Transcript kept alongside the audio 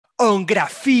on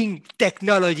graphene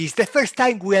technologies. The first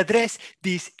time we address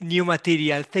this new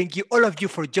material. Thank you, all of you,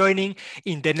 for joining.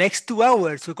 In the next 2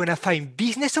 hours, we're going to find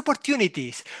business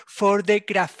opportunities for the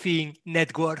graphene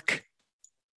network.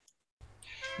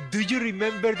 Do you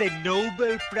remember the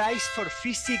Nobel Prize for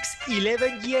Physics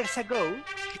 11 years ago?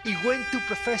 It went to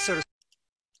Professors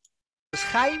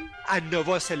Haim and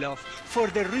Novoselov for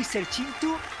the research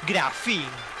into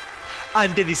graphene.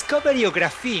 And the discovery of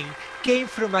graphene came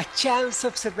from a chance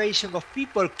observation of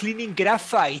people cleaning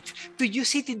graphite to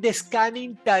use it in the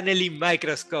scanning tunneling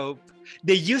microscope.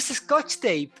 They used scotch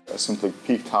tape. I simply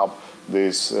picked up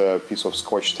this piece of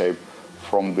scotch tape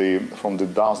from the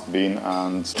dust bin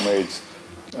and made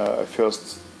a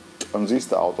first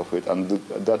transistor out of it, and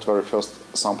that very first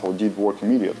sample did work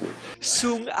immediately.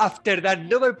 Soon after that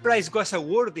Nobel Prize was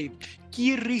awarded,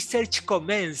 key research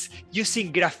commenced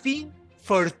using graphene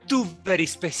for 2 very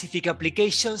specific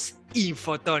applications in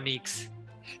photonics.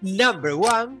 Number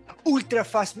 1,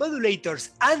 ultra-fast modulators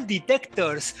and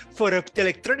detectors for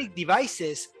optoelectronic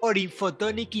devices or in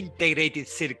photonic integrated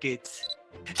circuits.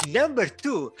 Number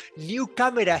 2, new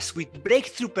cameras with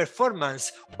breakthrough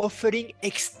performance offering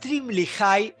extremely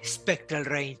high spectral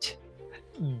range.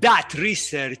 That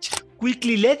research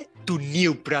quickly led to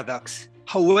new products.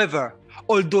 However,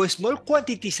 although small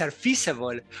quantities are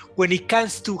feasible, when it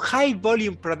comes to high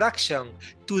volume production,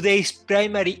 today's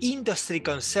primary industry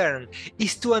concern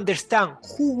is to understand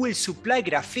who will supply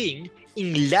graphene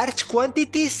in large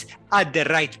quantities at the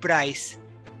right price.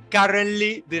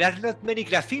 Currently, there are not many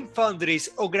graphene foundries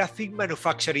or graphene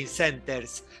manufacturing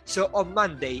centers. So on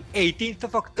Monday, 18th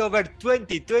of October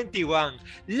 2021,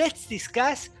 let's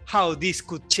discuss how this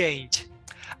could change.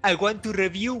 I want to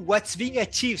review what's being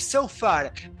achieved so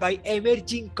far by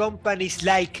emerging companies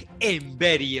like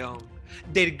Emberion.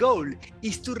 Their goal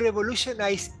is to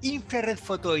revolutionize infrared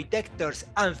photodetectors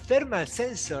and thermal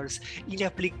sensors in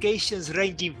applications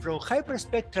ranging from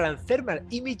hyperspectral and thermal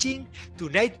imaging to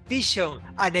night vision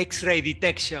and X-ray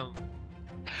detection.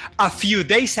 A few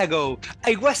days ago,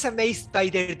 I was amazed by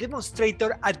their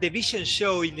demonstrator at the Vision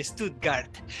Show in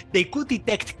Stuttgart. They could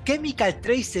detect chemical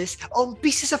traces on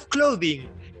pieces of clothing.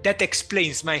 That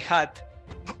explains my hat.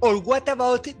 Or what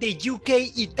about the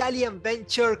UK-Italian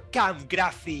venture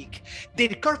CamGraphic?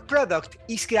 Their core product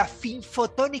is Graphene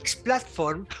Photonics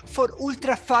platform for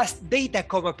ultra-fast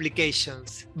datacom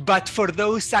applications. But for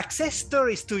those success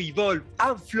stories to evolve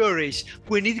and flourish,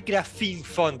 we need graphene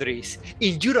foundries.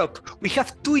 In Europe, we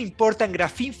have 2 important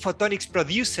graphene photonics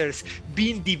producers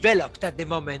being developed at the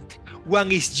moment.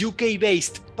 One is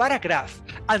UK-based Paragraph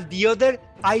and the other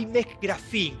IMEC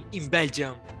Graphene in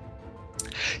Belgium.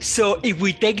 So if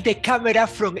we take the camera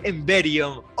from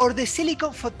Emberion or the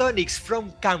silicon photonics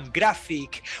from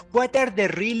CamGraphic, what are the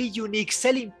really unique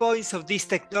selling points of this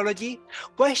technology?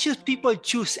 Why should people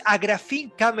choose a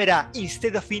graphene camera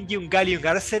instead of indium gallium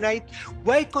arsenide?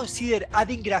 Why consider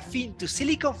adding graphene to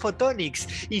silicon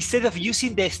photonics instead of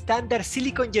using the standard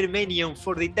silicon germanium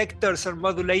for detectors or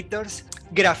modulators?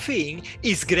 Graphene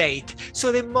is great,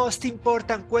 so the most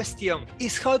important question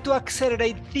is how to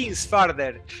accelerate things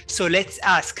further. So let's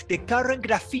ask the current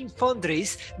graphene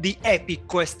foundries the epic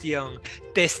question.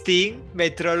 Testing,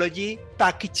 metrology,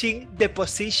 packaging,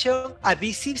 deposition,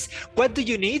 adhesives, what do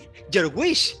you need? Your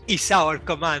wish is our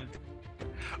command.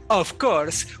 Of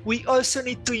course, we also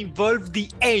need to involve the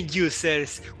end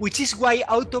users, which is why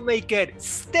automaker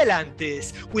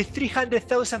Stellantis, with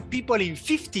 300,000 people in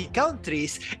 50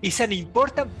 countries, is an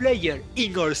important player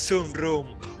in our Zoom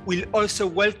room. We'll also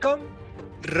welcome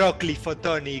Rockley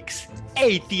Photonics,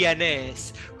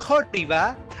 AT&S,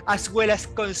 Horriba, as well as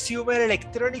consumer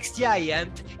electronics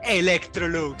giant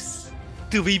Electrolux.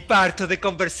 To be part of the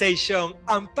conversation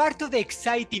and part of the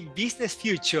exciting business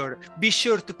future, be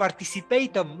sure to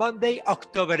participate on Monday,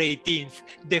 October 18th.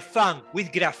 The fun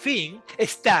with graphene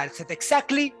starts at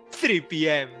exactly 3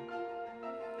 p.m.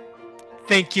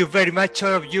 Thank you very much,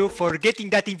 all of you, for getting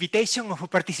that invitation and for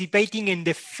participating in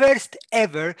the first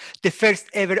ever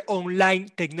online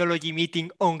technology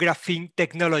meeting on graphene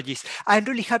technologies. I'm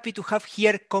really happy to have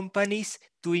here companies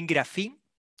doing graphene,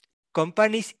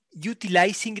 companies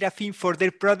utilizing graphene for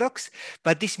their products,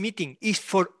 but this meeting is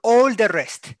for all the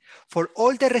rest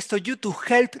of you to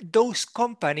help those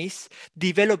companies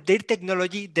develop their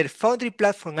technology, their foundry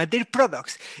platform, and their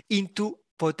products into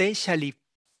potentially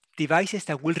devices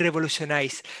that will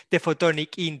revolutionize the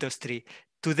photonic industry.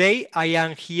 Today, I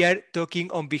am here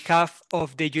talking on behalf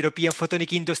of the European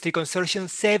Photonic Industry Consortium,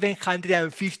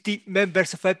 750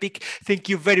 members of EPIC. Thank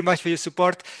you very much for your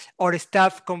support. Our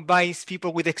staff combines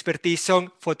people with expertise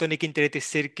on photonic integrated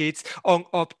circuits, on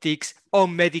optics,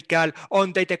 on medical,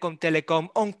 on datacom telecom,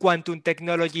 on quantum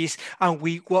technologies, and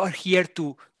we are here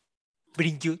to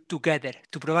bring you together,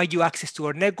 to provide you access to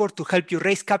our network, to help you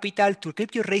raise capital, to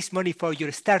help you raise money for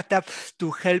your startup,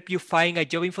 to help you find a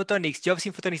job in photonics.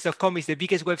 Jobsinphotonics.com is the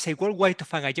biggest website worldwide to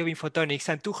find a job in photonics,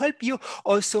 and to help you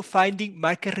also finding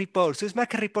market reports. Those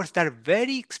market reports that are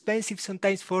very expensive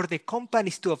sometimes for the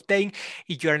companies to obtain.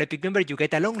 If you're an EPIC member, you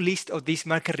get a long list of these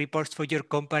market reports for your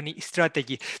company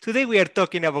strategy. Today we are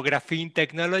talking about graphene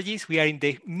technologies. We are in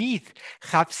the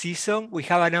mid-half season. We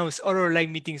have announced all our live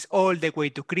meetings all the way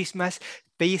to Christmas.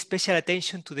 Pay special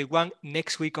attention to the one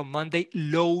next week on Monday.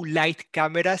 Low light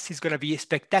cameras is going to be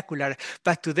spectacular.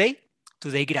 But today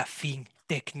graphene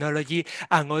technology,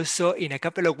 and also in a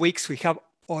couple of weeks we have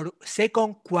our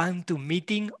second quantum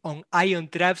meeting on ion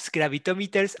traps,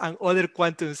 gravitometers, and other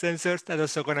quantum sensors that are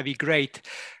also going to be great.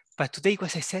 But today,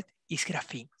 as I said, is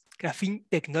graphene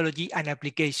technology and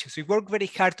applications. We worked very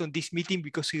hard on this meeting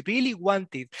because we really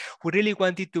wanted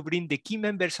to bring the key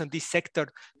members on this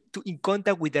sector in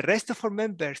contact with the rest of our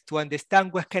members to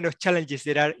understand what kind of challenges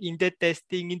there are in the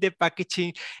testing, in the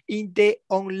packaging, in the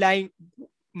online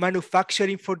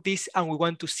manufacturing for this, and we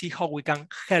want to see how we can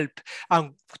help.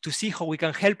 And to see how we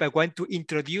can help, I want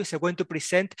to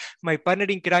present my partner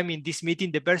in crime in this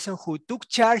meeting, the person who took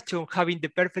charge on having the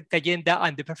perfect agenda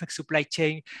and the perfect supply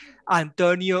chain,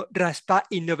 Antonio Raspa,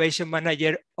 Innovation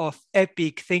Manager of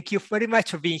EPIC. Thank you very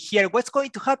much for being here. What's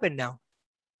going to happen now?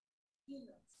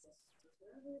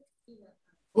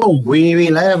 Oh, we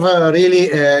will have really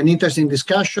an interesting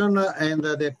discussion, and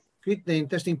the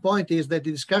interesting point is that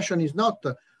the discussion is not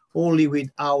only with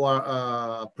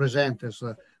our presenters,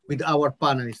 with our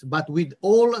panelists, but with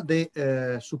all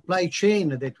the supply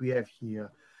chain that we have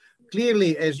here.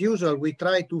 Clearly, as usual, we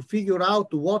try to figure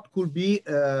out what could be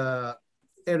a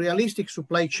realistic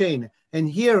supply chain. And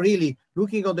here, really,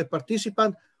 looking at the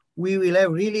participant, we will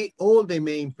have really all the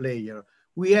main players.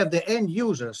 We have the end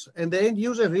users, and the end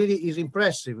user really is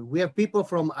impressive. We have people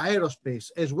from aerospace,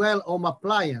 as well home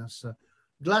appliance,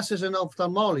 glasses and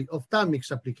ophthalmics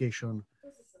application.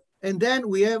 And then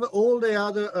we have all the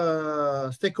other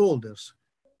stakeholders,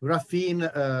 graphene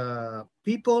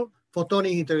people,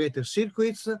 photonic integrated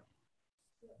circuits,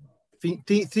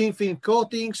 thin film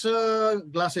coatings,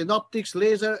 glass and optics,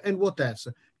 laser, and what else.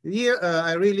 Here,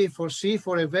 I really foresee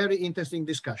for a very interesting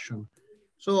discussion.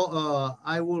 So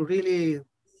I will really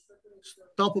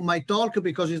stop my talk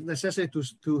because it's necessary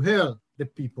to hear the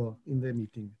people in the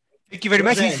meeting. Thank you very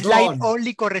much. This slide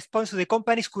only corresponds to the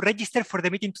companies who registered for the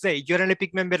meeting today. You're an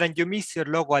EPIC member and you miss your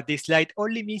logo at this slide.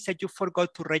 Only means that you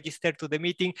forgot to register to the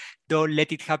meeting. Don't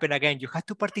let it happen again. You have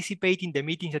to participate in the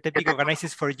meetings that EPIC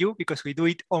organizes for you because we do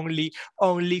it only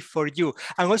for you.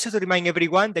 And also to remind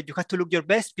everyone that you have to look your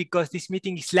best because this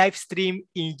meeting is live streamed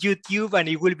in YouTube and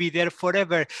it will be there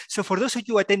forever. So for those of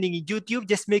you attending in YouTube,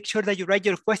 just make sure that you write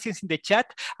your questions in the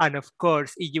chat. And of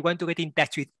course, if you want to get in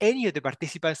touch with any of the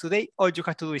participants today, all you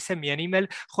have to do is send me an email,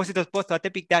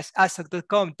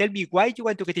 jose.pozo@epic-asac.com. Tell me why you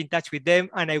want to get in touch with them,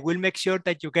 and I will make sure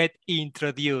that you get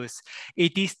introduced.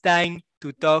 It is time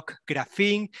to talk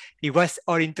graphene. It was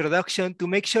our introduction to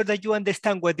make sure that you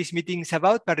understand what this meeting is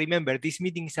about. But remember, this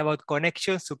meeting is about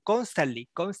connections. So constantly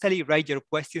write your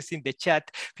questions in the chat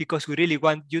because we really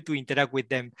want you to interact with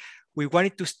them. We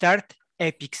wanted to start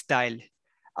EPIC style.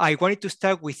 I wanted to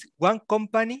start with one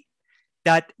company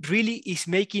that really is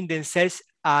making themselves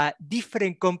a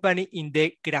different company in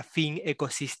the graphene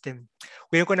ecosystem.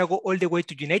 We're going to go all the way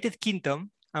to United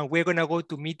Kingdom, and we're going to go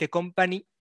to meet the company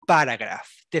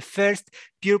Paragraph, the first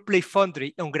pure play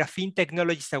foundry on graphene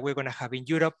technologies that we're going to have in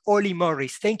Europe. Ollie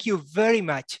Morris, thank you very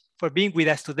much for being with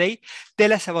us today.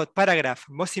 Tell us about Paragraph.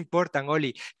 Most important,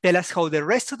 Ollie, tell us how the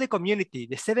rest of the community,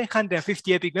 the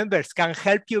 750 EPIC members, can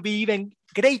help you be even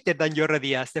greater than you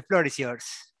already are. The floor is yours.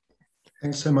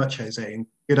 Thanks so much, Jose, and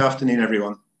good afternoon,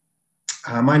 everyone.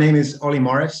 My name is Ollie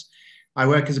Morris. I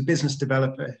work as a business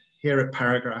developer here at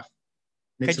Paragraph.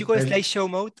 Can you go slideshow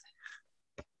mode?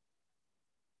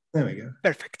 There we go.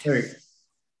 Perfect. There we go.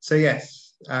 So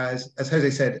yes, as Jose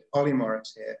said, Ollie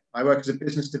Morris here. I work as a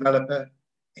business developer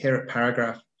here at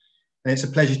Paragraph, and it's a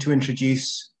pleasure to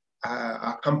introduce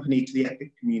our company to the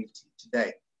EPIC community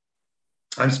today.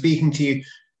 I'm speaking to you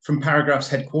from Paragraph's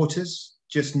headquarters,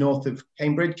 just north of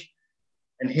Cambridge.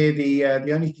 And here,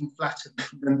 the only thing flatter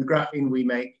than the graphene we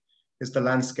make is the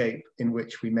landscape in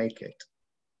which we make it.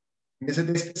 It's at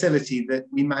this facility that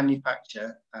we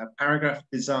manufacture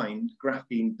Paragraph-designed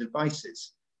graphene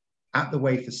devices. at the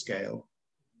wafer scale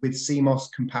with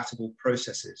CMOS compatible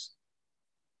processes.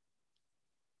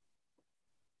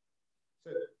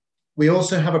 We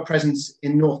also have a presence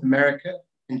in North America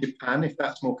and Japan, if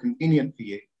that's more convenient for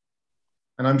you.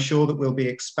 And I'm sure that we'll be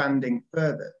expanding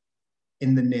further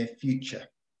in the near future.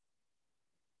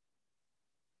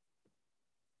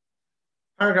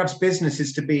 Paragraph's business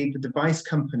is to be the device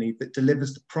company that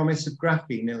delivers the promise of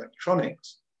graphene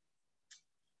electronics.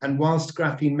 And whilst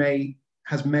graphene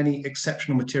has many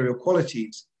exceptional material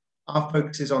qualities, our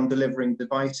focus is on delivering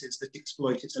devices that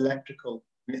exploit its electrical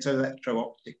and its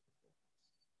electro-optic.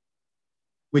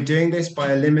 We're doing this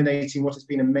by eliminating what has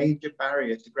been a major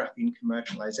barrier to graphene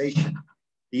commercialization,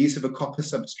 the use of a copper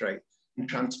substrate and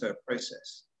transfer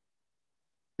process.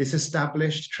 This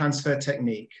established transfer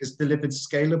technique has delivered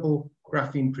scalable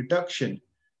graphene production,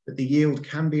 but the yield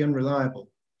can be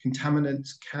unreliable,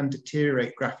 contaminants can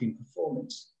deteriorate graphene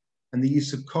performance, and the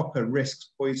use of copper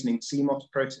risks poisoning CMOS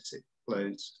processing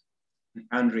flows and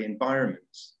foundry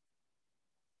environments.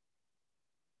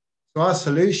 So our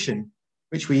solution,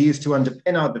 which we use to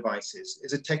underpin our devices,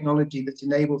 is a technology that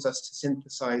enables us to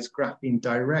synthesize graphene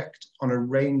direct on a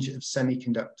range of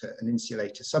semiconductor and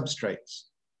insulator substrates,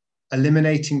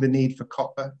 eliminating the need for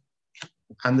copper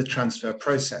and the transfer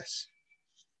process.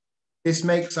 This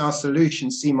makes our solution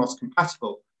CMOS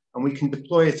compatible, and we can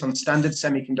deploy it on standard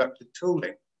semiconductor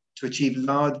tooling to achieve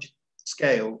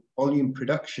large-scale volume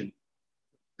production.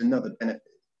 Another benefit.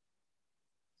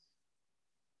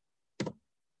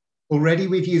 Already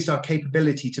we've used our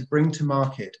capability to bring to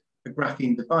market a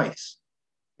graphene device,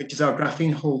 which is our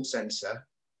graphene Hall sensor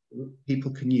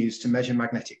people can use to measure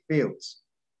magnetic fields.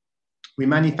 We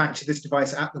manufacture this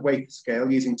device at the wafer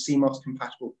scale using CMOS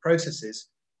compatible processes,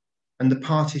 and the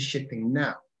part is shipping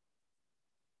now.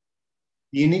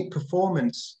 The unique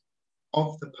performance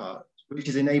of the part, which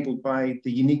is enabled by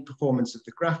the unique performance of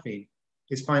the graphene,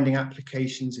 is finding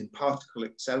applications in particle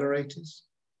accelerators,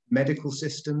 medical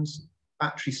systems,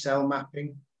 battery cell mapping,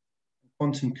 and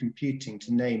quantum computing,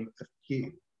 to name a few.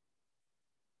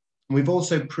 And we've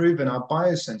also proven our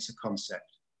biosensor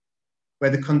concept,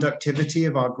 where the conductivity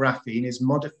of our graphene is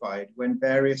modified when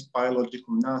various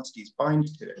biological nasties bind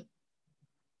to it.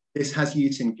 This has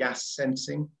use in gas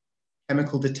sensing,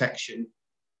 chemical detection,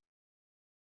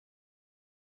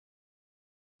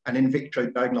 and in vitro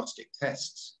diagnostic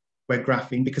tests, where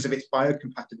graphene, because of its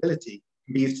biocompatibility,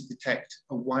 can be used to detect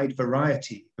a wide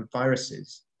variety of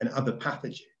viruses and other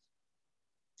pathogens.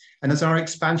 And as our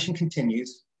expansion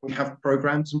continues, we have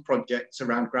programs and projects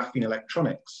around graphene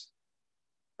electronics.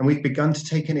 And we've begun to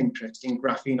take an interest in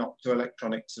graphene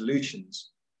optoelectronic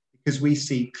solutions because we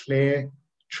see clear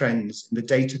trends in the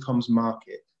datacoms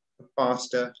market for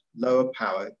faster, lower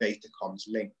power datacoms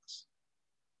links.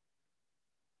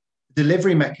 The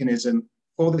delivery mechanism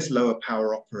for this lower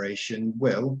power operation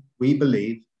will, we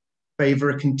believe,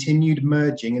 favor a continued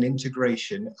merging and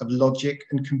integration of logic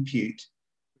and compute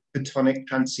with photonic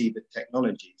transceiver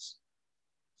technologies.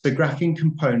 So graphene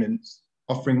components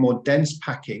offering more dense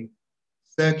packing,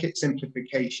 circuit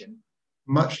simplification,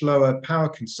 much lower power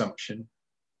consumption,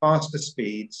 faster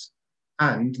speeds,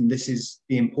 and this is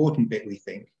the important bit we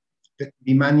think, that can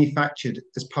be manufactured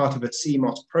as part of a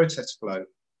CMOS process flow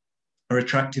are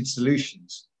attractive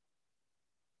solutions.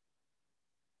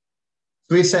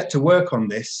 So we're set to work on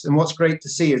this, and what's great to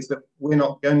see is that we're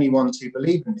not the only ones who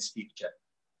believe in this future.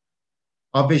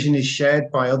 Our vision is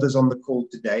shared by others on the call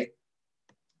today,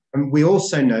 and we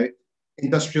also note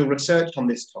industrial research on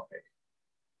this topic,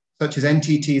 such as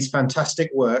NTT's fantastic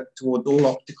work toward all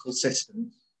optical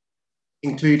systems,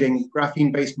 including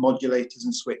graphene-based modulators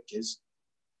and switches,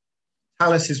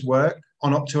 Thales's work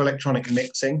on optoelectronic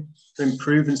mixing to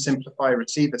improve and simplify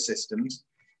receiver systems.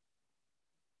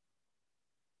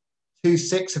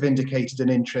 2.6 have indicated an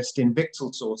interest in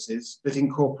VCSEL sources that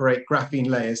incorporate graphene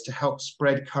layers to help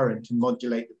spread current and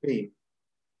modulate the beam.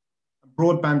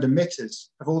 Broadband emitters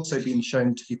have also been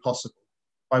shown to be possible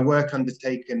by work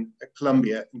undertaken at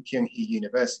Columbia and Kyunghee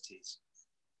universities.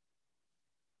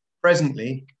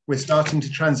 Presently, we're starting to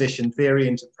transition theory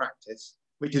into practice,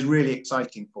 which is really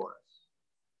exciting for us.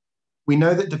 We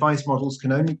know that device models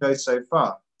can only go so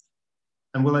far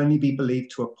and will only be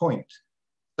believed to a point.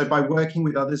 So by working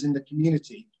with others in the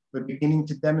community, we're beginning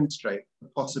to demonstrate the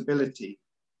possibility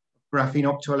of graphene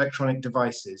optoelectronic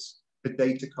devices for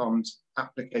datacoms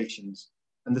applications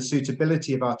and the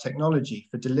suitability of our technology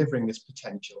for delivering this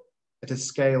potential at a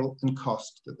scale and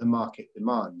cost that the market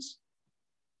demands.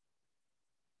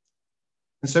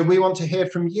 And so we want to hear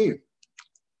from you.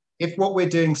 If what we're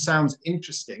doing sounds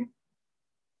interesting,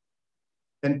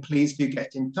 then please do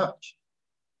get in touch.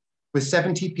 We're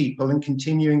 70 people and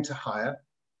continuing to hire.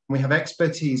 We have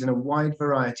expertise in a wide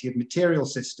variety of material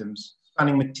systems,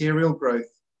 spanning material growth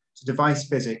to device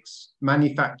physics,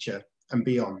 manufacture, and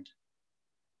beyond.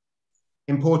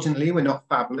 Importantly, we're not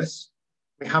fabless.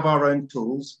 We have our own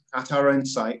tools at our own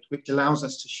site, which allows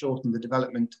us to shorten the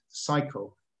development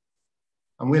cycle.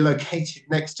 And we're located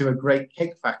next to a great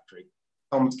cake factory,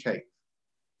 Tom's Cake,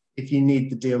 if you need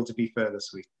the deal to be further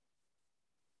sweet.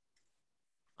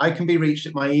 I can be reached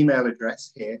at my email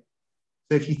address here.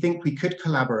 So if you think we could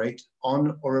collaborate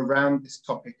on or around this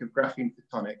topic of graphene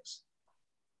photonics,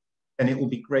 then it will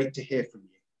be great to hear from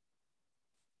you.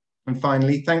 And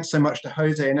finally, thanks so much to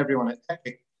Jose and everyone at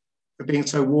EPIC for being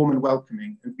so warm and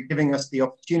welcoming and for giving us the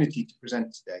opportunity to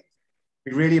present today.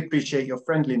 We really appreciate your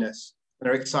friendliness and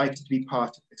are excited to be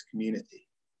part of this community.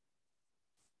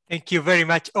 Thank you very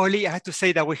much, Oli. I have to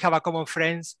say that we have a common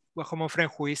friend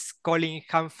who is Colin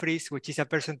Humphries, which is a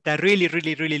person that I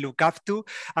really look up to.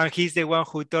 And he's the one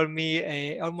who told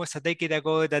me almost a decade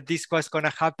ago that this was going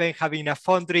to happen, having a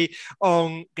foundry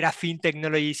on graphene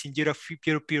technologies in Europe,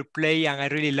 pure play. And I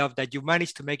really love that you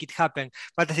managed to make it happen.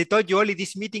 But as I told you, Oli,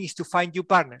 this meeting is to find you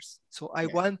partners. So I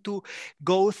want to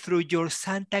go through your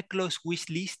Santa Claus wish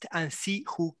list and see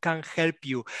who can help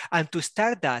you. And to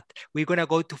start that, we're going to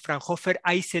go to Fraunhofer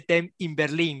IZM in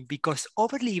Berlin because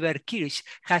Oliver Kirsch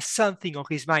has something on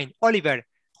his mind. Oliver,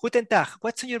 guten Tag,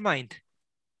 what's on your mind?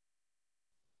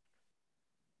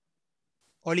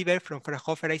 Oliver from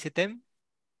Fraunhofer IZM?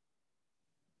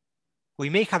 We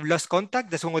may have lost contact.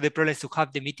 That's one of the problems to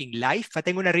have the meeting live, but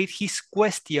I'm going to read his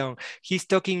question. He's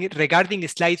talking regarding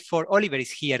slide 4. Oliver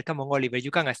is here. Come on, Oliver, you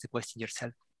can ask the question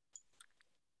yourself.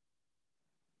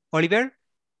 Oliver?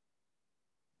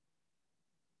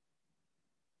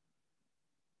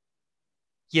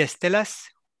 Yes, tell us.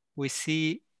 We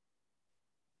see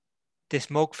the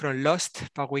smoke from Lost,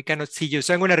 but we cannot see you.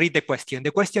 So I'm going to read the question.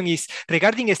 The question is,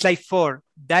 regarding slide 4,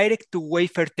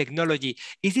 direct-to-wafer technology,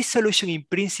 is this solution in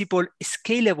principle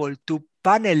scalable to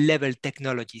panel-level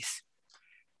technologies?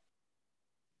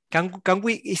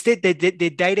 Is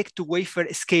the direct-to-wafer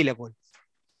scalable?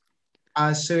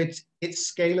 So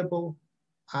it's scalable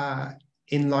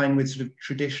in line with sort of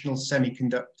traditional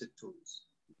semiconductor tools.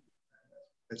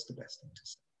 That's the best thing to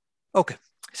say. Okay.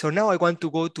 So now I want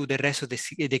to go to the rest of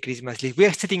the Christmas list. We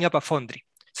are setting up a foundry.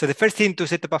 So the first thing to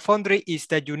set up a foundry is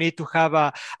that you need to have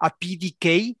a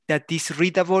PDK that is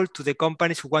readable to the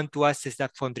companies who want to access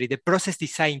that foundry, the process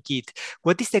design kit.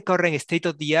 What is the current state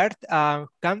of the art? How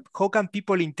can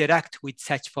people interact with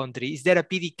such foundry? Is there a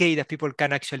PDK that people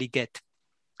can actually get?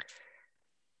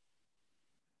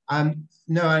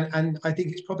 No, and I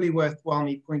think it's probably worthwhile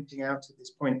me pointing out at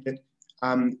this point that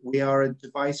we are a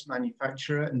device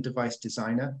manufacturer and device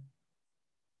designer.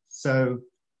 So,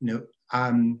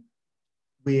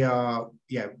 we are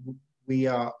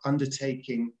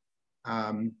undertaking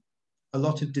a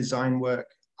lot of design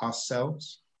work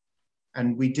ourselves,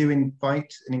 and we do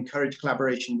invite and encourage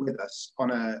collaboration with us on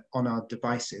our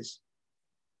devices.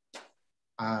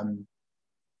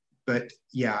 But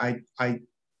yeah,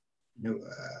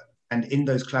 and in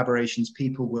those collaborations,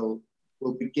 people will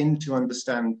begin to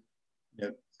understand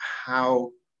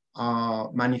how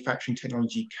our manufacturing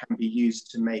technology can be used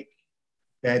to make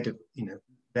their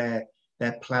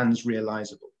plans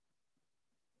realizable.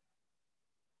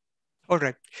 All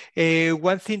right.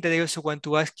 One thing that I also want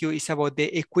to ask you is about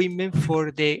the equipment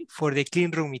for the clean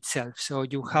room itself. So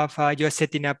you have you are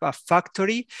setting up a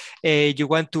factory. You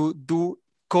want to do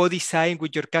co-design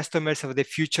with your customers of the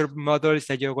future models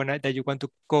that you want to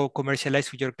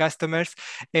co-commercialize with your customers.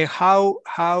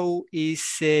 How is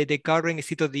the current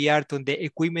state of the art on the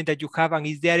equipment that you have, and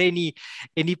is there any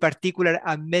particular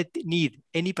unmet need,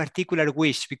 any particular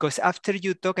wish? Because after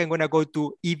you talk, I'm going to go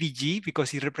to EVG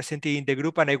because he's represented in the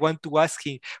group, and I want to ask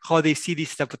him how they see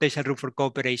this as a potential room for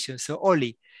cooperation. So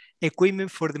Oli, equipment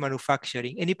for the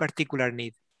manufacturing, any particular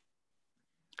need?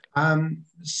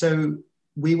 So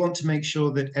we want to make sure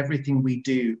that everything we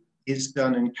do is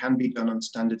done and can be done on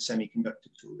standard semiconductor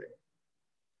tooling.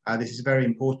 This is very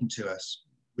important to us.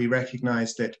 We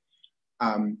recognize that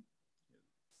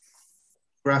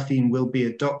graphene will be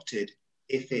adopted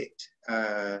if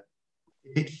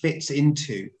it fits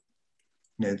into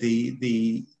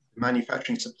the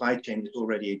manufacturing supply chain that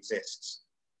already exists.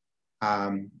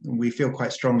 We feel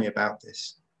quite strongly about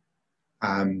this.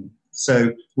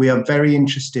 So we are very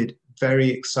interested,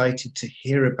 very excited to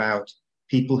hear about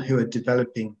people who are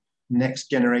developing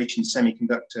next generation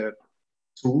semiconductor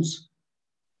tools.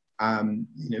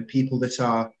 People that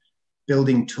are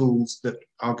building tools that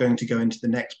are going to go into the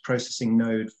next processing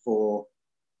node for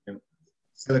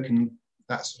silicon,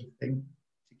 that sort of thing,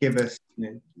 to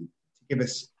give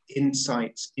us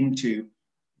insights into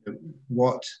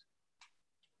what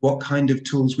what kind of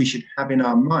tools we should have in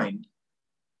our mind,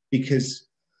 because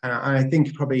I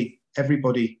think probably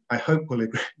everybody, I hope,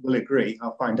 will agree.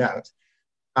 I'll find out.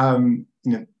 You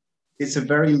know, it's a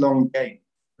very long game,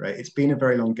 right? It's been a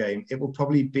very long game. It will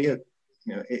probably be a,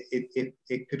 you know,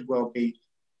 it could well be,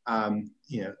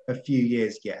 you know, a few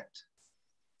years yet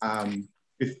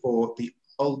before the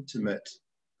ultimate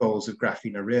goals of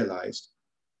graphene are realized.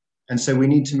 And so we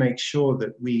need to make sure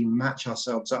that we match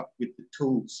ourselves up with the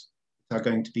tools that are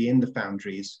going to be in the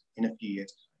foundries in a few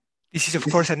years. This is, of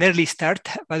course, an early start,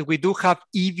 but we do have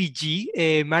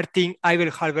EVG. Martin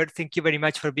Eibelhalber, thank you very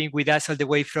much for being with us all the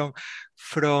way from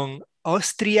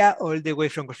Austria, all the way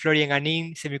from Florian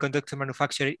Ganin, semiconductor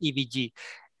manufacturer EVG.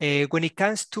 When it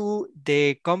comes to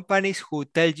the companies who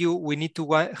tell you we need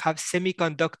to have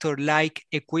semiconductor-like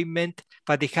equipment,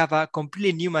 but they have a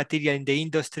completely new material in the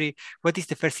industry, what is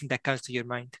the first thing that comes to your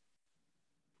mind?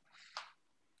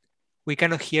 We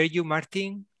cannot hear you,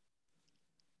 Martin.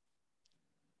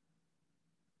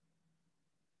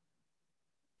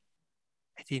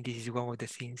 I think this is one of the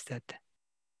things that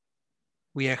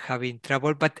we are having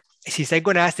trouble, but since I'm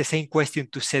going to ask the same question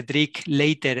to Cedric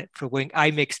later from when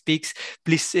IMEC speaks,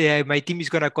 please, my team is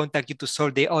going to contact you to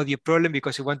solve the audio problem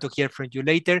because we want to hear from you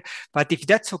later. But if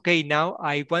that's okay now,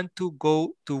 I want to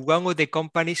go to one of the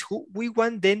companies who we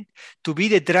want them to be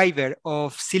the driver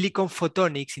of silicon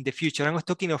photonics in the future. I'm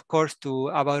talking, of course,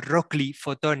 about Rockley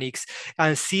Photonics,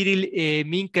 and Cyril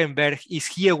Minkenberg is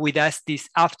here with us this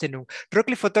afternoon.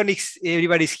 Rockley Photonics,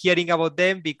 everybody's hearing about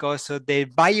them because of the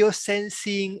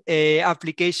biosensing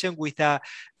application with a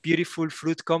beautiful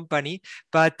fruit company.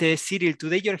 But Cyril,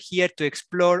 today you're here to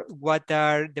explore what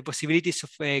are the possibilities of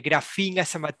graphene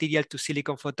as a material to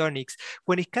silicon photonics.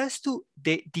 When it comes to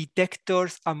the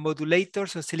detectors and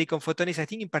modulators of silicon photonics, I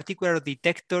think in particular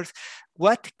detectors,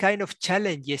 what kind of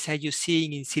challenges are you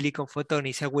seeing in silicon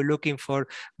photonics? Are we looking for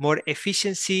more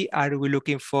efficiency? Are we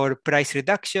looking for price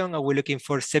reduction? Are we looking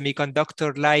for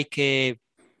semiconductor-like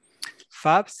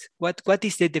fabs? What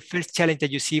is the first challenge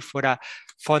that you see for a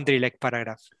foundry like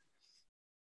Paragraph?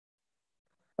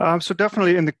 So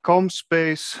definitely in the comm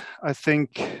space, I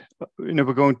think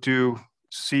we're going to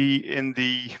see in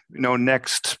the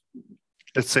next,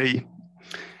 let's say,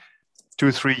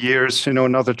 2-3 years,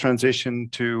 another transition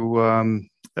to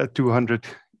 200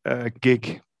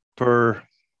 gig per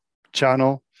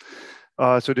channel.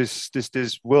 So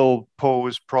this will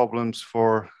pose problems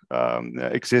for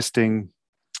existing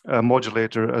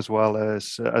modulator as well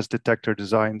as detector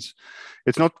designs.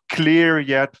 It's not clear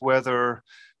yet whether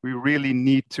we really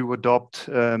need to adopt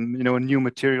a new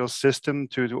material system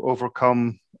to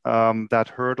overcome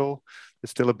that hurdle.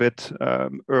 It's still a bit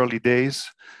early days,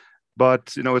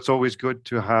 but it's always good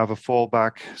to have a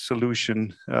fallback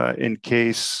solution in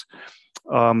case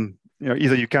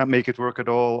either you can't make it work at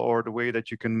all, or the way that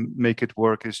you can make it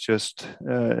work is just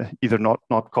either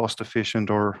not cost efficient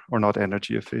or not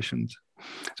energy efficient.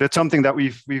 So it's something that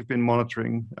we've been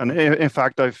monitoring, and in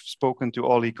fact I've spoken to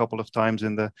Ollie a couple of times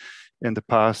in the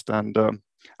past, and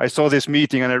I saw this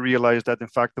meeting and I realized that in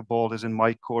fact the ball is in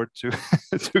my court to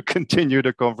to continue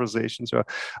the conversation. So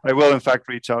I will in fact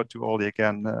reach out to Ollie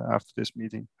again after this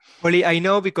meeting. Ollie, I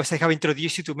know because I have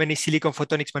introduced you to many silicon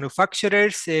photonics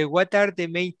manufacturers. What are the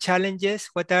main challenges?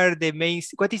 What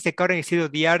is the current state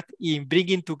of the art in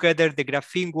bringing together the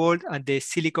graphene world and the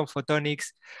silicon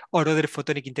photonics or other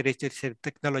photonic integrated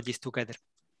technologies together?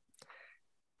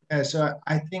 So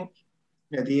I think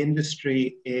the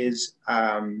industry is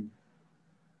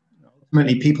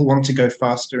ultimately people want to go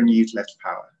faster and use less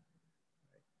power,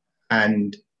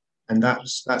 and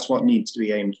that's what needs to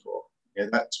be aimed for.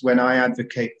 That's when I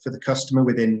advocate for the customer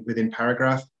within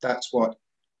Paragraph. That's what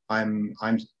I'm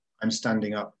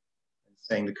standing up and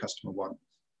saying the customer wants.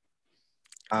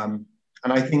 And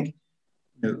I think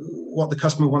what the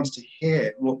customer wants to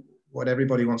hear, what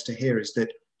everybody wants to hear, is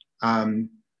that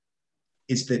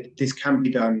this can be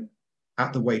done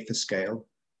at the wafer scale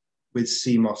with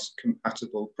CMOS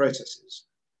compatible processes,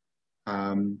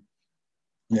 so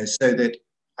that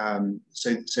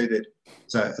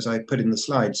as I put in the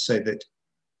slides, so that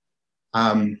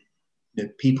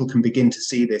people can begin to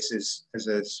see this as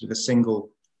a sort of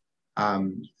single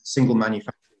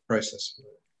manufacturing process.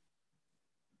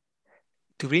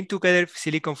 To bring together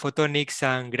silicon photonics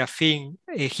and graphene,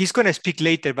 he's going to speak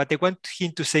later, but I want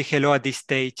him to say hello at this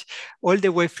stage. All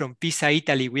the way from Pisa,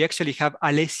 Italy, we actually have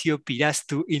Alessio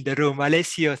Pirastu in the room.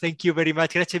 Alessio, thank you very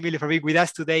much. Grazie mille for being with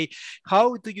us today.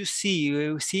 How do you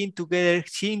see, seeing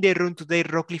the room today,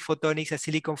 Rockley Photonics and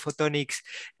silicon photonics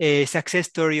success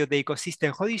story of the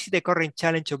ecosystem? How do you see the current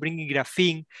challenge of bringing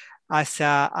graphene as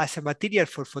a material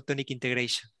for photonic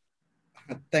integration?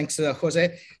 Thanks,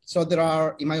 Jose. So there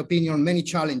are, in my opinion, many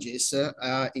challenges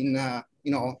in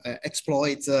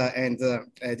exploit and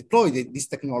deploy this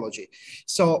technology.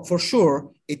 So for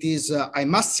sure, it is, I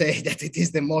must say that it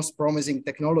is the most promising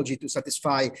technology to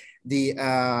satisfy the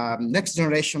next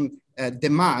generation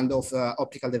demand of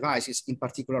optical devices, in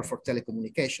particular for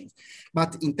telecommunications.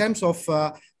 But in terms of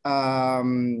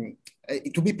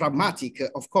to be pragmatic,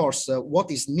 of course,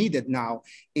 what is needed now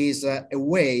is a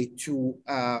way to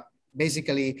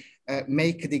basically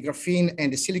make the graphene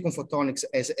and the silicon photonics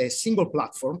as a single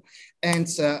platform. And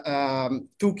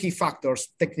two key factors,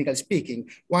 technically speaking.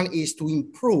 One is to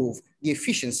improve the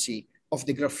efficiency of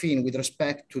the graphene with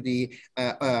respect to the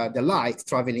light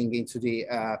traveling into the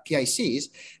PICs.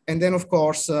 And then, of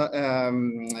course, what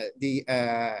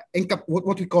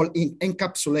we call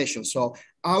encapsulation. So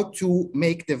how to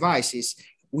make devices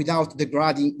without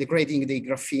degrading the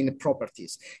graphene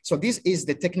properties. So this is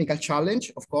the technical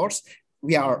challenge, of course,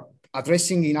 we are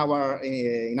addressing in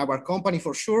our company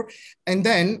for sure. And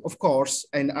then, of course,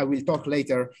 and I will talk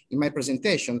later in my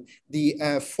presentation,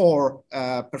 the four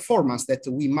performance that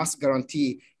we must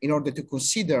guarantee in order to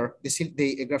consider the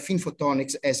graphene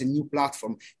photonics as a new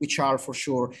platform, which are for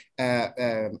sure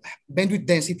bandwidth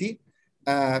density,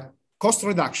 cost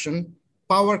reduction,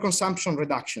 power consumption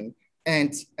reduction,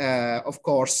 and of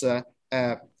course,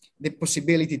 the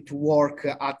possibility to work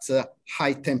at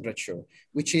high temperature,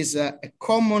 which is a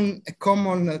common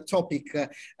topic,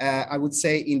 I would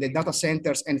say, in the data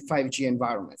centers and 5G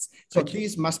environments. So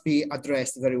this must be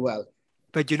addressed very well.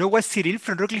 But you know what Cyril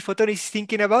from Rockley Photonics is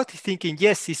thinking about? He's thinking,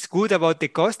 yes, it's good about the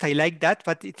cost. I like that,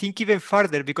 but think even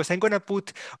further, because I'm going to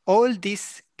put all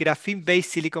these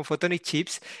graphene-based silicon photonic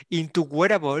chips into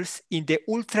wearables in the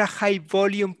ultra high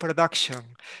volume production.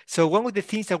 So one of the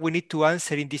things that we need to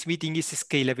answer in this meeting is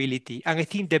scalability. And I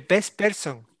think the best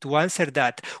person to answer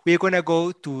that, we are going to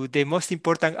go to the most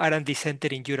important R&D center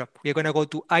in Europe. We are going to go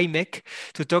to IMEC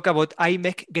to talk about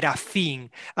IMEC Graphene,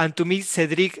 and to meet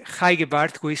Cedric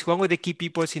Heigebart, who is one of the key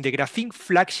people in the Graphene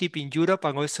flagship in Europe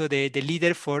and also the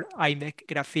leader for IMEC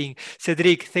Graphene.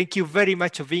 Cedric, thank you very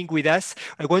much for being with us.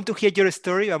 I want to hear your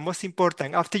story, and most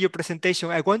important, after your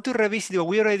presentation, I want to revisit what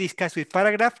we already discussed with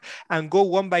Paragraph and go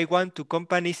one by one to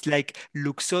companies like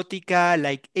Luxottica,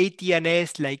 like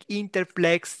AT&S, like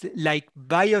Interplex, like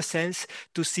Biosense,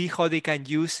 to see how they can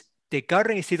use the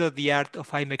current state of the art of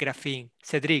IMEC Graphene.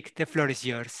 Cedric, the floor is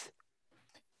yours.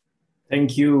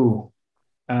 Thank you.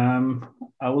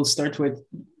 I will start with,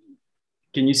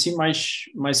 can you see my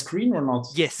screen or not?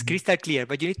 Yes, crystal clear,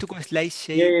 but you need to go slide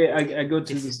share. Yeah, I go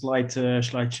to the slide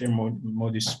share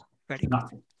modus. Very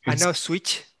good. And now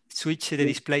switch the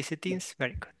display settings.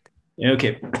 Very good.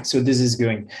 Okay, so this is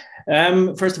going.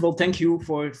 First of all, thank you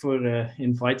for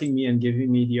inviting me and giving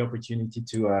me the opportunity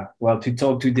to to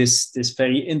talk to this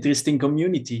very interesting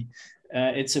community.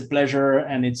 It's a pleasure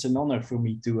and it's an honor for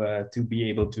me to be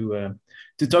able to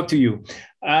talk to you.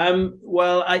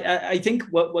 I think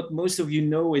what most of you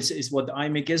know is what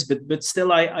IMEC is, but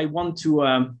still I want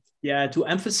to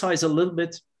emphasize a little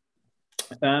bit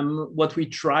what we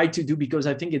try to do, because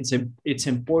I think it's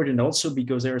important also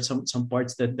because there are some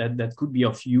parts that could be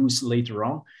of use later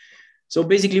on. So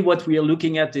basically what we are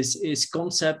looking at is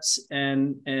concepts,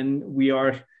 and we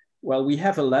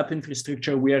have a lab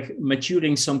infrastructure. We are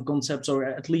maturing some concepts, or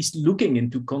at least looking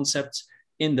into concepts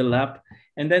in the lab.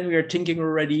 And then we are thinking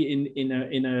already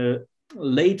in a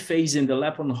late phase in the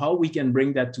lab on how we can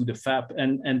bring that to the fab.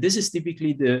 And this is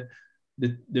typically the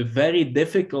very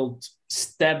difficult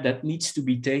step that needs to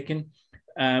be taken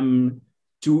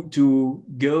to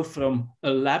go from a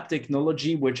lab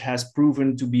technology, which has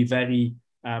proven to be very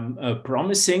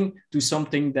promising, to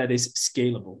something that is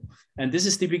scalable. And this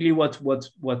is typically what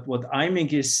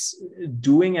IMEC is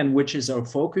doing, and which is our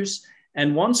focus.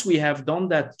 And once we have done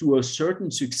that to a certain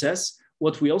success,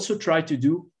 what we also try to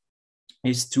do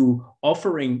is to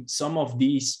offering some of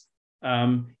these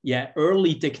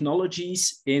early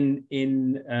technologies in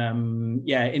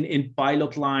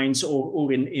pilot lines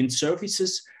or in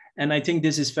services. And I think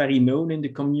this is very known in the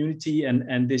community,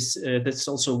 and this that's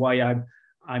also why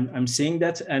I'm saying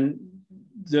that. And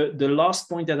the last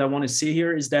point that I want to say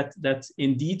here is that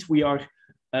indeed we are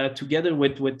together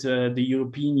with the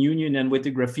European Union and with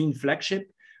the Graphene flagship,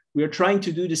 we are trying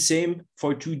to do the same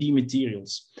for 2D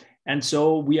materials. And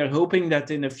so we are hoping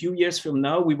that in a few years from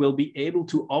now, we will be able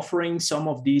to offering some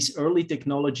of these early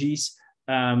technologies,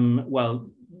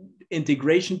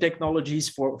 integration technologies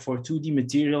for 2D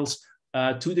materials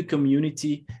to the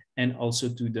community, and also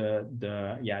to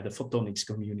the photonics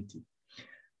community.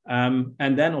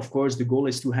 And then, of course, the goal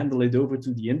is to handle it over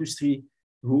to the industry.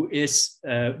 who is,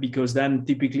 because then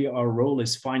typically our role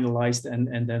is finalized,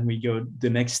 and then we go the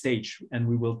next stage, and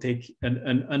we will take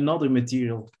another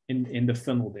material in the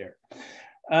funnel there.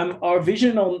 Our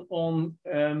vision on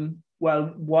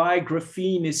well, why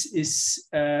graphene is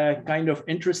kind of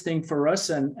interesting for us,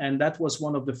 and that was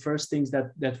one of the first things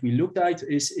that we looked at,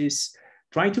 is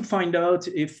trying to find out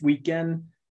if we can,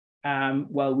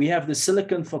 well, we have the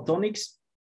silicon photonics,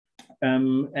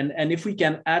 and if we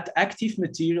can add active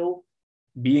material,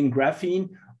 being graphene,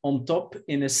 on top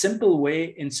in a simple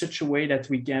way, in such a way that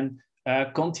we can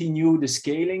continue the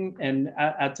scaling and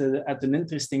at an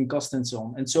interesting cost and so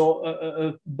on. And so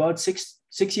about six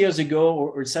years ago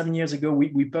or 7 years ago,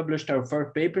 we published our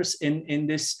first papers in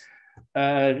this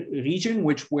region,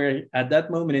 which were at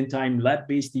that moment in time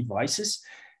lab-based devices,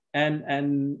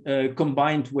 and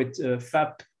combined with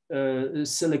fab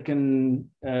silicon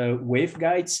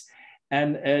waveguides.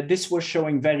 And this was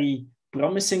showing very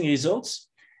promising results.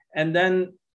 And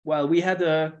then, well, we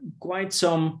had quite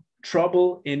some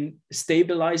trouble in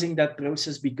stabilizing that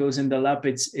process, because in the lab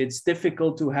it's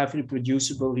difficult to have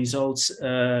reproducible results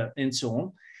and so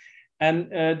on.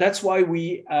 And that's why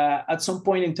we, at some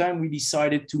point in time, we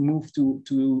decided to move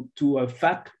to a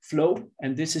fab flow.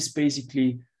 And this is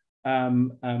basically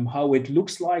how it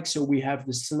looks like. So we have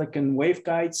the silicon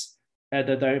waveguides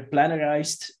that are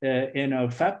planarized in our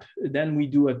fab. Then we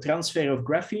do a transfer of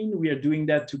graphene. We are doing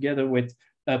that together with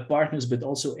partners, but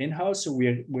also in-house. So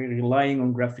we're relying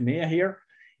on Graphene here.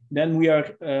 Then we are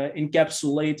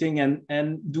encapsulating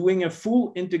and doing a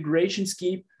full integration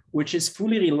scheme, which is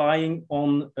fully relying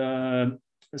on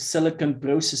silicon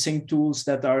processing tools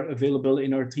that are available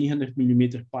in our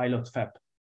 300mm pilot fab.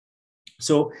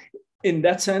 So in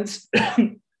that sense,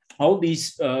 all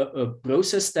these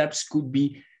process steps could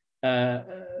be,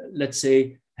 let's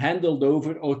say, handled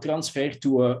over or transferred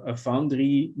to a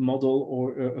foundry model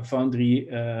or a foundry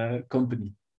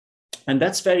company. And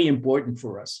that's very important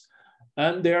for us.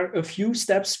 And there are a few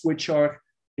steps which are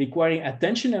requiring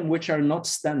attention and which are not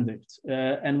standard.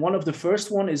 And one of the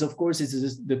first one is, of course,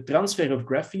 is the transfer of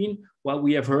graphene. Well,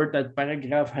 we have heard that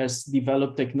Paragraph has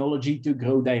developed technology to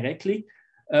grow directly.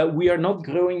 We are not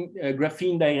growing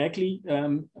graphene directly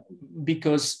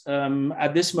because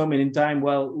at this moment in time,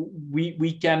 well,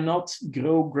 we cannot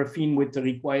grow graphene with the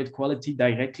required quality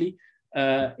directly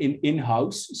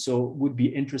in-house. So it would be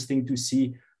interesting to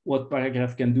see what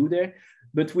Paragraph can do there.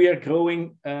 But we are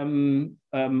growing on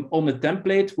a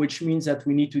template, which means that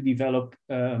we need to develop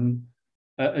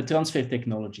a transfer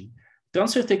technology.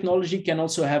 Transfer technology can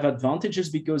also have advantages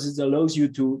because it allows you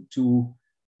to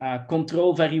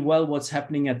control very well what's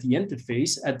happening at the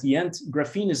interface. At the end,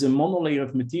 graphene is a monolayer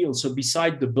of material. So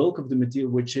beside the bulk of the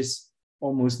material, which is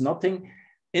almost nothing,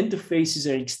 interfaces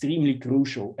are extremely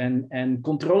crucial. And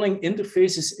controlling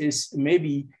interfaces is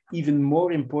maybe even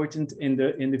more important in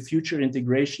the future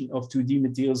integration of 2D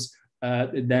materials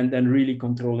than really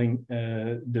controlling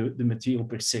the material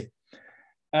per se.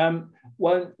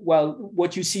 Well,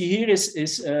 what you see here is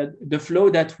the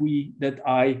flow that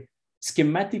I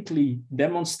schematically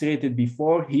demonstrated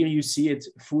before. Here you see it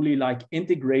fully like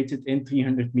integrated in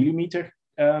 300mm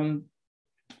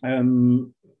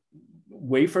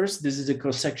wafers. This is a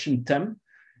cross-section TEM.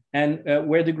 And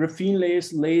where the graphene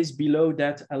lays below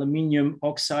that aluminum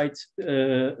oxide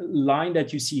line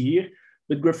that you see here.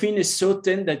 But graphene is so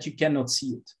thin that you cannot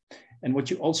see it. And what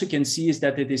you also can see is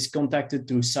that it is contacted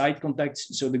through side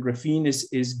contacts. So the graphene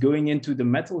is going into the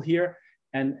metal here.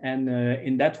 And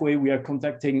in that way, we are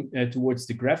contacting towards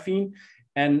the graphene.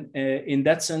 And in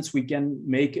that sense, we can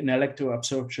make an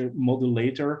electroabsorption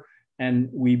modulator. And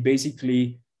we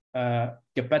basically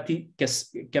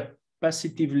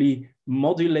capacitively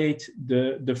modulate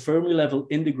the Fermi level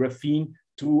in the graphene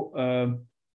through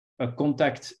a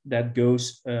contact that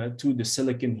goes to the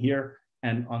silicon here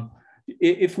and on.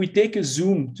 If we take a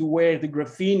zoom to where the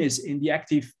graphene is in the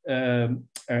active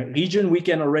region, we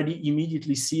can already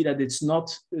immediately see that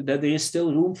that there is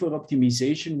still room for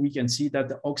optimization. We can see that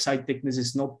the oxide thickness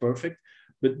is not perfect,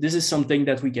 but this is something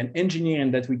that we can engineer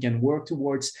and that we can work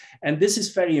towards. And this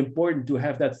is very important to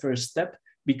have that first step,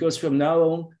 because from now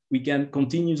on, we can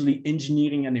continuously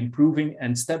engineering and improving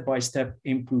and step by step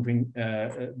improving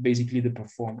basically the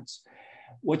performance.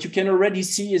 What you can already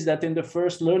see is that in the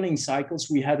first learning cycles,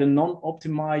 we had a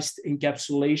non-optimized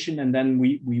encapsulation, and then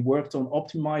we worked on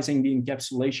optimizing the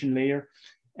encapsulation layer.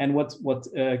 And what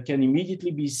can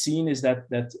immediately be seen is that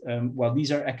well,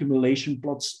 these are accumulation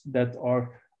plots that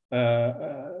are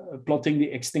plotting the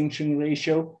extinction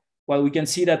ratio. Well, we can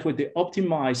see that with the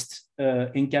optimized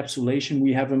encapsulation,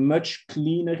 we have a much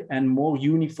cleaner and more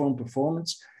uniform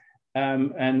performance.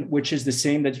 and which is the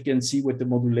same that you can see with the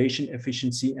modulation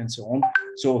efficiency and so on.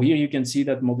 So here you can see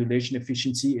that modulation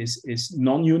efficiency is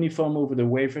non-uniform over the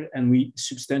wafer, and we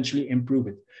substantially improve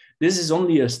it. This is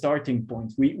only a starting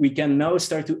point. We can now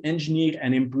start to engineer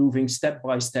and improving step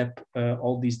by step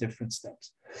all these different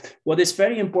steps. What is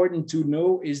very important to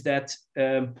know is that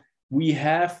we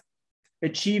have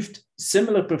achieved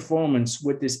similar performance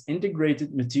with this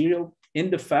integrated material in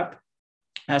the fab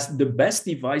as the best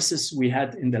devices we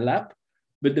had in the lab.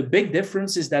 But the big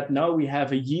difference is that now we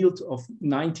have a yield of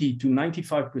 90 to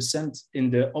 95%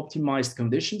 in the optimized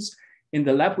conditions. In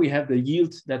the lab, we have the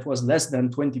yield that was less than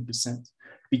 20%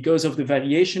 because of the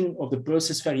variation of the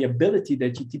process variability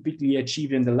that you typically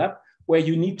achieve in the lab, where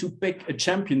you need to pick a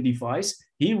champion device.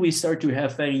 Here we start to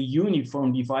have very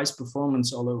uniform device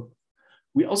performance all over.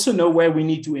 We also know where we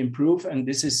need to improve, and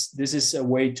this is a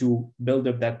way to build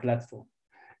up that platform.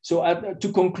 So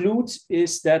to conclude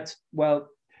is that, well,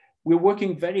 we're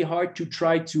working very hard to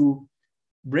try to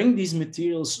bring these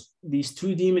materials, these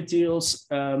 2D materials,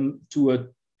 to a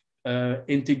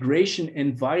integration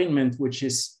environment which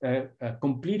is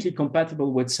completely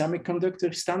compatible with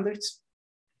semiconductor standards.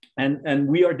 And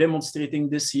we are demonstrating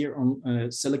this here on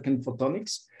silicon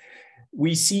photonics.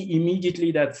 We see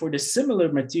immediately that for the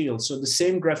similar materials, so the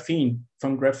same graphene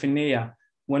from Graphenea,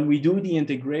 when we do the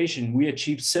integration, we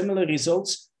achieve similar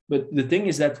results. But the thing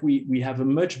is that we have a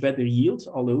much better yield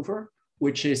all over,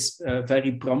 which is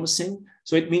very promising.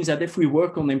 So it means that if we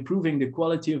work on improving the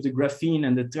quality of the graphene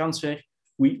and the transfer,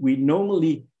 we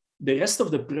normally, the rest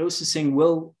of the processing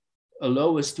will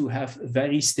allow us to have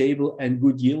very stable and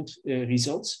good yield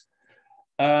results.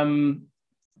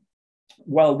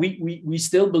 Well, we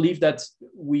still believe that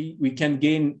we can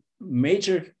gain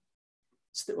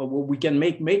we can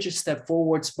make major step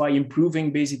forwards by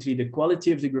improving basically the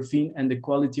quality of the graphene and the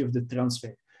quality of the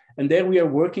transfer. And there we are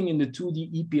working in the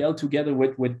 2D EPL together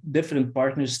with different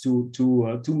partners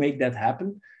to make that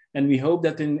happen. And we hope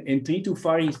that in 3 to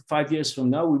 5 years from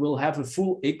now, we will have a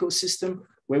full ecosystem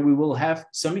where we will have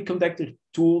semiconductor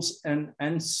tools and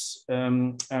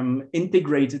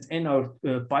integrated in our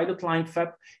pilot line fab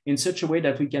in such a way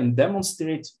that we can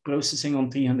demonstrate processing on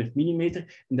 300 millimeter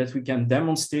and that we can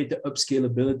demonstrate the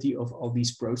upscalability of all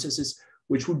these processes,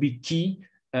 which would be key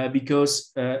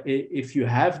because if you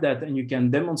have that and you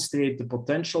can demonstrate the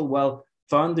potential, well,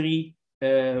 foundries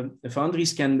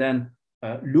can then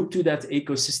look to that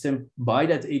ecosystem, buy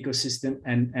that ecosystem,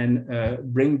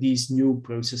 and bring these new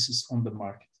processes on the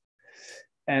market.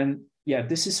 And yeah,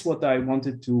 this is what I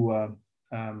wanted to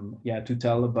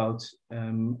tell about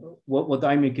what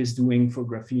IMEC is doing for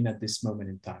graphene at this moment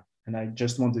in time. And I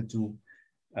just wanted to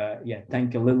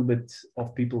thank a little bit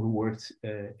of people who worked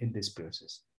in this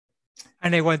process.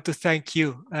 And I want to thank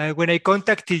you. When I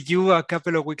contacted you a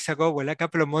couple of weeks ago, well, a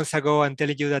couple of months ago, and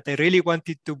telling you that I really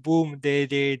wanted to boom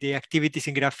the activities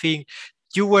in graphene,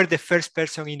 you were the first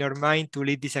person in our mind to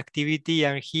lead this activity.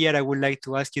 And here I would like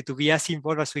to ask you to be as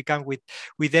involved as we can with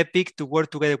EPIC, to work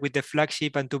together with the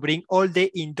flagship and to bring all the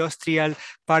industrial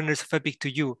partners of EPIC to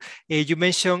you. You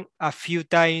mentioned a few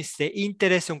times the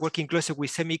interest in working closer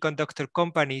with semiconductor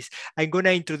companies. I'm going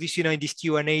to introduce you now in this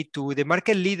Q&A to the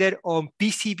market leader on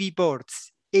PCB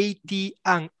boards,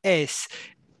 AT&S.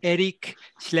 Eric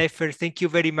Schleifer, thank you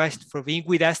very much for being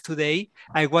with us today.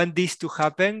 I want this to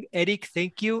happen. Eric,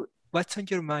 thank you. What's on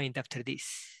your mind after this?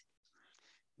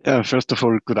 Yeah, first of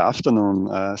all, good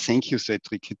afternoon. Thank you,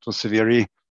 Cedric. It was a very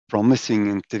promising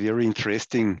and a very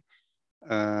interesting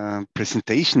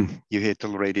presentation you had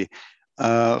already.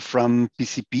 From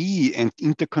PCB and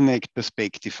interconnect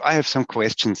perspective, I have some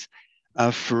questions.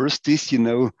 First is,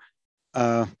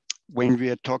 when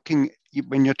you're talking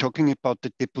about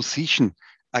the deposition,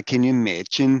 can you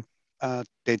imagine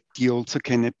that you also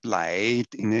can apply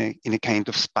it in a kind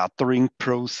of sputtering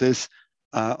process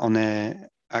on a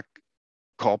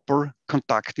copper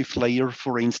conductive layer,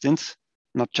 for instance,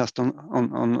 not just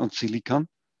on silicon?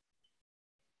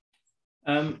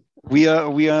 We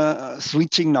are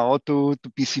switching now to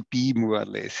PCB more or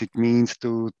less. It means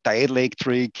to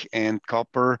dielectric and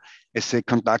copper as a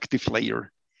conductive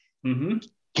layer. Mm-hmm.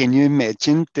 Can you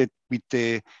imagine that with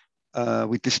the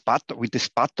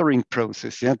sputtering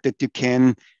process, that you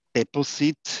can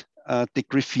deposit the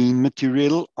graphene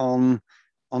material on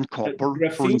copper,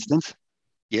 for instance?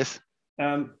 Yes.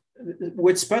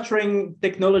 With sputtering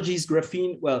technologies,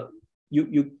 graphene, well,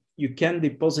 you can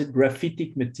deposit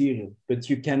graphitic material, but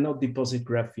you cannot deposit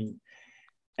graphene.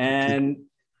 And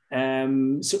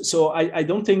so I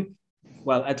don't think,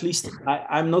 well, at least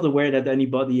I'm not aware that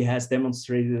anybody has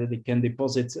demonstrated that it can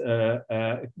deposit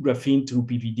graphene through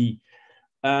PVD.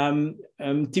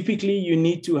 Typically, you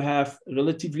need to have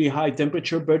relatively high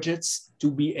temperature budgets to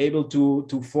be able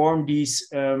to form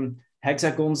these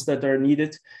hexagons that are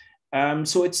needed.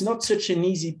 So it's not such an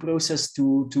easy process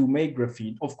to make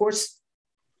graphene. Of course,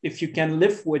 if you can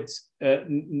live with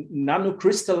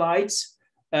nanocrystallites,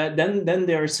 then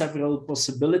there are several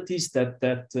possibilities that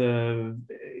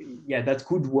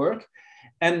could work.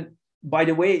 And by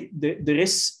the way,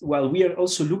 we are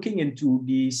also looking into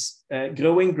these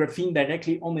growing graphene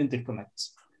directly on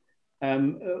interconnects.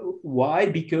 Why?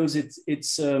 Because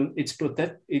it's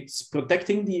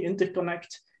protecting the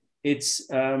interconnect. It's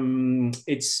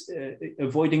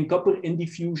avoiding copper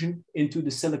indiffusion into the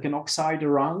silicon oxide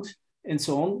around, and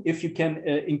so on. If you can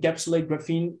encapsulate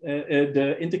graphene,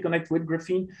 the interconnect with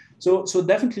graphene, so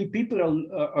definitely people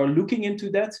are looking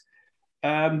into that.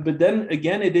 But then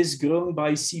again, it is grown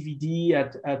by CVD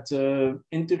at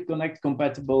interconnect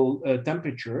compatible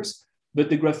temperatures. But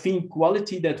the graphene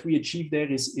quality that we achieve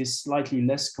there is slightly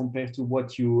less compared to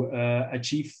what you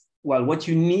achieve. Well, what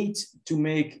you need to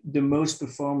make the most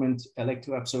performant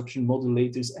electroabsorption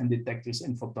modulators and detectors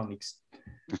in photonics.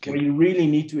 Okay. Where you really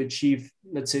need to achieve,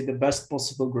 let's say, the best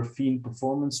possible graphene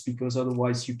performance, because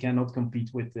otherwise you cannot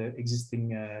compete with the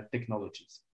existing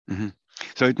technologies. Mm-hmm.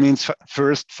 So it means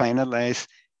first finalize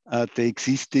the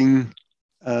existing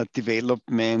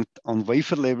development on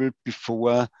wafer level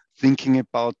before thinking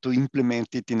about to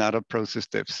implement it in other process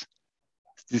steps.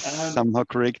 Is this somehow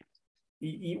correct?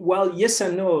 Well, yes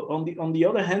and no. On the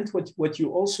other hand, what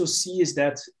you also see is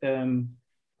that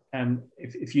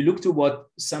if you look to what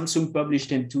Samsung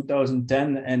published in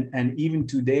 2010 and even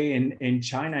today in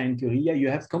China and Korea, you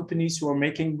have companies who are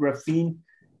making graphene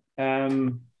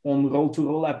on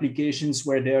roll-to-roll applications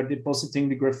where they are depositing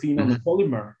the graphene on a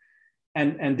polymer.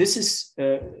 And this is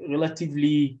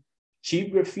relatively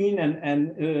cheap graphene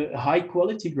and high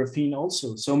quality graphene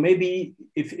also. So maybe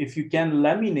if you can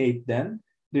laminate then,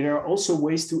 there are also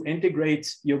ways to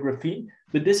integrate your graphene,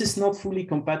 but this is not fully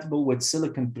compatible with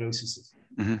silicon processes.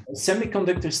 Mm-hmm.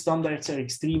 Semiconductor standards are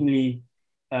extremely,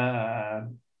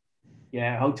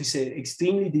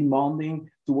 extremely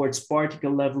demanding towards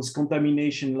particle levels,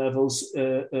 contamination levels,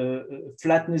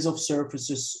 flatness of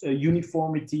surfaces,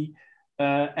 uniformity.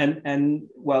 And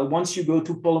once you go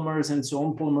to polymers and so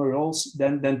on, polymer rolls,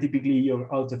 then typically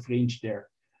you're out of range there.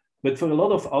 But for a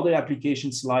lot of other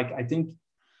applications, like I think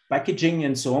packaging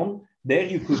and so on, there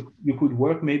you could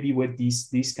work maybe with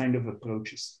these kind of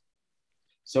approaches.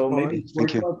 So maybe it's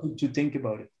worthwhile to think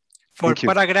about it. For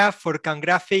Paragraph, for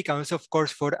CanGraphic, and also of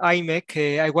course for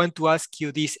IMEC, I want to ask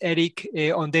you this, Eric,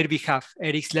 on their behalf.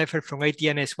 Eric Sleffer from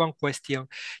ATNS, one question.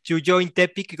 You joined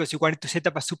TEPIC because you wanted to set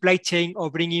up a supply chain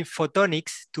of bringing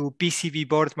photonics to PCB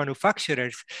board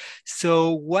manufacturers.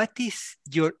 So what is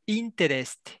your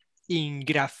interest in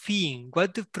graphene?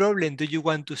 What problem do you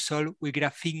want to solve with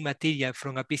graphene material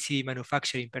from a PCB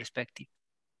manufacturing perspective?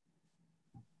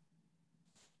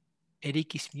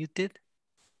 Eric is muted.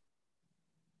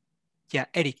 Yeah,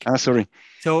 Eric. Sorry.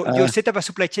 So you set up a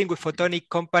supply chain with photonic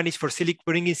companies for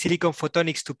bringing silicon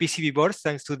photonics to PCB boards,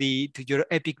 thanks to your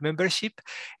EPIC membership.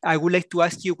 I would like to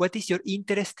ask you, what is your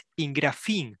interest in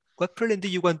graphene? What problem do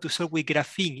you want to solve with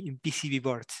graphene in PCB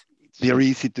boards? It's very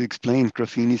easy to explain.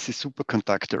 Graphene is a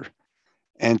superconductor.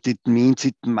 And it means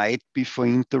it might be for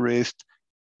interest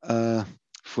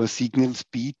for signal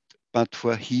speed, but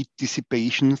for heat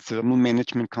dissipation, thermal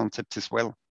management concepts as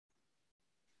well.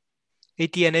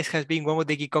 ATNS has been one of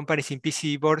the key companies in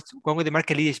PCB boards, one of the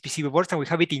market leaders in PCB boards, and we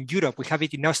have it in Europe, we have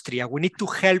it in Austria. We need to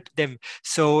help them.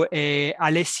 So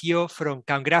Alessio from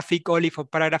CanGraphic, Oli from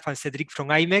Paragraph, and Cedric from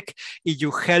IMEC. If you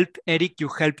help Eric, you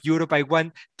help Europe. I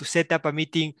want to set up a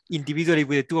meeting individually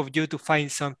with the two of you to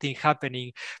find something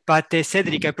happening. But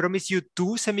Cedric, I promise you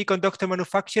 2 semiconductor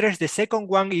manufacturers. The second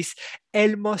one is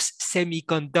Elmos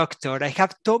Semiconductor. I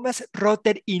have Thomas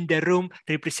Rotter in the room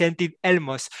representing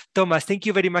Elmos. Thomas, thank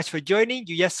you very much for joining.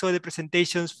 You just saw the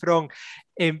presentations from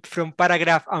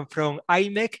Paragraph and from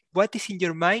IMEC. What is in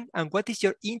your mind and what is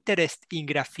your interest in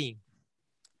graphene?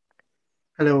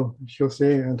 Hello,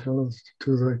 Jose, and hello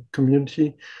to the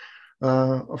community.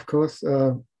 Of course,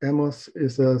 Elmos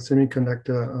is a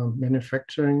semiconductor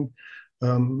manufacturing,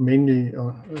 mainly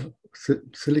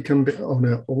silicon on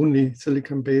the only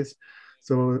silicon base.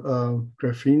 So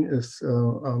graphene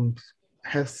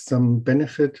has some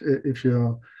benefit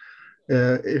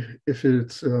if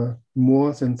it's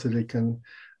more than silicon.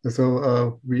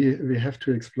 So we have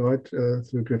to exploit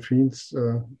the graphene's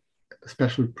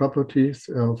special properties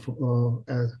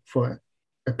for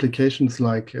applications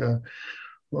like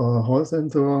Hall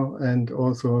sensor, and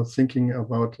also thinking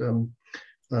about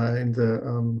in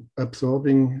the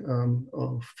absorbing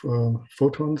of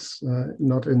photons,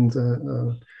 not in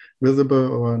the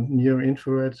visible or near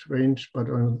infrared range, but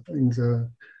in the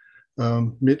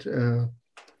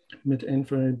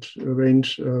mid-infrared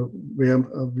range, where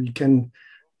we can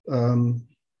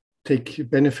take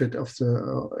benefit of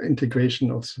the integration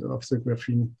of the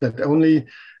graphene. That only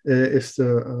if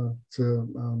the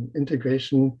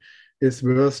integration is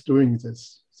worth doing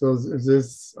this. So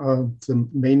these are the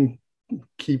main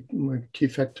key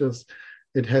factors.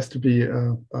 It has to be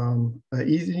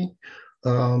easy,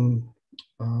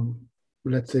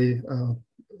 let's say,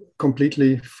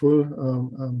 completely full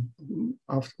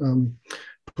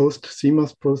post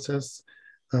CMOS process,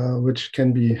 which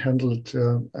can be handled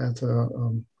as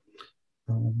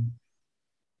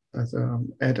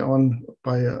an add-on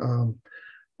by a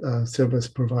service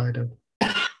provider.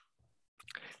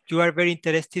 You are very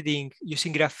interested in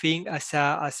using graphene as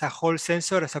a Hall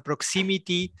sensor, as a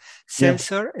proximity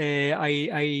sensor. Yep.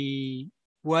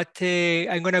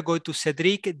 I'm gonna go to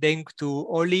Cedric, then to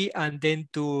Oli, and then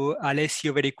to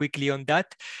Alessio very quickly on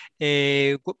that.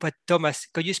 But Thomas,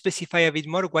 can you specify a bit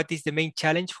more? What is the main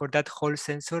challenge for that Hall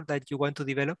sensor that you want to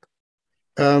develop?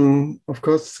 Of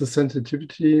course, the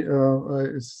sensitivity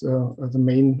is the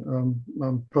main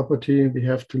property. We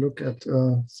have to look at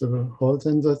the Hall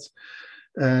sensors.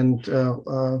 And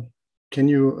can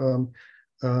you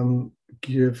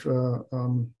give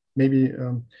maybe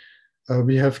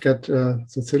we have got the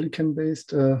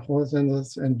silicon-based Hall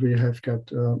sensors, and we have got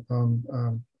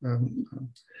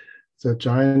the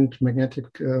giant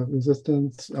magnetic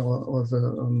resistance or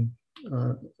the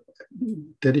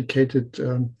dedicated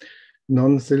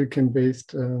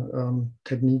non-silicon-based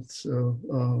techniques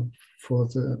for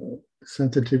the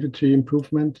sensitivity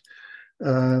improvement.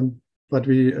 But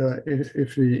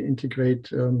if we integrate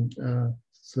the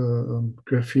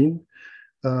graphene,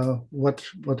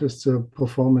 what is the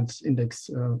performance index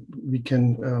we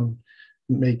can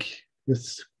make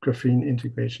with graphene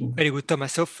integration? Very good,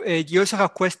 Thomas. So you also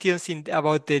have questions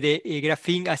about the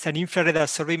graphene as an infrared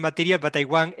absorbing material, but I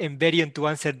want Enverion to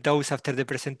answer those after the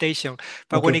presentation.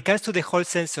 But okay, when it comes to the Hall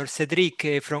sensor,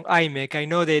 Cedric from IMEC, I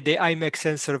know the IMEC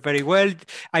sensor very well.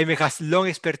 IMEC has long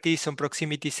expertise on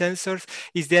proximity sensors.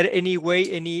 Is there any way,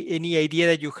 any idea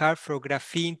that you have for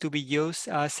graphene to be used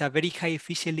as a very high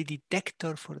efficiency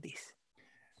detector for this?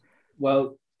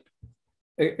 Well,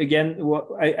 again,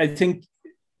 I think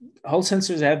Hall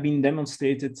sensors have been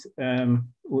demonstrated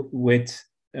with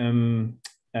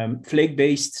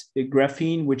flake-based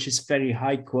graphene, which is very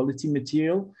high quality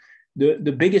material.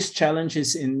 The biggest challenge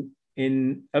is in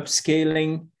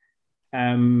upscaling,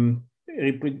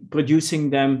 producing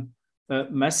them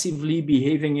massively,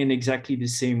 behaving in exactly the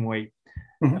same way.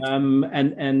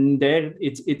 Mm-hmm. And there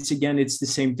it's the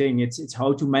same thing. It's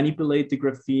how to manipulate the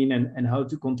graphene and how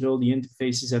to control the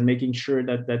interfaces and making sure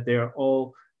that they're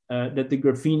all that the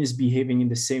graphene is behaving in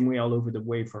the same way all over the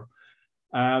wafer.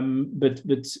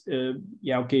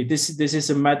 Yeah, okay, this is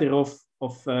a matter of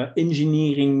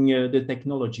engineering the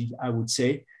technology, I would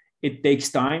say. It takes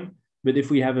time, but if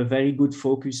we have a very good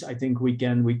focus, I think we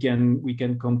can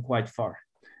come quite far.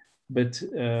 But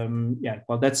yeah,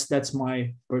 well, that's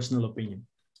my personal opinion.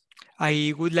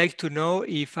 I would like to know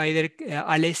if either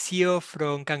Alessio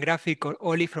from Cangraphic or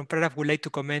Oli from Praraf would like to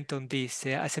comment on this.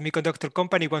 A semiconductor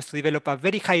company wants to develop a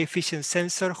very high efficient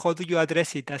sensor. How do you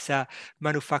address it as a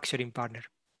manufacturing partner?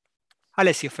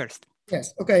 Alessio first.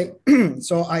 Yes, okay.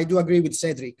 So I do agree with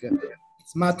Cedric.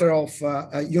 It's a matter of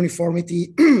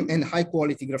uniformity and high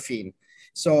quality graphene.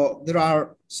 So there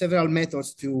are several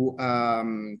methods to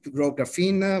grow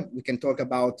graphene. We can talk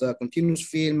about continuous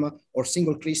film or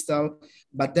single crystal.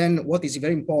 But then what is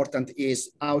very important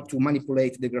is how to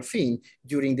manipulate the graphene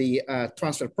during the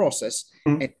transfer process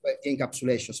and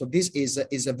encapsulation. So this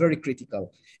is very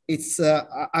critical. It's,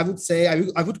 I would say,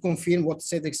 I would confirm what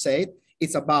Cedric said.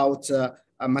 It's about a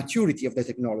maturity of the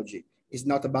technology. It's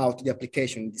not about the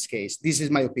application in this case. This is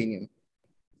my opinion.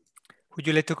 Would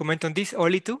you like to comment on this,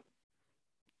 Oli, too?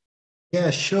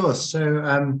 Yeah, sure. So,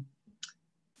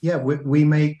 yeah, we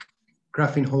make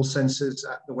graphene Hall sensors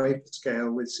at the wafer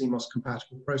scale with CMOS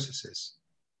compatible processes.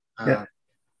 Yeah.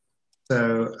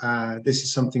 So this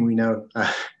is something we know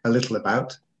a little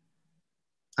about.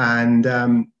 And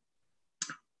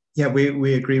yeah,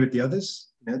 we agree with the others.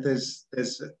 You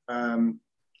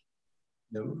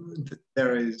know,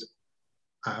 there is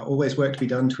always work to be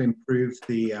done to improve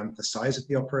the size of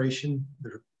the operation,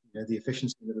 the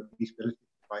efficiency and the repeatability of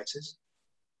devices.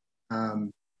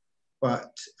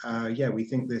 But yeah, we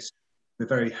think we're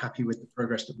very happy with the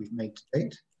progress that we've made to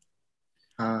date.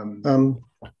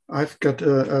 I've got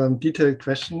a detailed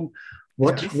question.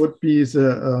 What would be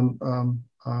the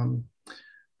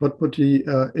what would we,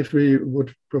 if we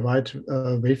would provide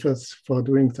wafers for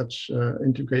doing such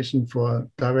integration for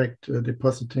direct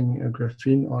depositing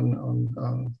graphene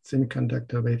on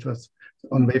semiconductor wafers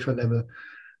on wafer level?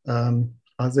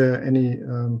 Are there any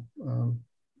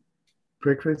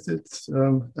prerequisites?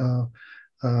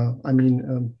 I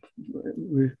mean,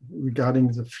 regarding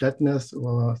the flatness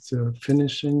or the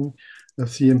finishing, the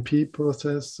CMP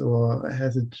process, or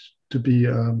has it to be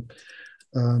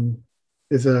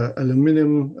is a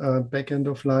aluminum back end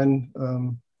of line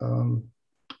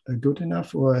good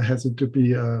enough, or has it to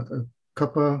be a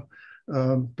copper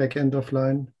back end of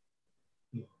line?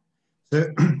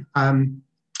 So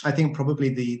I think probably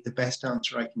the best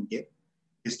answer I can give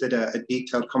is that a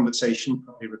detailed conversation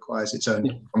probably requires its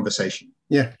own conversation.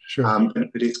 Yeah, sure.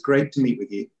 But it's great to meet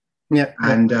with you. Yeah.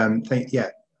 And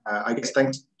I guess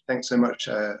thanks so much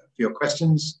for your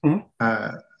questions.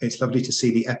 Mm-hmm. It's lovely to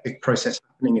see the EPIC process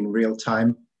happening in real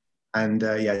time. And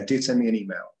do send me an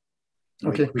email.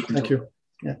 Okay, thank you.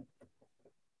 Yeah.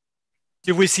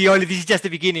 You will see this is just the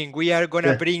beginning. We are going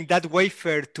to bring that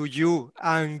wafer to you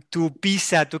and to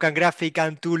Pisa, to Graphic,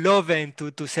 and to Loven,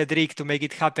 to Cedric to make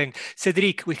it happen.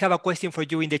 Cedric, we have a question for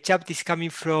you in the chat. It's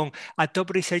coming from a top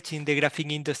research in the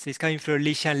graphene industry. It's coming from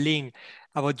Lishan Lin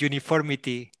about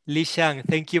uniformity. Lishan,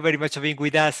 thank you very much for being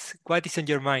with us. What is on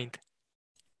your mind?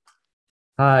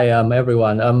 Hi,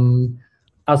 everyone.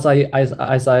 As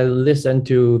I listened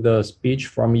to the speech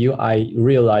from you, I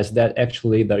realized that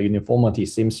actually the uniformity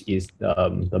seems is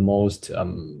the most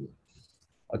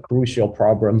a crucial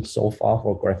problem so far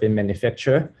for graphene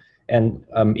manufacture. And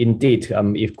indeed,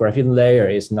 if graphene layer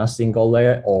is not single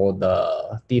layer or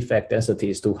the defect density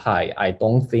is too high, I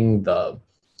don't think the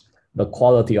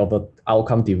quality of the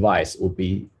outcome device would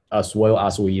be as well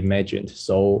as we imagined.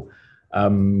 So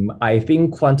I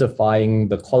think quantifying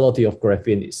the quality of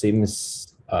graphene seems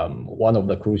one of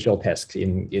the crucial tasks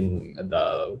in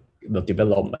the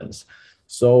developments.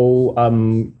 So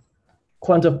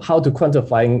how to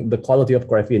quantifying the quality of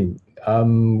graphene?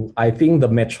 I think the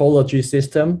metrology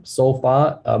system so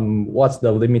far, what's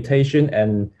the limitation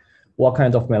and what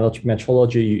kind of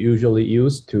metrology you usually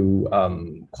use to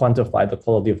quantify the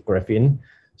quality of graphene?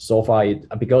 So far,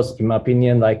 because in my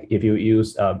opinion, like if you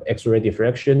use X-ray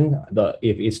diffraction,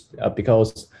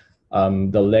 because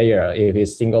the layer, if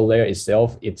it's single layer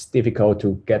itself, it's difficult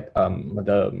to get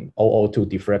the OO2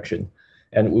 diffraction.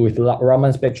 And with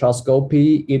Raman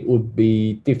spectroscopy, it would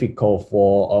be difficult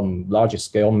for large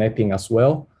scale mapping as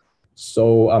well.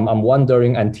 So I'm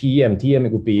wondering, and TEM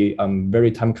it would be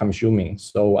very time consuming.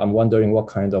 So I'm wondering what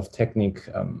kind of technique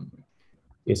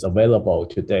is available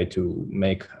today to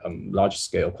make large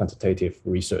scale quantitative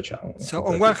research on. So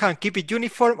on one hand, keep it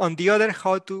uniform. On the other,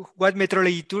 what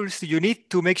metrology tools do you need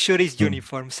to make sure it's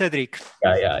uniform? Cedric.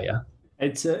 Yeah.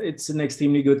 It's an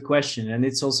extremely good question, and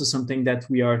it's also something that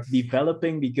we are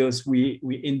developing because we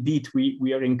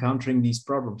are encountering these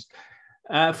problems.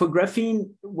 For graphene,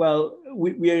 well,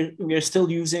 we are still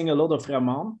using a lot of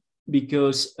Raman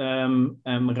because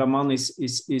Raman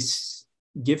is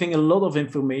giving a lot of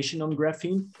information on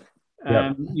graphene.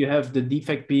 You have the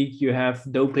defect peak, you have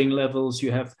doping levels,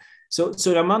 you have so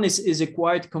Raman is a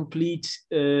quite complete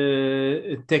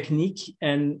technique.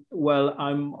 And well,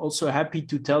 I'm also happy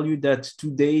to tell you that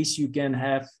today you can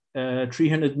have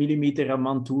 300 millimeter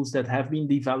Raman tools that have been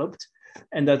developed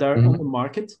and that are on the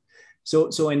market.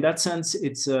 So in that sense,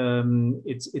 it's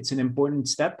an important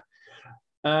step.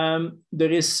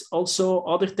 There is also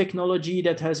other technology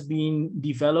that has been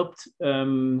developed.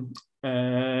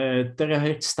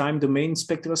 Terahertz time domain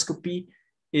spectroscopy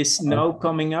is now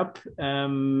coming up,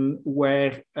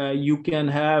 where you can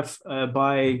have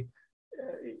by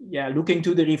looking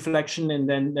to the reflection, and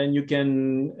then you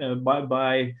can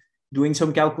by doing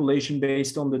some calculation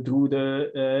based on the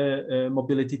Drude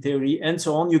mobility theory and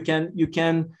so on, you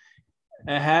can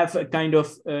have a kind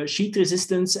of sheet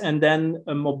resistance and then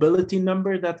a mobility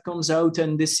number that comes out,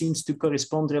 and this seems to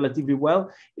correspond relatively well.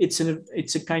 It's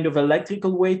a kind of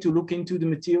electrical way to look into the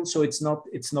material, so it's not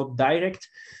direct.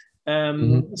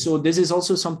 So this is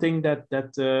also something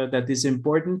that is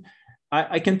important.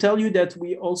 I can tell you that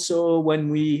we also,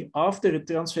 after a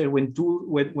transfer, when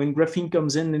graphene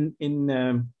comes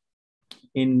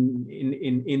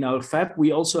in our fab,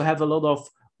 we also have a lot of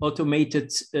automated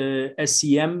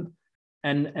SCM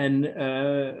and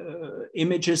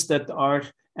images that are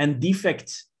and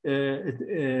defect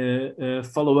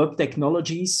follow-up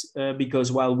technologies,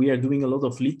 because while we are doing a lot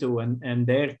of litho and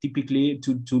there typically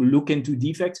to look into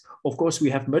defects, of course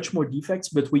we have much more defects,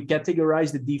 but we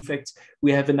categorize the defects.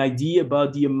 We have an idea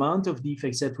about the amount of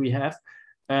defects that we have.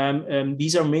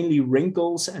 These are mainly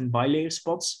wrinkles and bilayer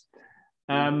spots.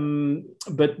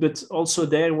 But also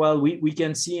there, well, we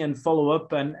can see and follow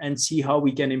up and see how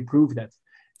we can improve that.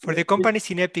 For the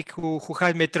companies in EPIC who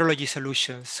have metrology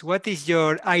solutions, what is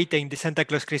your item in the Santa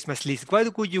Claus Christmas list?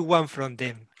 What would you want from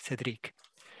them, Cedric?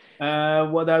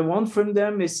 What I want from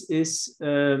them is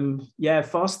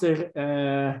faster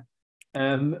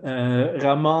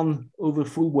Raman over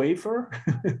full wafer.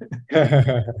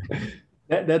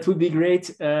 that would be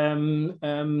great.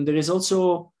 There is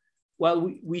also,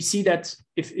 well, we see that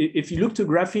if you look to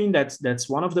graphene, that's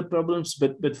one of the problems.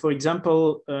 But for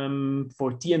example,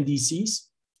 for TMDCs,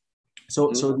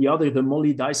 so the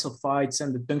moly disulfides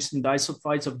and the tungsten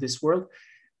disulfides of this world,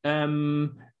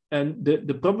 and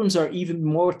the problems are even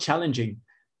more challenging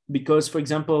because, for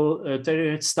example,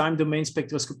 terahertz time domain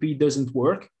spectroscopy doesn't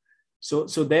work. So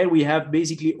there we have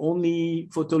basically only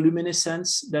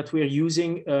photoluminescence that we're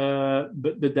using,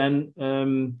 but then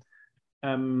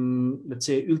let's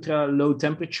say ultra low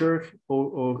temperature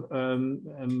or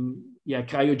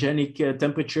cryogenic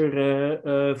temperature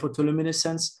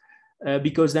photoluminescence,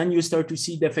 because then you start to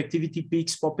see the effectivity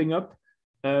peaks popping up,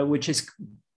 which is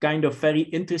kind of very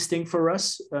interesting for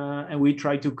us, and we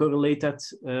try to correlate that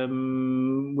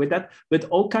with that. But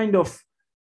all kind of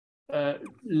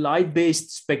light-based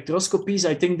spectroscopies,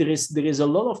 I think there is a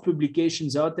lot of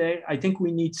publications out there. I think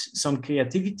we need some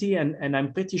creativity, and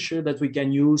I'm pretty sure that we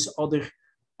can use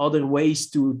other ways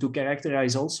to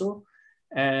characterize also.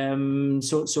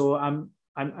 So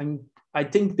I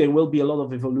think there will be a lot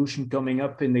of evolution coming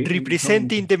up in the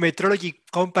representing the metrology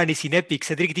companies in EPIC.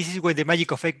 Cedric, this is where the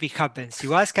magic of EPIC happens.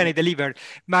 You ask and I deliver.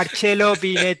 Marcello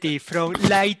Binetti from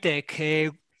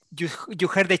Lightech. You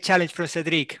heard the challenge from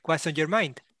Cedric. What's on your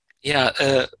mind? Yeah,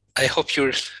 I hope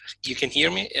you can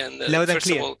hear me. And loud and first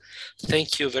clear. of all,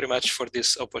 thank you very much for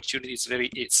this opportunity.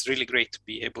 It's really great to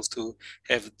be able to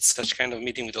have such kind of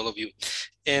meeting with all of you.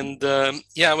 And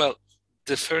yeah, well,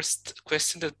 the first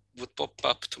question that would pop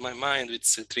up to my mind with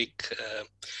Cedric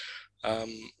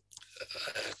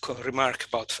remark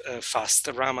about fast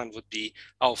Raman would be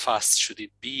how fast should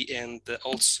it be, and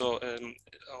also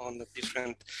on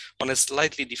a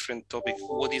slightly different topic,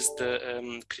 what is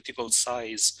the critical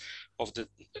size of the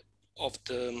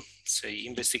say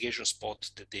investigation spot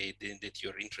that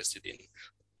you're interested in,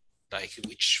 like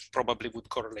which probably would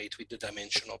correlate with the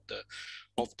dimension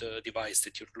of the device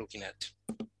that you're looking at.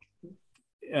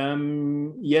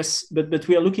 Yes, but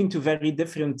we are looking to very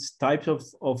different types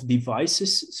of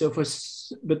devices. So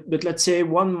but let's say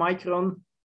 1 micron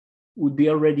would be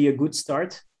already a good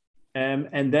start,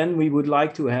 and then we would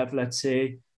like to have, let's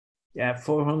say,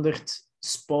 400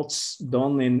 spots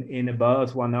done in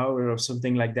about 1 hour or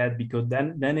something like that, because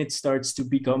then it starts to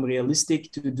become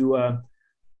realistic to do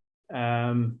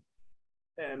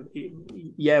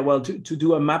to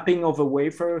do a mapping of a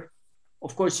wafer.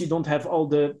 Of course, you don't have all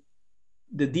the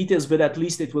details, but at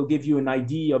least it will give you an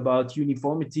idea about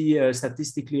uniformity,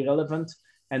 statistically relevant,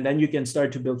 and then you can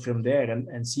start to build from there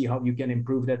and see how you can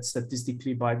improve that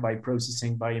statistically by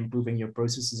processing, by improving your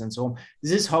processes and so on.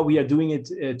 This is how we are doing it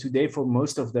today for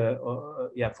most of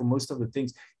the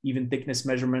things. Even thickness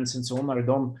measurements and so on are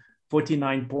done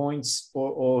 49 points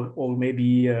or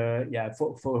maybe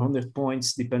 400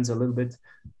 points, depends a little bit.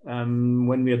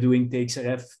 When we are doing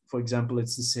TXRF, for example,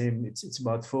 it's the same. It's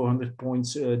about 400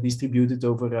 points distributed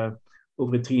over a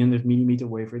 300 millimeter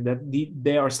wafer.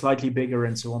 They are slightly bigger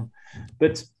and so on.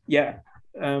 But yeah,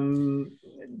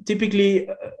 typically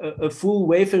a full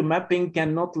wafer mapping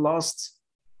cannot last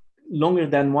longer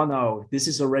than 1 hour. This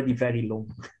is already very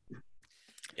long.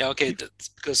 Yeah, okay, that's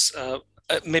because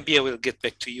maybe I will get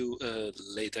back to you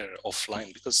later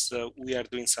offline, because we are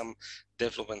doing some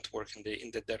development work in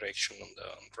the direction on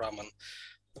Raman,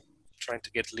 trying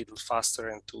to get a little faster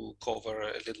and to cover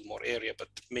a little more area. But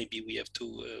maybe we have to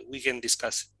we can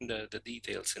discuss the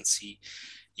details and see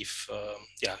if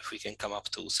we can come up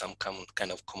to some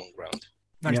kind of common ground.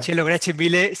 Marcello, grazie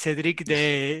mille. Cedric,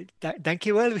 thank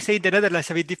you. Well, we say in the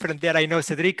Netherlands a bit different there, I know,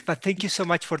 Cedric, but thank you so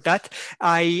much for that.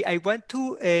 I want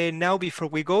to, now, before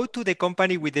we go to the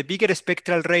company with the bigger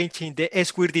spectral range in the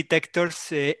S-weird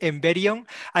detectors, Emberion,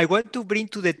 I want to bring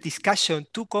to the discussion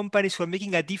 2 companies who are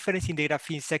making a difference in the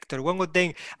graphene sector. One of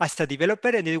them as a developer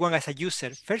and the other one as a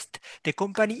user. First, the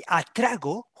company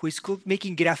Atrago, who is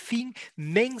making graphene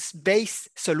MEMS-based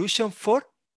solution for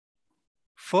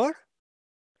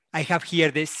I have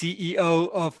here the CEO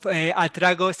of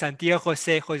Atrago, Santiago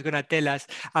Jose, who is going to tell us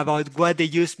about what they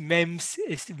use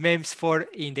MEMS for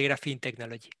in the graphene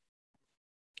technology.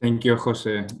 Thank you,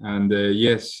 Jose. And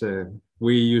yes,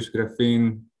 we use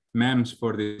graphene MEMS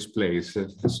for displays.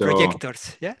 So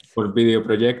projectors, yeah? For video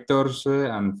projectors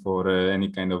and for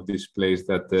any kind of displays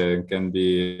that can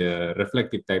be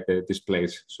reflective type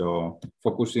displays. So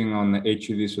focusing on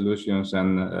HUD solutions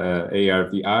and AR,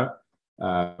 VR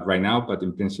right now, but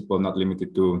in principle not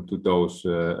limited to those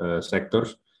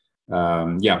sectors.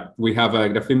 Yeah, we have a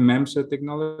graphene MEMS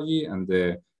technology,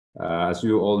 and as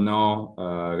you all know,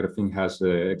 graphene has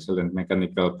excellent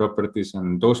mechanical properties,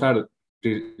 and those are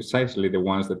precisely the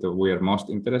ones that we are most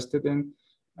interested in.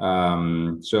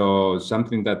 So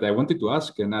something that I wanted to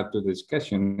ask and add to the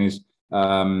discussion is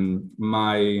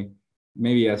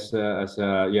maybe as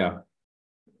a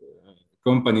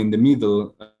company in the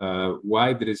middle,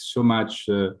 why there is so much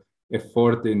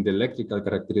effort in the electrical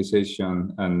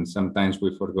characterization, and sometimes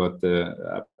we forgot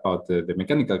about the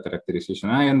mechanical characterization.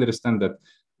 I understand that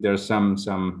there are some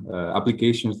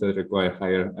applications that require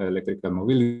higher electrical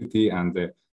mobility,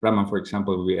 and Raman, for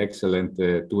example, will be an excellent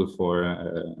tool for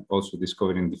also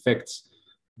discovering defects.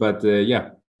 But yeah,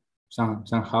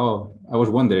 somehow I was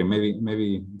wondering,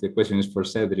 maybe the question is for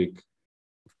Cedric.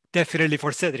 Definitely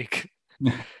for Cedric.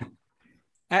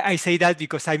 I say that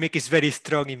because IMEC is very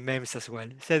strong in MEMS as well.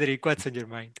 Cedric, what's on your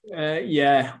mind?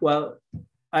 Yeah, well,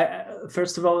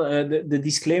 first of all, the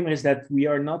disclaimer is that we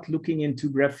are not looking into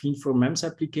graphene for MEMS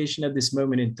application at this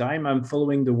moment in time. I'm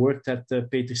following the work that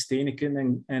Peter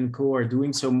Steeneken and co are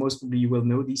doing. So most of you will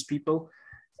know these people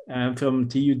from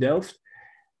TU Delft.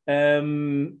 We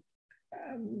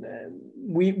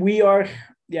are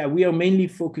mainly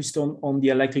focused on the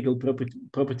electrical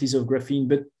properties of graphene,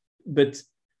 but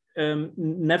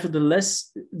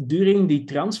nevertheless, during the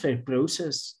transfer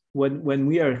process, when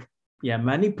we are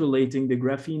manipulating the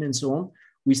graphene and so on,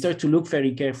 we start to look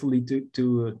very carefully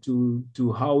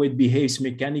to how it behaves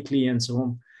mechanically and so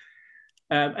on.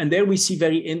 And there we see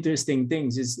very interesting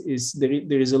things.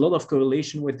 There is a lot of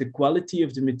correlation with the quality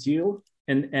of the material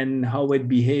and how it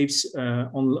behaves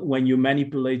when you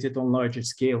manipulate it on larger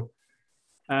scale.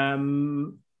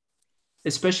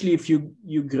 Especially if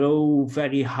you grow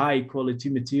very high quality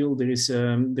material, there is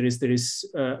a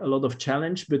lot of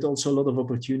challenge, but also a lot of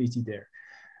opportunity there.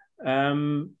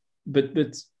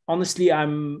 But honestly,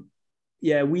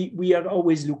 we are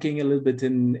always looking a little bit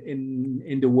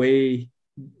in the way,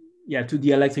 to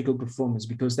the electrical performance,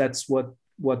 because that's what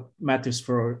matters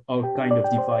for our kind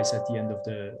of device at the end of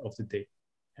the day.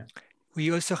 Yeah. We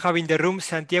also have in the room,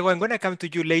 Santiago, I'm going to come to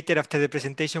you later after the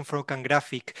presentation from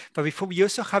CanGraphic. But before, we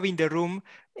also have in the room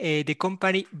the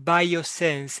company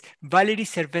Biosense. Valerie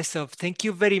Servesov, thank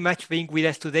you very much for being with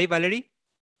us today. Valerie,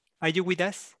 are you with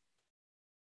us?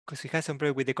 Because we have some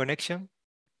problem with the connection.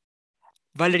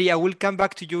 Valerie, I will come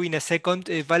back to you in a second.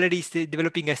 Valerie is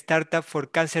developing a startup for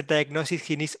cancer diagnosis.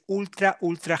 He needs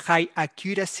ultra high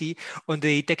accuracy on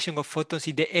the detection of photons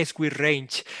in the S-Weir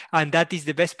range. And that is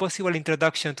the best possible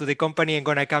introduction to the company I'm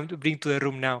going to bring to the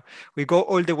room now. We go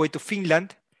all the way to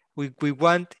Finland. We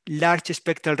want large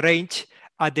spectral range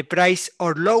at the price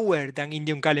or lower than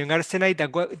indium gallium arsenide.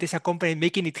 There's a company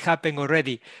making it happen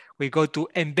already. We go to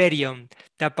Emberion.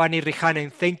 Tapani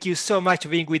Rihanen, thank you so much for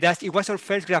being with us. It was our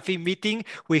first graphene meeting.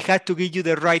 We had to give you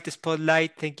the right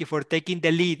spotlight. Thank you for taking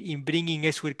the lead in bringing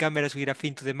S-Weir cameras with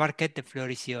graphene to the market. The floor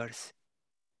is yours.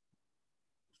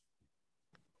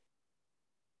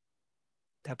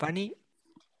 Tapani?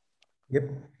 Yep.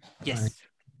 Yes.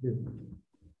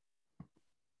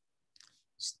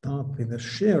 Start with the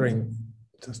sharing.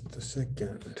 Just a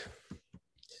second.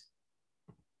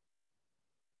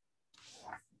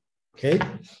 Okay.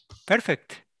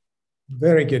 Perfect.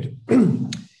 Very good.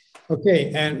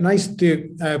 Okay, and nice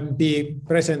to be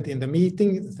present in the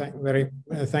meeting.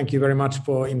 Thank you very much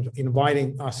for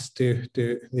inviting us to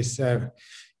this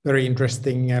very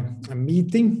interesting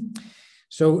meeting.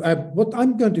 So what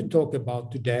I'm going to talk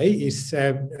about today is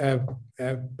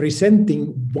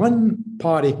presenting one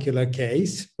particular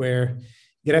case where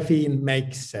graphene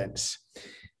makes sense.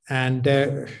 And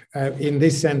in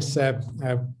this sense,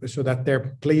 so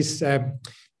that please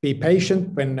be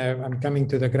patient when I'm coming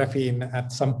to the graphene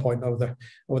at some point of the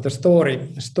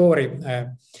story.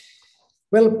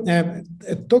 Well,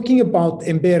 talking about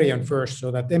Emberion first, so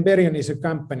that Emberion is a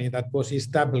company that was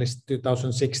established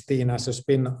 2016 as a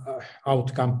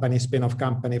spin-off company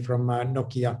from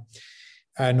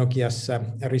Nokia's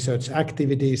research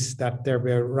activities that they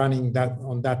were running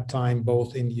on that time,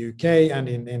 both in UK and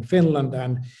in Finland.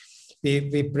 And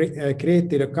we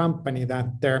created a company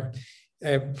that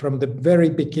from the very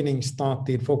beginning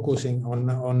started focusing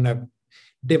on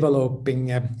developing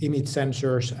image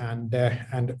sensors and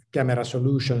camera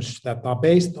solutions that are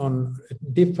based on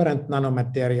different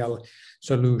nanomaterial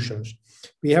solutions.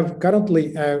 We have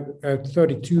currently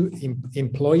 32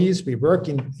 employees. We work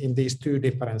in these two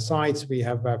different sites. We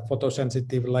have a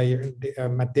photosensitive layer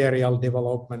material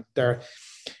development there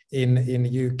in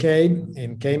UK,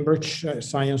 in Cambridge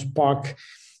Science Park.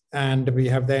 And we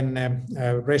have then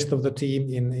rest of the team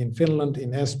in Finland,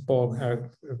 in Espoo.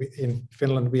 In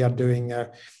Finland, we are doing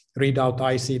readout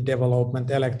IC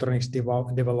development, electronics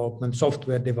development,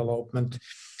 software development.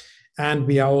 And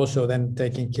we are also then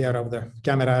taking care of the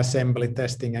camera assembly,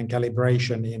 testing, and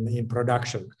calibration in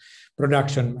production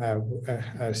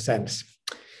sense.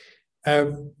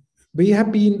 We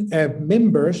have been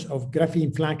members of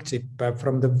Graphene Flagship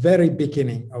from the very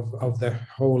beginning of the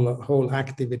whole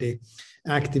activity,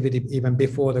 even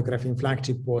before the Graphene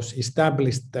Flagship was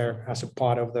established there as a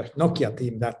part of the Nokia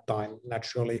team that time,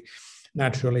 naturally,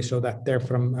 so that there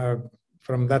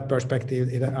from that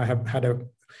perspective, I have had a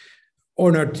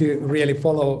honor to really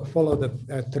follow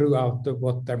throughout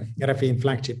what the Graphene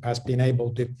Flagship has been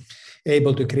able to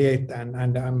create, and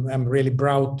I'm really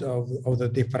proud of the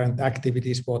different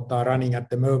activities what are running at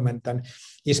the moment, and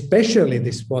especially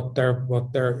this what there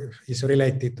is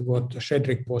related to what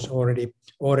Cedric was already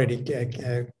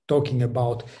talking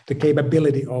about, the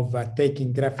capability of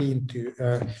taking graphene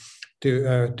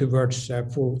towards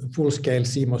full-scale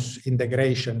CMOS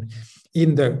integration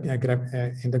in the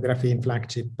Graphene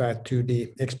Flagship to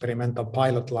the experimental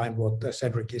pilot line what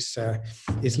Cedric is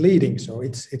leading. So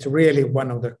it's really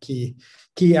one of the key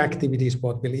activities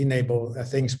what will enable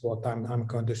things what I'm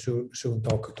going to soon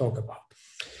talk about.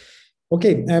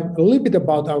 Okay, a little bit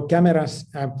about our cameras.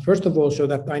 First of all, so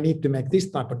that I need to make this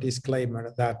type of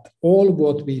disclaimer that all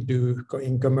what we do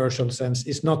in commercial sense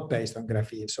is not based on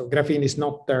graphene. So graphene is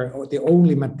not the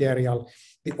only material,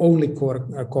 the only core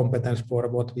competence for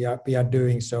what we are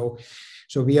doing. So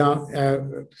we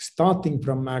are starting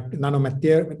from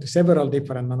several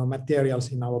different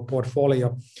nanomaterials in our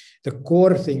portfolio. The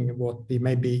core thing what we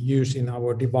maybe use in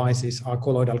our devices are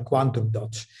colloidal quantum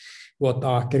dots, what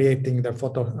are creating the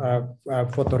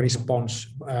photo response,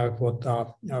 what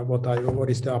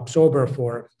is the absorber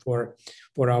for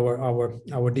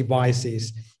our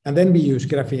devices, and then we use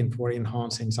graphene for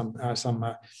enhancing some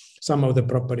of the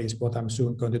properties what I'm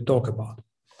soon going to talk about.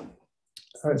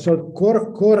 So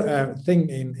core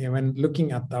thing when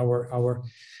looking at our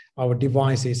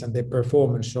devices and their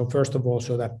performance. So first of all,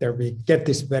 so that there we get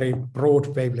this very broad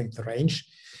wavelength range,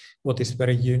 what is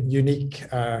very unique,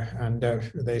 and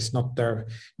there's not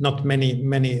many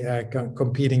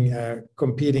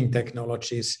competing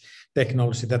technology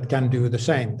that can do the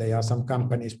same. There are some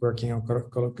companies working on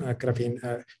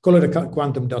graphene, colloidal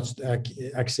quantum dots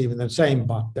achieving the same,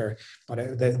 but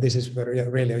this is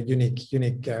really a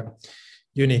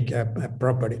unique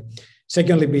property.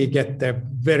 Secondly, we get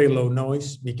very low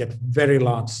noise. We get very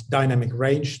large dynamic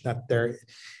range. That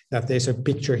there's a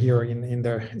picture here in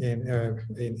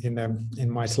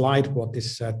my slide. What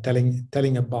is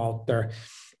telling about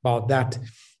that?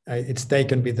 It's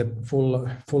taken with the full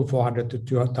 400 to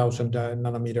 2000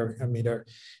 nanometer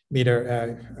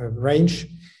range.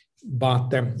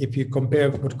 But if you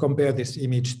compare this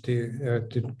image to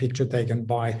picture taken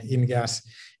by in-gas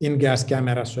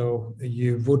camera, so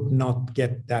you would not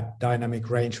get that dynamic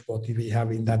range what we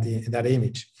have in that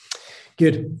image.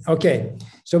 Good. Okay.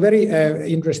 So very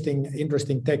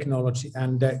interesting technology,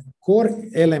 and the core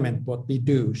element what we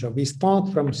do. So we start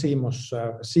from CMOS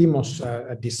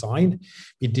design.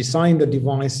 We design the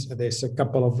device. There's a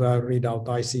couple of readout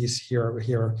ICs here.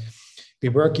 We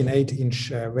work in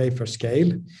 8-inch wafer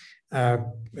scale,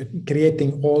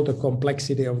 creating all the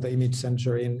complexity of the image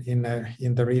sensor in the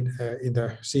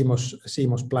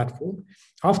CMOS platform.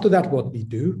 After that, what we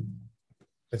do.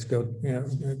 Let's go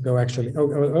actually.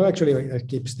 Actually, I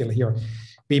keep still here.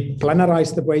 We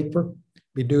planarize the wafer.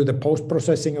 We do the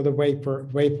post-processing of the wafer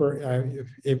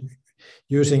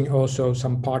using also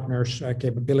some partners'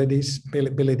 capabilities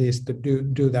to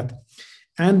do that.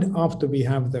 And after we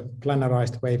have the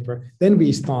planarized wafer, then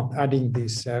we start adding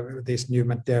these new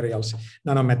materials,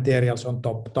 nanomaterials on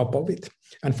top of it.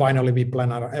 And finally, we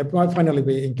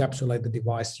encapsulate the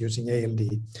device using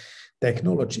ALD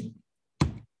technology.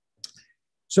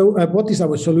 So what is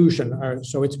our solution?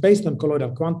 So it's based on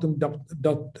colloidal quantum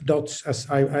dots, as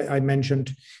I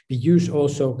mentioned. We use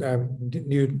also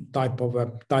new type of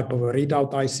a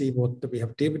readout IC, what we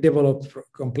have developed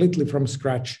completely from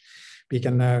scratch. We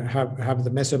can have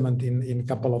the measurement in a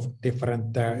couple of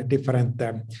different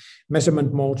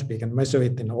measurement modes. We can measure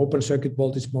it in open circuit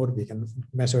voltage mode. We can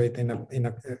measure it in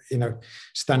a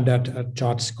standard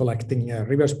charge collecting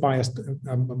reverse biased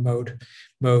mode.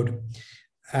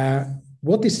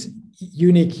 What is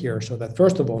unique here? So that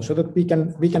first of all, so that we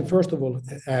can first of all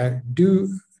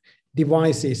do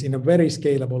devices in a very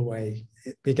scalable way.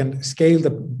 We can scale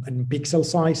the pixel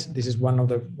size. This is one of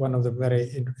the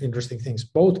very interesting things.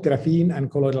 Both graphene and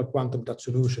colloidal quantum dot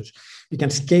solutions, we can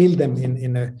scale them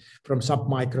from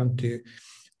submicron to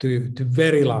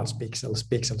very large pixels,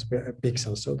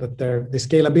 so that the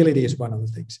scalability is one of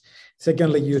the things.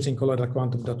 Secondly, using colloidal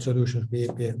quantum dot solutions,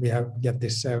 we have get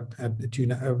this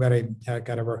very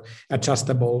kind of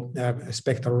adjustable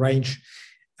spectral range.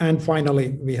 And finally,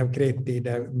 we have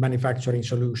created manufacturing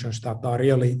solutions that are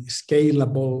really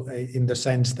scalable in the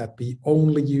sense that we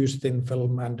only use thin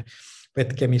film and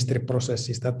wet chemistry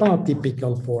processes that are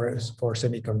typical for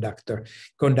semiconductor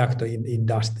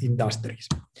industries.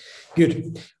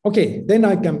 Good. Okay, then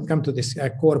I can come to this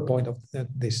core point of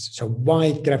this. So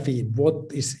why graphene?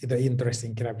 What is the interest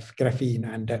in graphene?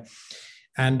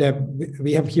 And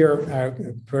we have here,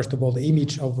 first of all, the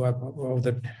image of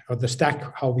the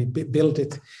stack, how we built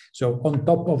it. So on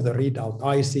top of the readout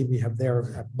IC, we have there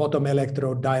a bottom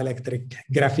electrode, dielectric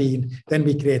graphene. Then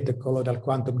we create the colloidal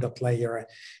quantum dot layer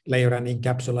and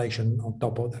encapsulation on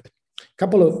top of that.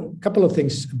 Couple of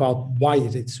things about why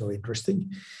is it so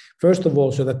interesting. First of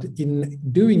all, so that in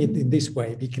doing it in this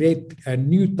way, we create a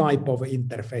new type of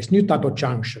interface, new type of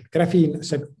junction. Graphene,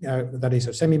 that is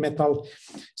a semi-metal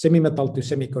to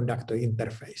semiconductor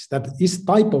interface. That is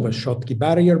type of a Schottky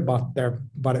barrier, but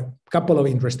a couple of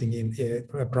interesting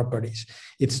properties.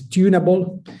 It's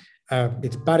tunable.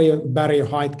 Its barrier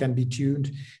height can be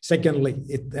tuned. Secondly,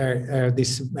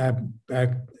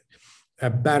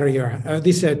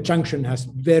 this junction has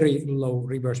very low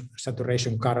reverse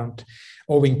saturation current,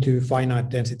 owing to finite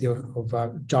density of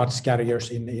charge carriers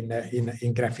in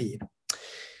graphene.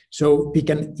 So we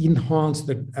can enhance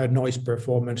the noise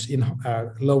performance,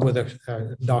 lower the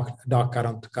dark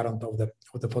current of the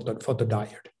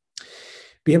photodiode.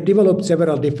 We have developed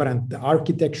several different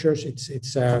architectures.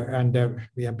 And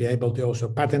we have been able to also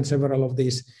patent several of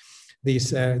these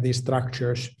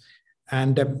structures.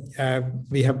 And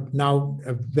we have now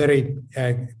a very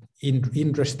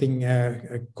interesting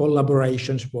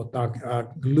collaborations what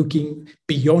are looking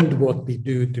beyond what we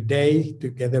do today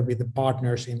together with the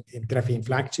partners in Graphene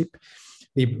Flagship.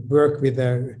 We work with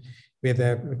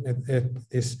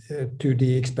this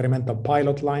 2D experimental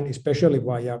pilot line, especially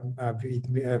via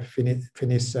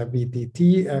Finnish VTT.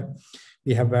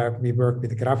 We work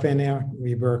with Graphene,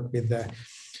 we work with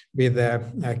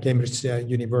Cambridge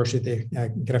University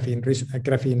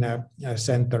Graphene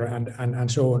Center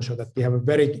and so on, so that we have a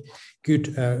very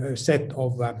good set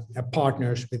of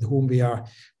partners with whom we are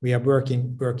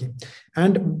working.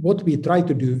 And what we try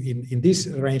to do in this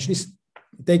range is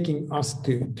taking us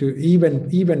to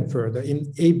even further.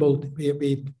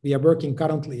 We are working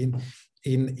currently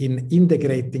in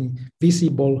integrating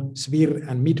visible, sphere,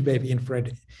 and mid-wave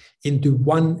infrared into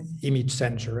one image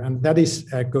sensor, and that is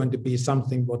going to be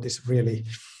something what is really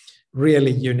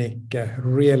unique,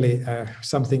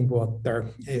 something what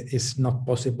is not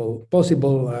possible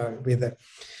with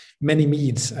many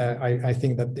means. I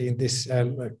think that in this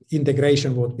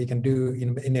integration, what we can do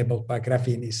enabled by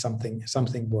graphene is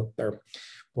something what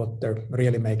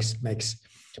really makes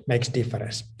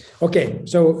difference. Okay,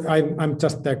 so I'm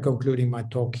just concluding my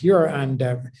talk here and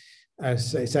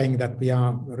saying that we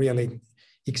are really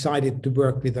excited to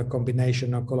work with a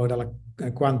combination of colloidal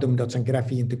quantum dots and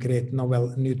graphene to create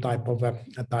novel new type of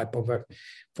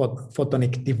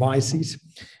photonic devices.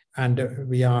 And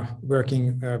we are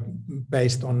working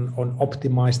based on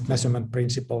optimized measurement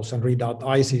principles and readout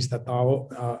ICs that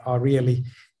are really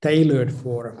tailored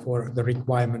for the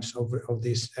requirements of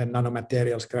these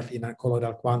nanomaterials, graphene and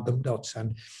colloidal quantum dots.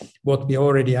 And what we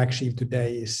already achieved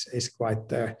today is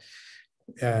quite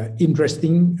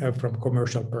interesting from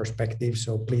commercial perspective.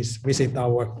 So please visit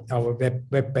our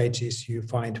web pages. You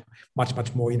find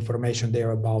much more information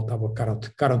there about our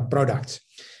current products.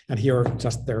 And here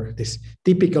just this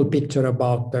typical picture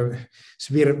about the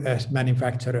sphere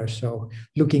manufacturer. So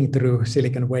looking through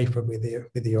silicon wafer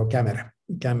with your camera.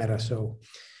 So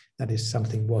that is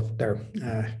something what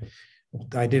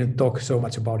I didn't talk so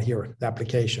much about here, the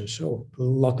applications. So a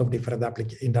lot of different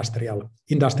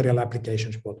industrial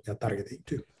applications what we are targeting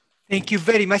to. Thank you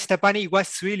very much, Tapani. It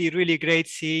was really great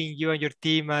seeing you and your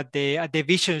team at the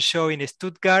Vision Show in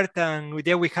Stuttgart. And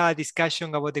there we had a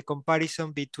discussion about the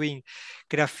comparison between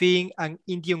graphene and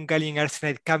indium gallium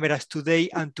arsenide cameras today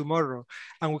and tomorrow.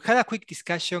 And we had a quick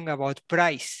discussion about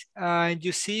price. And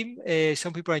you seem,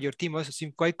 some people on your team also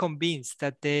seem quite convinced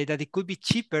that it could be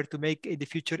cheaper to make in the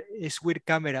future SWIR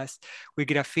cameras with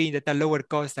graphene that are lower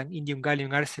cost than indium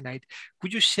gallium arsenide.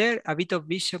 Could you share a bit of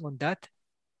vision on that?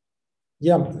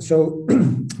 Yeah, so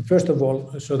first of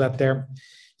all, so that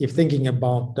if thinking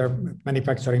about the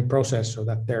manufacturing process, so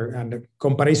that there, and the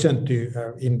comparison to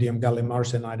indium gallium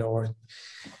arsenide or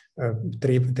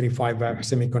 3.5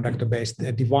 semiconductor-based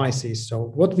devices. So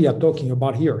what we are talking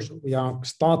about here, so we are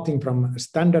starting from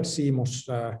standard CMOS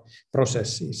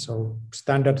processes, so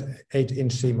standard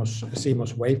 8-inch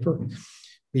CMOS wafer.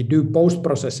 We do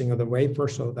post-processing of the wafer,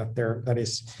 so that that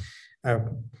is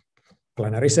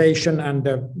planarization and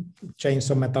change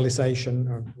of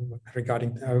metallization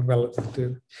regarding, well,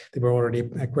 there were already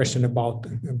a question about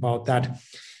that.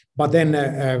 But then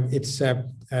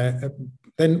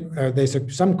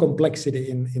there's some complexity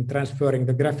in transferring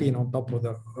the graphene on top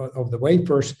of the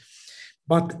wafers,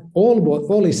 but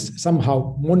all is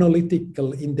somehow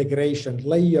monolithical integration,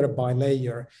 layer by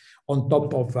layer, on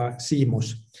top of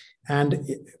CMOS. And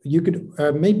you could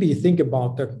maybe think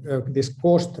about this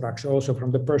cost structure also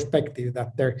from the perspective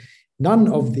that none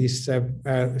of these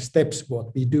steps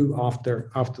what we do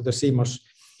after the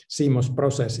CMOS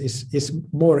process is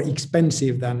more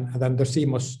expensive than the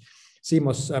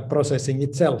CMOS processing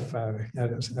itself.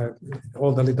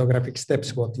 All the lithographic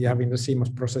steps what you have in the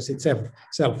CMOS process itself.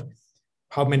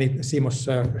 How many CMOS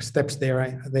steps there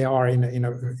are in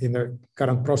the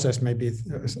current process? Maybe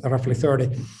roughly 30.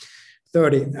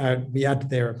 We add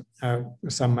there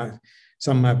some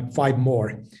 5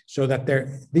 more, so that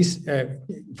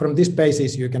from this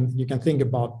basis you can think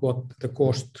about what the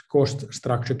cost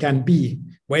structure can be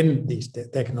when these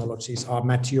technologies are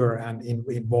mature and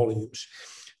in volumes.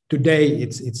 Today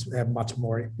it's much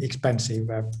more expensive.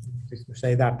 To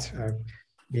say that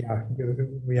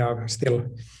we are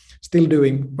still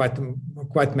doing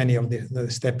quite many of the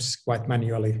steps quite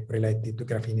manually related to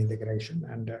graphene integration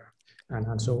and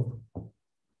so on.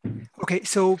 Okay,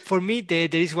 so for me, there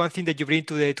is one thing that you bring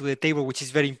to the table, which is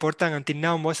very important. Until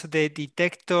now, most of the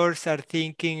detectors are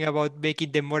thinking about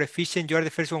making them more efficient. You are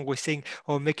the first one who is saying,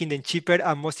 making them cheaper,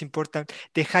 and most important,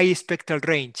 the high spectral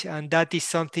range. And that is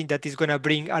something that is going to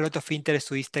bring a lot of interest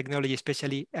to this technology,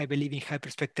 especially, I believe, in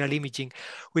hyperspectral imaging.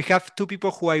 We have 2 people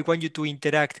who I want you to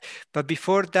interact. But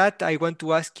before that, I want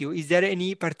to ask you, is there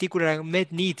any particular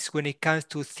unmet needs when it comes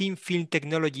to thin film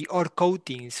technology or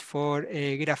coatings for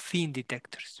graphene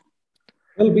detectors?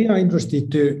 Well, we are interested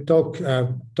to talk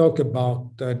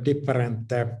about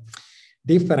different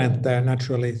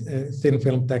naturally thin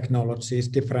film technologies,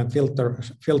 different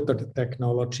filter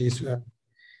technologies.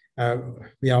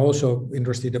 We are also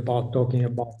interested about talking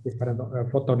about different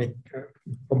photonic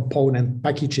component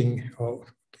packaging or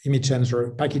image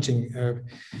sensor packaging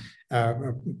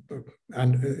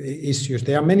and issues.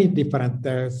 There are many different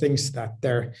things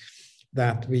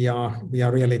that we are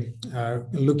really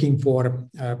looking for.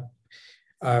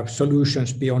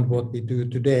 Solutions beyond what we do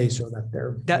today, so that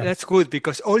that's good,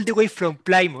 because all the way from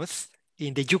Plymouth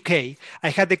in the UK, I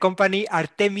had the company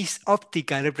Artemis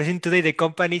Optical represent today the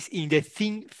companies in the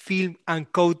thin film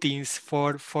and coatings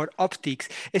for optics.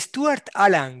 Stuart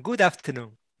Allen, good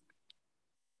afternoon.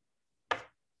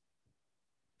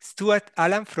 Stuart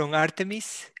Allen from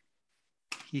Artemis.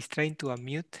 He's trying to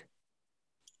unmute.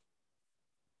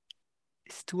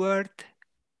 Stuart.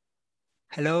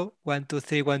 Hello, 1, 2,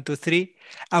 3, 1, 2, 3.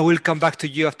 I will come back to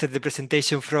you after the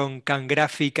presentation from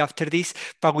CanGraphic after this.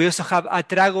 But we also have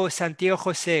Atrago, Santiago,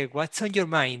 Jose. What's on your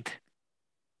mind?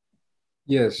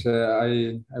 Yes,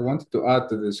 I wanted to add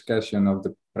to the discussion of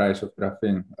the price of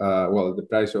graphene. Well, the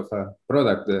price of a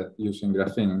product using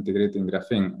graphene, integrating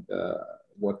graphene.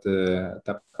 What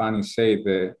Tapani said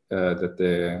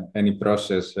that any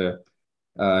process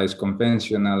is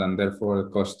conventional, and therefore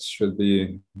costs should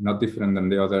be not different than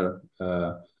the other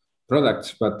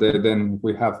products. But then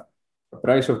we have a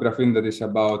price of graphene that is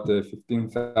about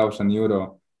 15,000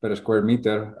 euro per square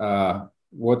meter.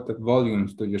 What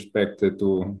volumes do you expect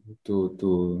or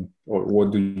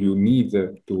what do you need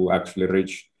to actually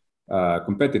reach a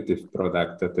competitive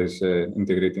product that is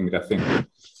integrating graphene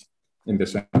in the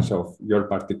sense of your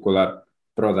particular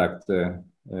product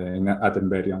at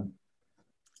Emberion?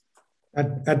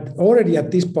 Already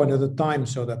at this point of the time,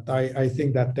 so that I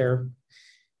think that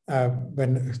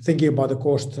when thinking about the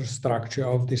cost structure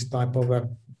of this type of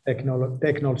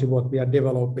technology, what we are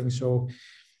developing, so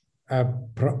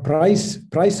price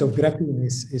of graphene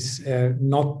is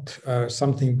not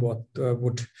something what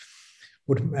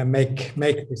would make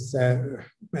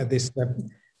this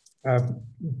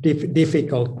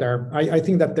difficult. I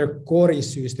think that their core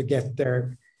issue is to get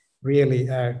their really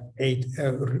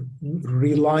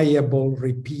reliable,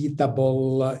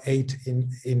 repeatable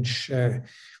 8-inch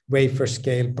wafer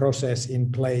scale process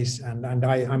in place, and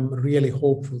I'm really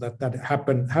hopeful that that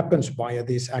happens via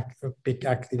these big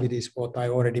activities what I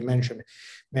already mentioned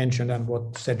and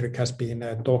what Cedric has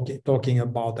been talking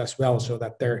about as well, so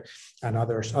that there and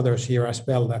others here as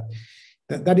well,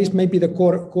 that is maybe the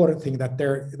core thing, that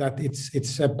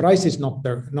its price is not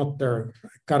there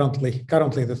currently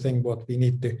the thing what we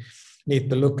need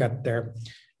to look at there.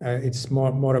 It's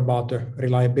more about the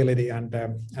reliability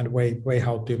and way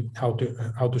how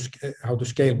to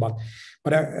scale, but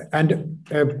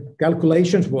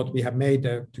calculations what we have made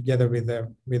together with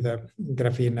the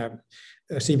graphene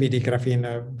CVD graphene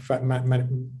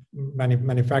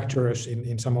manufacturers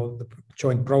in some of the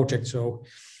joint projects, so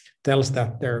tells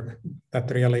that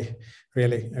really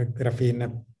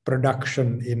graphene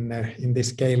production in this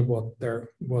scale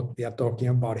what we are talking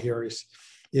about here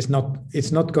is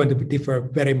not going to differ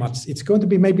very much. It's going to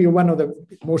be maybe one of the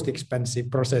most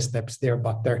expensive process steps there,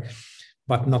 but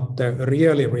not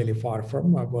really far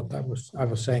from what I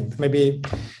was saying. Maybe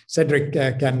Cedric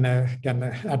can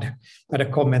add a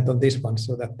comment on this one,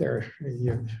 so that there.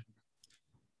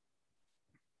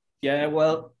 Yeah,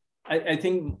 well, I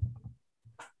think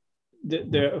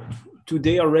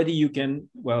today already you can,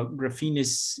 well, graphene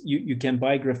is you can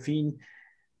buy graphene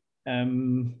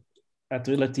at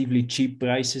relatively cheap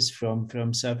prices from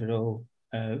several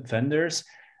vendors,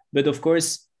 but of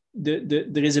course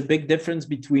there is a big difference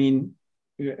between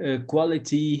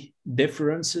quality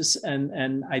differences,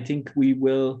 and I think we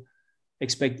will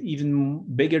expect even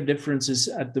bigger differences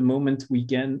at the moment we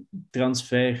can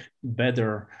transfer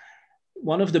better.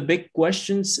 One of the big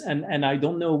questions, and I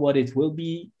don't know what it will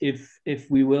be, if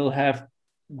we will have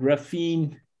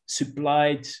graphene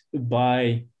supplied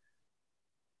by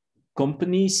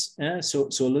companies, so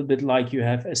a little bit like you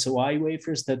have SOI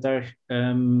wafers that are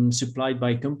supplied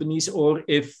by companies, or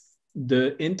if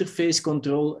the interface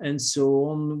control and so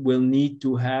on will need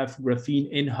to have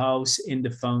graphene in-house in the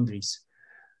foundries.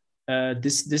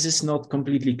 This is not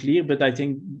completely clear, but I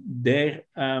think there,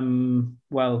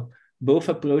 well, both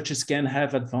approaches can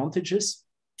have advantages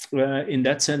in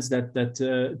that sense that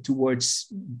towards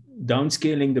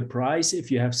downscaling the price. If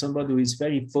you have somebody who is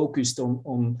very focused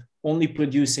on only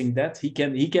producing that, he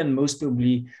can most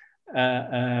probably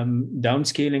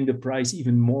downscaling the price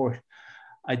even more.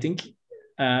 I think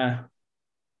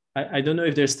I don't know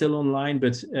if they're still online,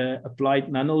 but Applied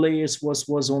Nanolayers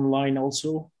was online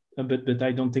also, but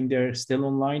I don't think they're still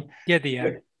online. Yeah, they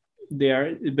are. They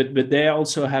are, but they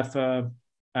also have.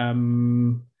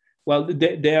 Well,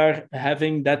 they are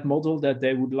having that model that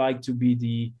they would like to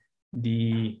be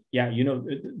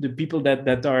the people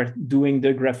that are doing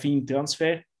the graphene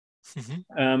transfer.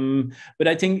 Mm-hmm. But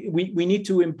I think we need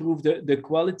to improve the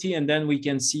quality, and then we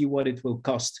can see what it will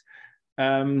cost.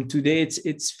 Today,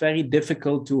 it's very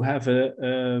difficult to have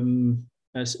a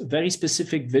very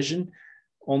specific vision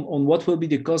on what will be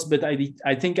the cost, but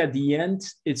I think at the end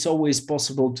it's always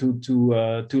possible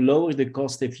to lower the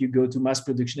cost if you go to mass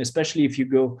production, especially if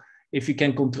you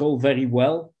can control very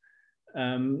well.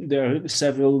 There are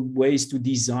several ways to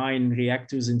design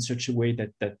reactors in such a way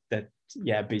that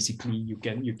basically you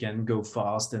can go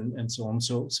fast and so on.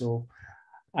 So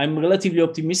I'm relatively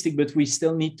optimistic, but we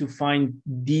still need to find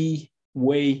the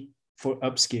way for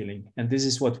upscaling, and this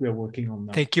is what we are working on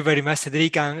now. Thank you very much,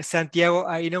 Cedric. And Santiago,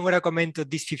 I don't want to comment on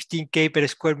this 15K per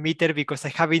square meter because I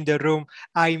have in the room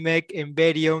IMEC,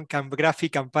 Emberion,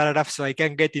 Camgraphic, and Paragraph, so I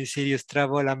can get in serious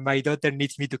trouble, and my daughter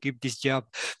needs me to keep this job.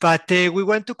 But we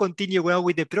want to continue well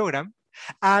with the program,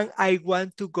 and I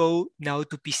want to go now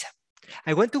to Pisa.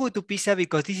 I want to go to Pisa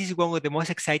because this is one of the most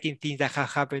exciting things that have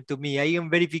happened to me. I am a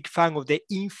very big fan of the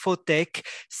Infotech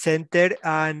Center,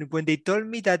 and when they told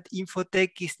me that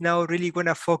Infotech is now really going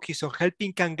to focus on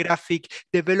helping Camgraphic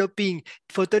developing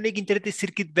photonic integrated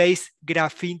circuit-based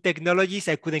graphene technologies,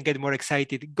 I couldn't get more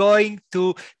excited. Going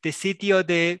to the city of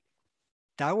the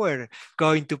Tower,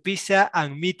 going to Pisa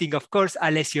and meeting, of course,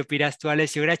 Alessio Pirasto.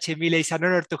 Alessio, grazie mille. It's an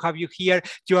honor to have you here.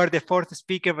 You are the fourth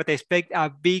speaker, but I expect a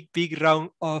big round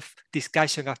of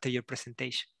discussion after your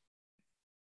presentation.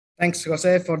 Thanks,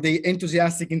 Jose, for the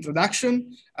enthusiastic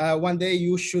introduction. One day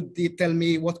you should tell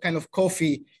me what kind of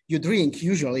coffee you drink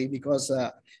usually, because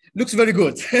looks very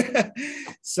good.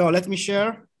 So let me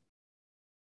share.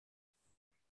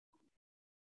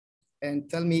 And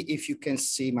tell me if you can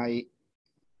see my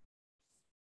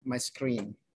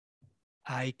screen.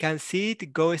 I can see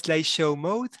it. Go slideshow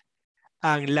mode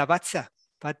and Lavazza,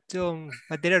 but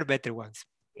there are better ones.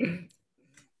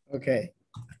 Okay.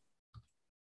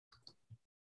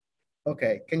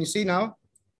 Okay, can you see now?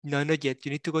 No, not yet.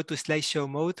 You need to go to slideshow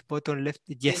mode, bottom left.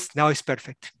 Yes, now it's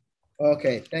perfect.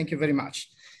 Okay, thank you very much.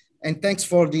 And thanks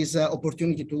for this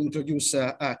opportunity to introduce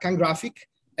CanGraphic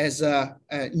as a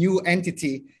new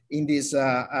entity in this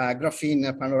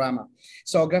graphene panorama.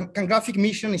 So CanGraphic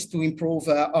mission is to improve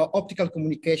optical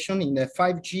communication in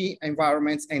 5G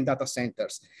environments and data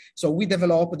centers. So we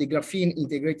develop the Graphene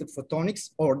Integrated Photonics,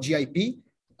 or GIP,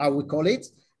 how we call it,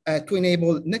 to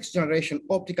enable next generation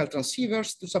optical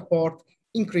transceivers to support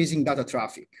increasing data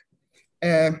traffic.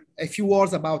 A few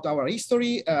words about our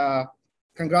history.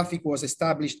 CanGraphic was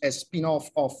established as a spin-off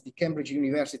of the Cambridge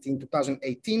University in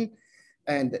 2018.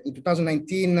 And in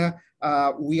 2019,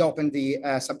 we opened the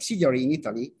subsidiary in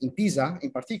Italy, in Pisa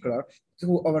in particular,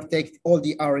 to overtake all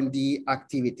the R&D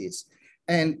activities.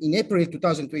 And in April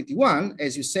 2021,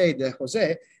 as you said,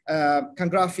 Jose,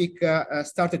 CanGraphic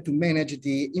started to manage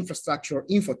the infrastructure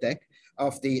infotech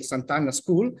of the Sant'Anna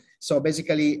School. So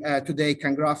basically, today,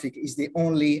 CanGraphic is the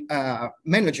only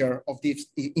manager of this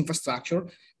infrastructure.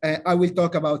 I will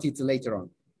talk about it later on.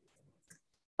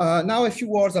 Now a few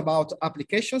words about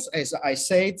applications. As I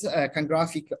said,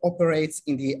 CanGraphic operates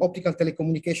in the optical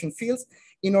telecommunication fields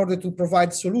in order to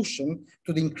provide solution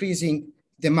to the increasing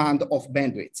demand of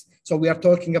bandwidth. So we are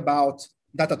talking about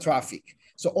data traffic.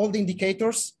 So all the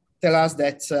indicators tell us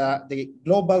that the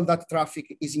global data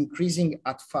traffic is increasing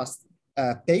at fast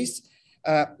pace,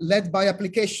 led by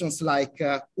applications like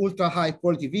ultra high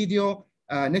quality video,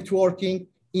 networking,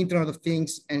 Internet of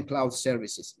Things, and cloud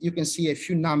services. You can see a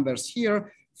few numbers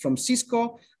here from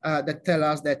Cisco that tell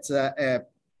us that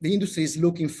the industry is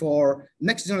looking for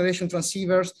next generation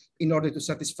transceivers in order to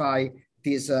satisfy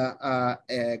this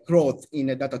growth in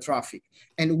data traffic.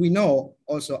 And we know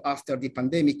also after the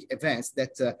pandemic events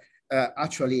that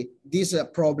actually this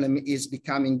problem is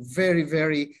becoming very,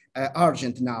 very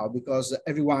urgent now, because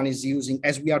everyone is using,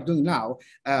 as we are doing now,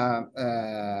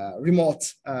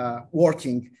 remote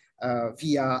working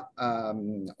via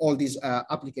all these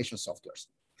application softwares.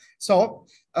 So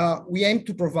we aim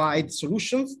to provide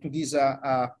solutions to this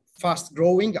fast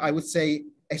growing, I would say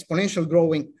exponential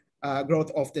growing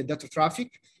growth of the data traffic.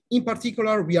 In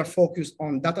particular, we are focused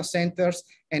on data centers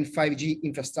and 5G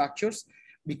infrastructures,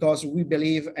 because we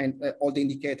believe, and all the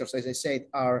indicators, as I said,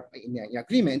 are in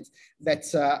agreement, that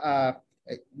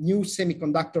new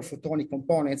semiconductor photonic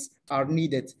components are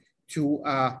needed to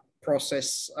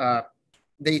process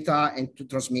data and to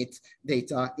transmit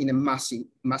data in a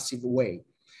massive way.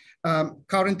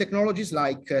 Current technologies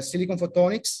like silicon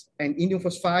photonics and indium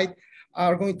phosphide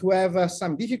are going to have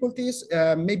some difficulties,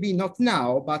 maybe not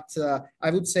now, but I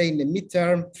would say in the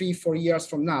midterm, 3-4 years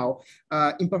from now,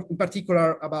 in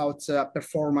particular about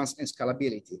performance and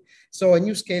scalability. So a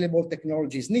new scalable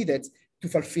technology is needed to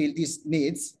fulfill these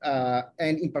needs,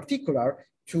 and in particular,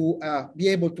 to be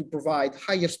able to provide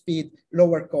higher speed,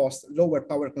 lower cost, lower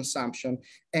power consumption,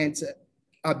 and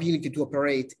ability to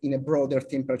operate in a broader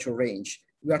temperature range.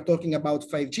 We are talking about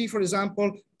 5G, for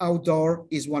example. Outdoor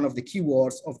is one of the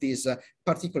keywords of this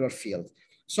particular field.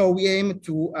 So we aim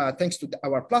to, thanks to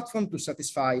our platform, to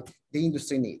satisfy the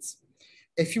industry needs.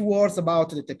 A few words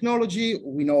about the technology.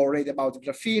 We know already about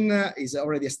graphene is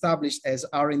already established as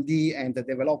R&D and the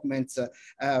development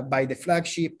by the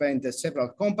flagship and several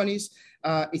companies.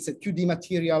 It's a 2D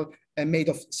material made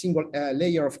of single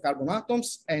layer of carbon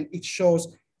atoms, and it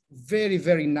shows very,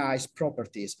 very nice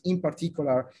properties. In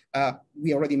particular,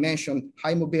 we already mentioned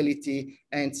high mobility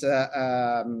and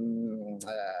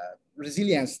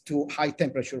resilience to high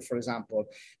temperature, for example.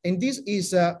 And this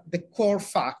is the core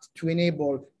fact to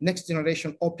enable next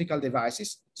generation optical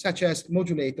devices, such as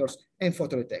modulators and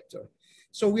photodetector.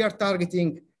 So we are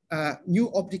targeting new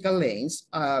optical lanes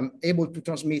able to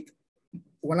transmit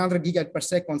 100 gigabit per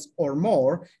second or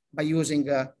more by using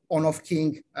on-off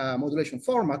king modulation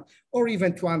format, or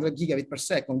even 200 gigabit per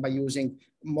second by using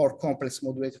more complex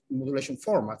modulation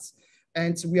formats.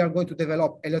 And we are going to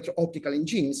develop electro-optical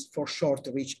engines for short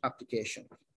reach application.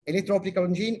 Electro-optical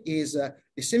engine is the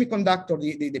semiconductor,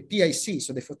 the PIC,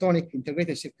 so the photonic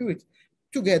integrated circuit,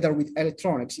 together with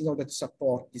electronics in order to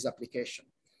support this application.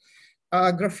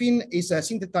 Graphene is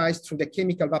synthesized through the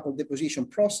chemical vapor deposition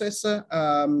process.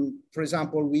 For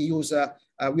example, we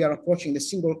are approaching the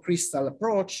single crystal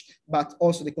approach, but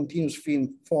also the continuous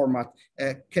film format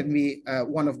can be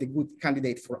one of the good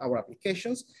candidates for our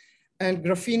applications. And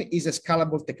graphene is a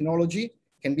scalable technology,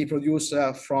 can be produced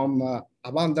from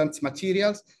abundant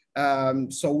materials.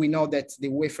 So we know that the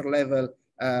wafer level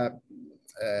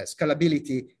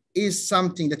scalability is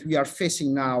something that we are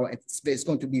facing now. It's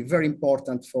going to be very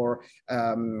important for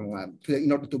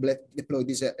in order to deploy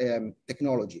this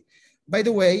technology. By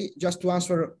the way, just to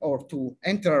answer or to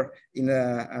enter in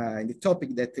the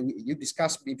topic that you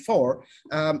discussed before,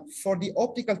 for the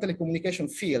optical telecommunication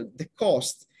field, the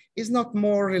cost is not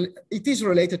more, it is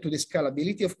related to the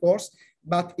scalability, of course,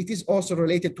 but it is also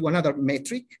related to another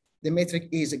metric. The metric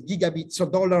is a gigabit, so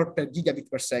dollar per gigabit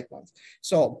per second.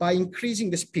 So by increasing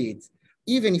the speed,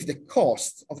 even if the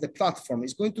cost of the platform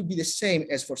is going to be the same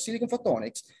as for silicon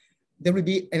photonics, there will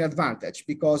be an advantage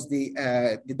because the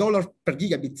dollar per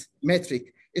gigabit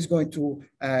metric is going to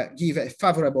give a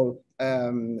favorable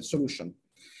solution.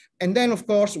 And then, of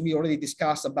course, we already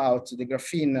discussed about the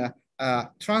graphene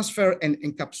transfer and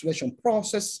encapsulation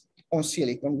process on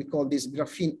silicon. We call this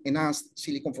graphene enhanced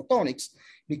silicon photonics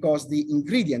because the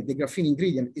ingredient, the graphene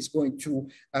ingredient, is going to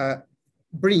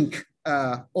bring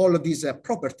all of these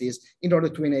properties in order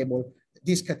to enable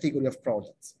this category of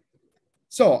products.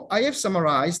 So I have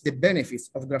summarized the benefits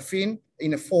of graphene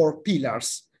in 4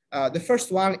 pillars. The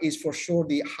first one is for sure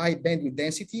the high bandwidth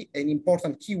density, an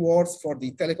important keyword for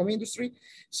the telecom industry.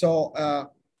 So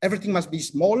everything must be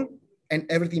small and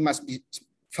everything must be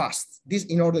fast. This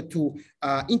in order to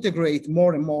integrate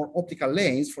more and more optical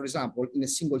lanes, for example, in a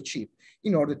single chip,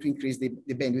 in order to increase the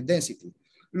bandwidth density.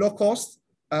 Low cost,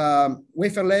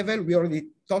 wafer level, we already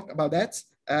talked about that.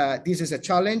 This is a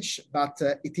challenge, but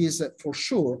it is for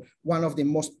sure one of the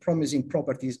most promising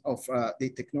properties of the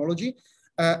technology,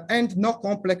 and no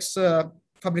complex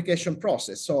fabrication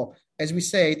process. So as we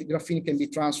said, graphene can be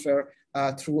transferred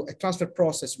through a transfer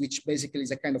process, which basically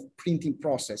is a kind of printing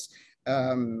process.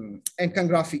 And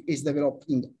Graphic is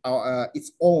developing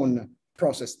its own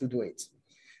process to do it.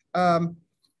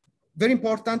 Very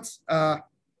important.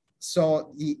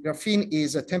 So the graphene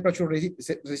is temperature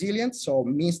resilient, so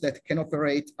means that it can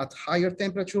operate at higher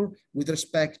temperature with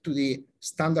respect to the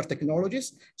standard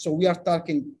technologies. So we are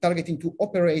targeting to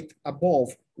operate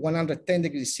above 110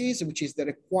 degrees Celsius, which is the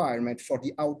requirement for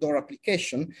the outdoor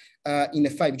application in a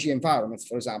 5G environment,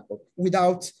 for example,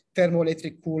 without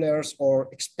thermoelectric coolers or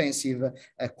expensive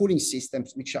cooling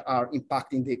systems, which are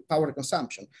impacting the power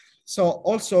consumption. So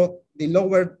also the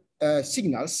lower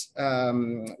signals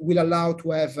will allow to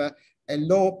have a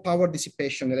low power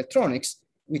dissipation electronics,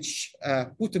 which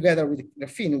put together with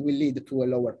graphene will lead to a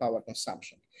lower power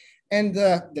consumption. And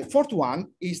the fourth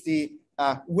one is the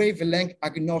wavelength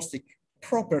agnostic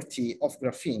property of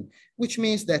graphene, which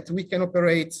means that we can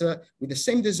operate with the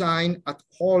same design at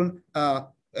all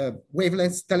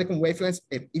wavelengths, telecom wavelengths,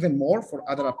 even more for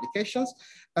other applications,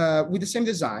 with the same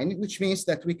design, which means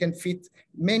that we can fit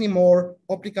many more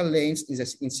optical lanes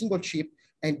in single chip,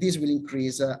 and this will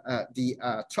increase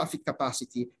the traffic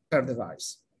capacity per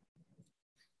device.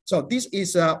 So this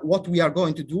is what we are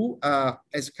going to do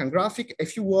as CanGraphic. A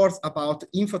few words about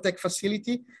Infotech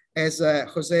facility. As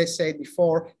Jose said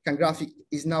before, CanGraphic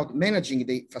is now managing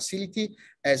the facility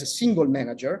as a single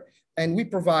manager, and we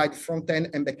provide front-end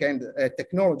and back-end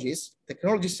technology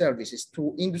services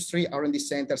to industry, R&D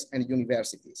centers, and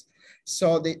universities.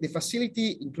 So the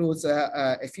facility includes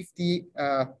a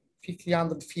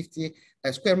 150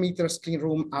 square meters clean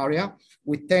room area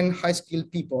with 10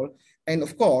 high-skilled people. And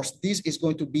of course, this is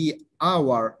going to be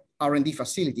our R&D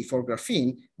facility for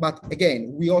graphene. But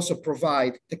again, we also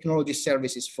provide technology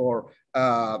services for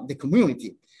the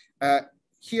community.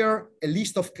 Here, a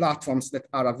list of platforms that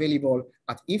are available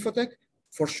at Infotech.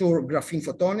 For sure, Graphene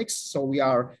Photonics. So we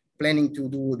are planning to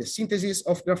do the synthesis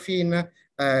of graphene,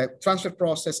 transfer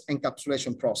process,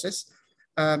 encapsulation process.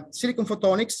 Silicon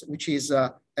Photonics, which is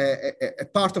a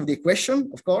part of the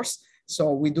equation, of course.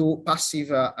 So we do passive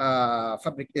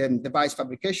device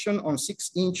fabrication on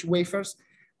 6-inch wafers.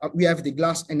 We have the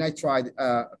glass and nitride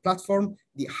platform,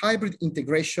 the hybrid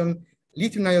integration,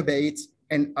 lithium niobate,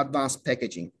 and advanced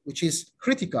packaging, which is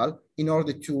critical in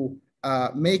order to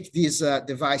make these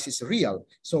devices real.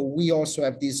 So we also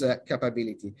have this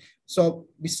capability. So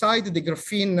beside the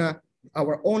graphene,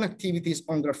 our own activities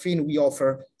on graphene, we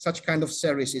offer such kind of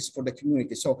services for the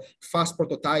community. So fast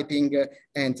prototyping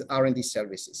and R&D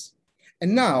services.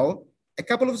 And now a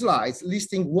couple of slides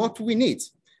listing what we need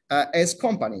as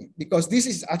company, because this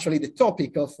is actually the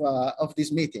topic of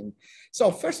this meeting. So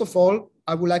first of all,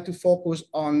 I would like to focus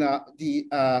on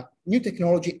the new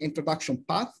technology introduction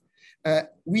path.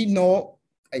 We know,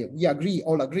 we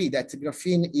all agree that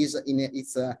graphene is in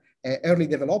its early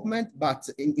development, but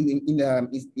in the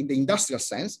industrial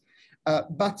sense.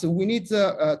 But we need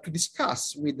to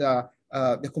discuss with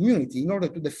the community in order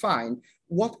to define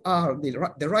what are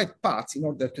the right paths in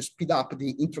order to speed up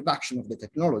the introduction of the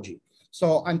technology.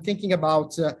 So I'm thinking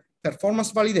about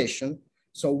performance validation.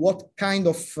 So what kind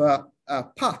of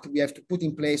path we have to put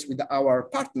in place with our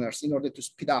partners in order to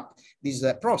speed up this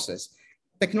process.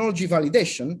 Technology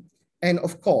validation, And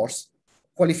of course,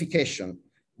 qualification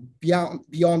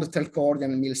beyond telco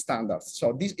and MIL standards.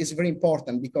 So this is very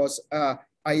important because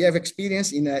I have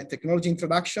experience in technology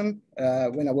introduction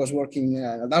when I was working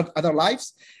in other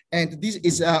lives. And this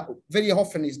is very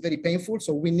often is very painful.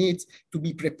 So we need to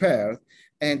be prepared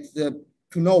and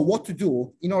to know what to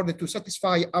do in order to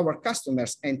satisfy our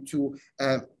customers and to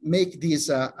make this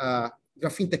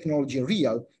graphene technology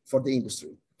real for the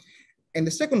industry. And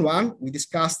the second one, we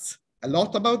discussed a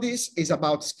lot about this, is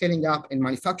about scaling up and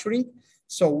manufacturing.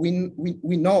 So we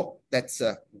know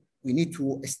that we need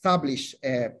to establish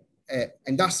an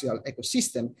industrial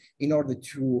ecosystem in order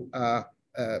to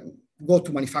go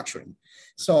to manufacturing.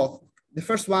 So the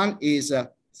first one is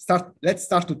let's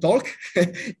start to talk.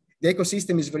 The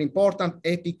ecosystem is very important.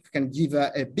 EPIC can give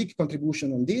a big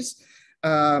contribution on this.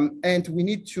 And we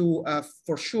need to,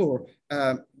 for sure,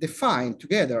 define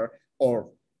together or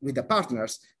with the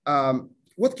partners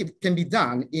what can be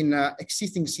done in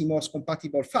existing CMOS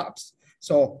compatible fabs.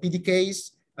 So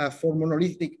PDKs for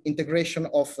monolithic integration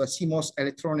of CMOS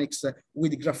electronics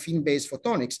with graphene-based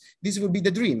photonics. This will be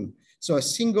the dream. So a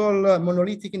single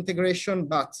monolithic integration,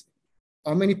 but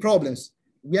how many problems?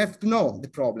 We have to know the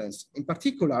problems. In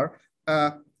particular,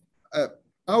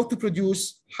 how to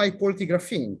produce high-quality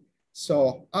graphene.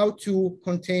 So how to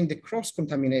contain the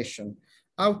cross-contamination,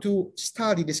 how to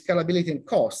study the scalability and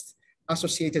cost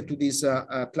associated to this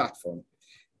platform.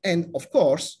 And of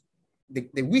course,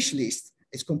 the wish list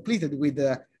is completed with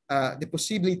the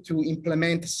possibility to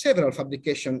implement several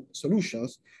fabrication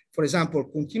solutions. For example,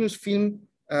 continuous film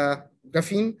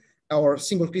graphene or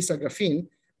single crystal graphene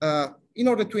in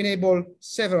order to enable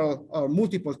several or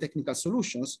multiple technical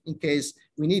solutions in case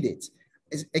we need it.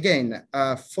 Again,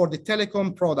 for the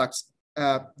telecom products,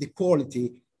 the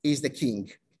quality is the king,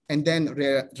 and then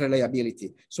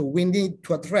reliability. So we need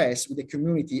to address with the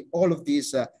community all of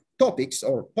these topics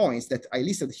or points that I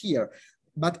listed here,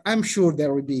 but I'm sure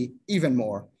there will be even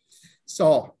more.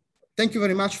 So thank you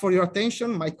very much for your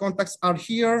attention. My contacts are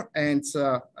here, and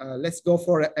let's go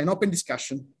for an open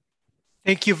discussion.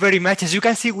 Thank you very much. As you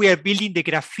can see, we are building the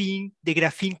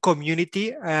graphene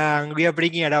community, and we are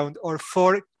bringing around our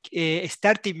 4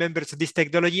 starting members of this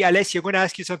technology. Alessio, I'm going to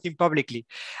ask you something publicly.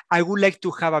 I would like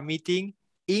to have a meeting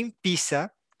in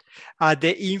Pisa at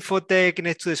the Infotech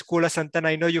next to the School of Sant'Anna.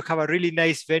 I know you have a really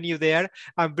nice venue there,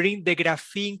 and bring the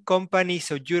graphene companies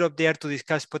of Europe there to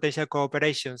discuss potential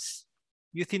cooperations.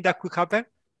 You think that could happen?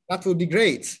 That would be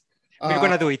great. We're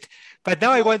going to do it. But now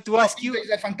I want to ask you.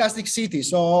 It's a fantastic city,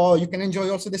 so you can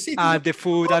enjoy also the city. The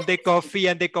food and the coffee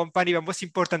and the company, but most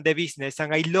important, the business.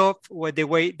 And I love the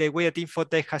way that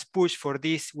Infotech has pushed for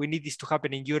this. We need this to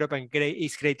happen in Europe, and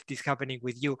it's great that it's happening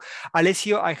with you.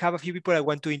 Alessio, I have a few people I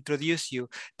want to introduce you.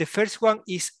 The first one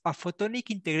is a photonic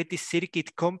integrated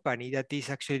circuit company that is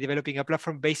actually developing a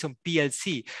platform based on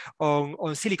PLC,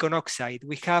 on silicon oxide.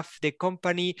 We have the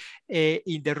company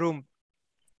in the room.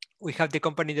 We have the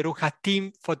company in the room, has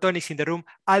Team Photonics in the room.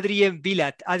 Adrien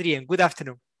Vilat. Adrien, good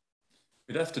afternoon.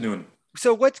 Good afternoon.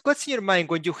 So what's in your mind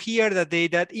when you hear that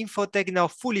that Infotech now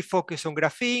fully focus on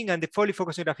graphene, and they fully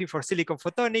focus on graphene for silicon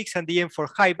photonics, and the aim for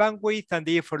high bandwidth, and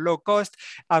the aim for low cost,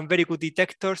 and very good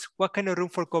detectors? What kind of room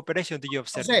for cooperation do you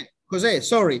observe? Jose,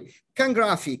 sorry.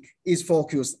 CanGraphic is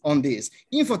focused on this.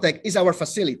 Infotech is our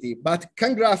facility, but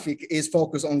CanGraphic is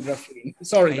focused on graphene.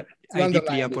 Sorry. I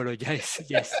deeply apologize.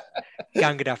 Yes.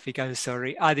 CanGraphic, I'm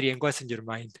sorry. Adrien, what's in your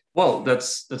mind? Well,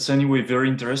 that's anyway very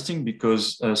interesting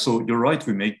because, so you're right,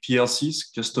 we make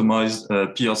PLCs, customized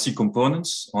PLC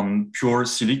components on pure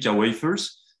silica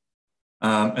wafers.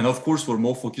 And of course, we're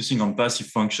more focusing on passive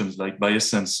functions like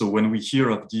bias-sense. So when we hear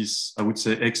of these, I would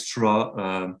say,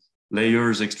 extra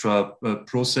layers, extra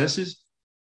processes,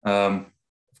 of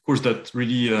course, that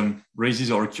really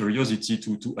raises our curiosity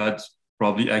to add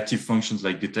probably active functions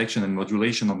like detection and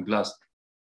modulation on glass.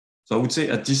 So I would say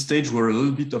at this stage, we're a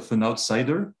little bit of an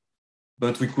outsider,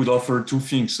 but we could offer 2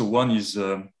 things. So one is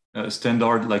a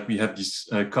standard, like we have this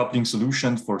coupling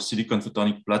solution for silicon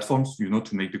photonic platforms,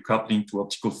 to make the coupling to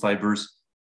optical fibers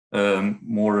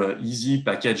more easy,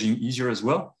 packaging easier as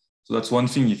well. So that's one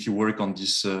thing if you work on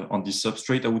this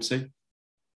substrate, I would say.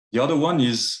 The other one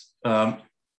is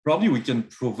probably we can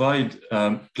provide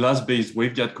glass-based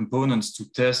waveguide components to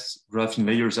test graphene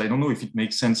layers. I don't know if it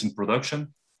makes sense in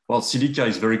production. Well, silica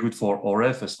is very good for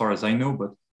RF as far as I know,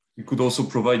 but we could also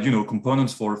provide,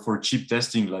 components for chip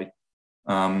testing, like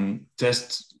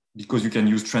test, because you can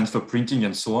use transfer printing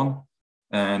and so on,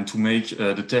 and to make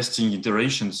the testing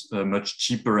iterations much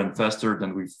cheaper and faster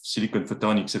than with silicon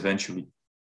photonics eventually.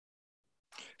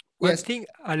 One thing,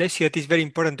 Alessio, that is very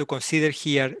important to consider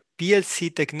here,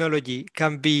 PLC technology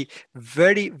can be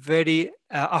very, very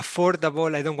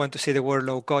affordable, I don't want to say the word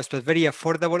low cost, but very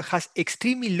affordable, has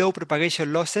extremely low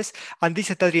propagation losses. And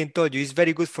this, as Adrian told you, is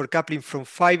very good for coupling from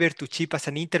fiber to chip as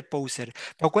an interposer.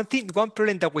 But one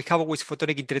problem that we have with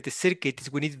photonic integrated circuit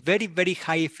is we need very, very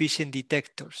high efficient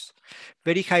detectors.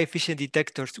 Very high efficient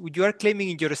detectors. You are claiming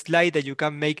in your slide that you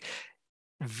can make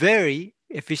very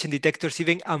efficient detectors,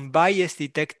 even unbiased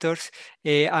detectors,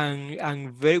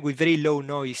 and with very low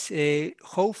noise.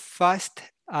 How fast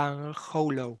and how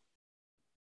low?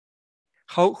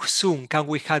 How soon can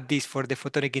we have this for the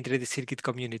photonic integrated circuit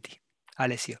community?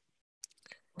 Alessio.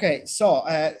 Okay, so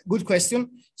good question.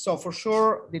 So for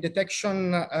sure, the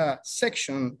detection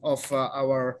section of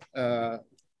our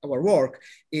work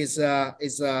is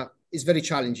very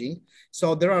challenging.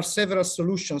 So there are several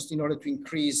solutions in order to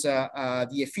increase the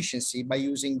efficiency by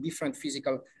using different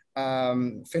physical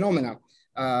phenomena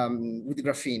with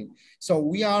graphene. So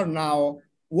we are now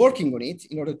working on it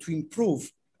in order to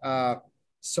improve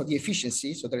so the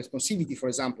efficiency, so the responsivity, for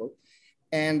example.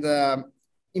 And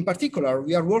in particular,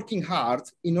 we are working hard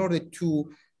in order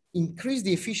to increase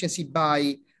the efficiency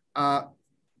by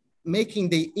making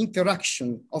the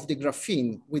interaction of the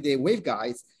graphene with the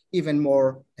waveguides even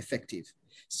more effective.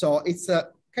 So it's a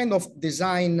kind of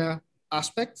design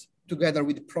aspect together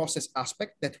with the process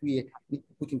aspect that we need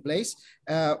to put in place.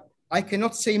 I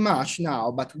cannot say much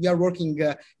now, but we are working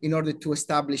in order to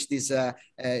establish these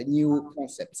new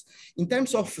concepts. In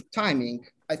terms of timing,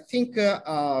 I think,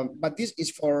 but this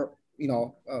is for,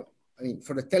 I mean,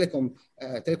 for the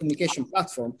telecommunication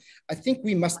platform, I think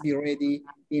we must be ready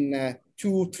in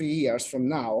 2-3 years from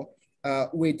now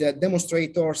with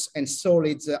demonstrators and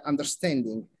solid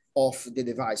understanding of the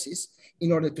devices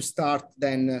in order to start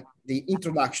then the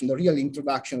real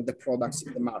introduction of the products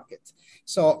in the market.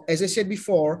 So as I said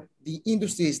before, the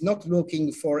industry is not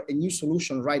looking for a new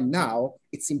solution right now.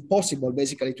 It's impossible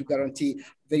basically to guarantee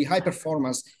very high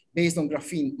performance based on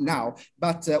graphene now,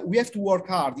 but we have to work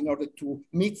hard in order to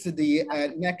meet the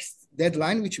next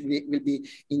deadline, which will be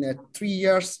in 3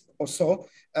 years or so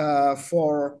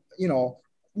for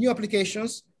new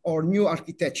applications or new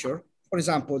architecture. For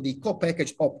example, the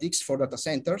co-packaged optics for data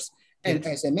centers. And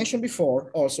as I mentioned before,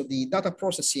 also the data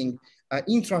processing,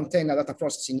 intra-antenna data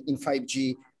processing in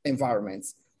 5G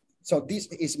environments. So this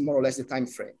is more or less the time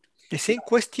frame. The same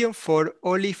question for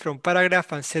Oli from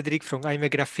Paragraph and Cedric from IME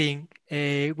Graphene.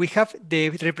 We have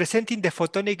representing the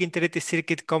photonic integrated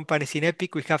circuit companies in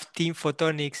EPIC, we have Team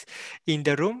Photonics in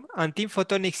the room, and Team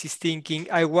Photonics is thinking,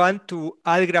 I want to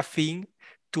add graphene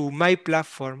to my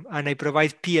platform and I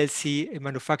provide PLC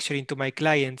manufacturing to my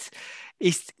clients.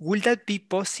 Will that be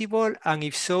possible? And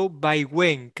if so, by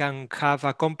when can have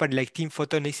a company like Team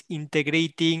Photonics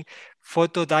integrating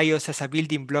photodiodes as a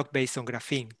building block based on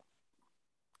graphene?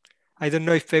 I don't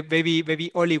know if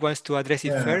maybe Oli wants to address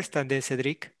it first and then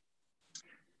Cedric.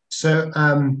 So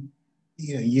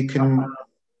you can,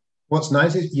 what's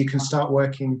nice is you can start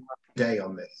working today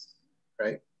on this,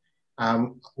 right?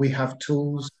 We have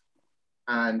tools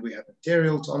and we have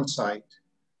materials on site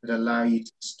that allow you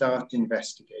to start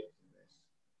investigating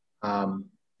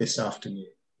this afternoon.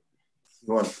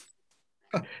 You want?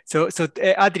 So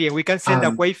Adrian, we can send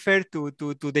a wafer to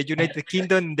the United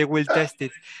Kingdom. They will test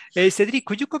it. Cedric,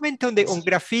 could you comment on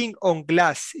graphene on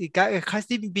glass? Has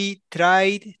it been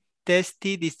tried,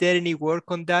 tested? Is there any work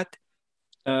on that?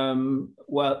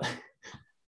 Well,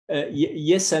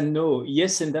 yes and no.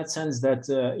 Yes, in that sense that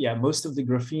most of the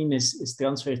graphene is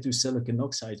transferred to silicon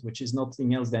oxide, which is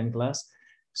nothing else than glass.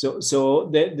 So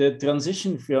the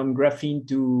transition from graphene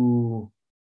to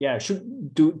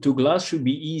glass should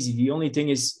be easy. The only thing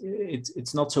is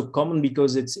it's not so common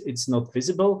because it's not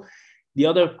visible. The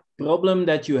other problem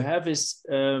that you have is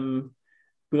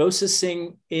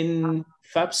processing in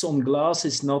fabs on glass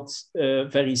is not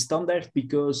very standard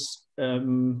because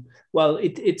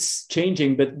it's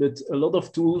changing, but a lot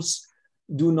of tools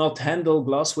do not handle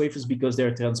glass wafers because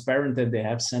they're transparent and they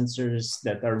have sensors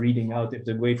that are reading out if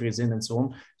the wafer is in and so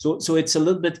on. So it's a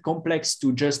little bit complex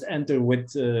to just enter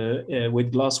with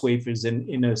glass wafers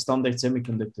in a standard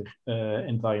semiconductor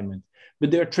environment.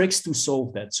 But there are tricks to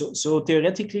solve that. So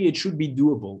theoretically, it should be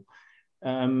doable.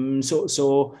 And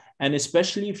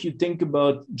especially if you think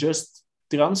about just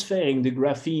transferring the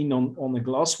graphene on a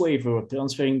glass wafer or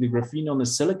transferring the graphene on a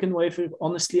silicon wafer,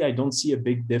 honestly, I don't see a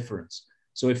big difference.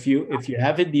 So if you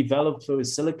have it developed for a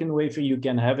silicon wafer, you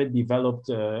can have it developed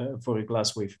for a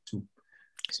glass wafer too.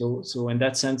 So in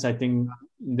that sense, I think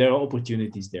there are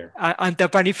opportunities there. And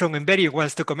Tapani from Emberi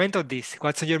wants to comment on this.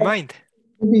 What's on your mind?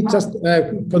 Maybe just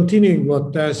continuing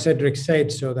what Cedric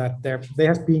said, so that there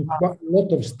has been quite a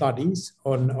lot of studies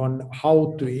on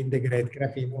how to integrate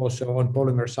graphene also on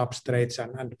polymer substrates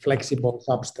and flexible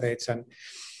substrates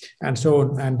and so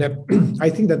on. And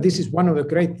I think that this is one of the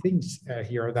great things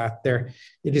here, that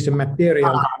it is a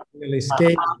material that really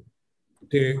scales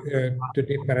to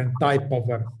different type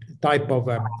of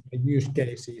use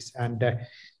cases. And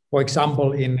for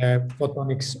example, in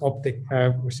photonics optic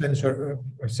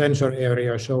sensor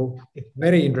area, so it's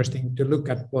very interesting to look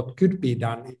at what could be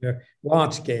done in a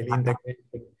large scale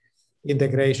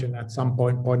integration at some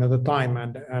point of the time,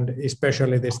 and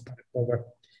especially this type of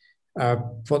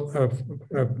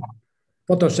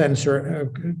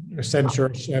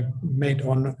sensors made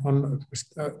on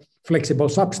flexible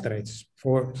substrates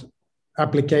for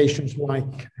applications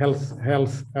like health,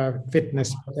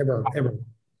 fitness, whatever.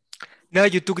 Now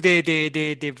you took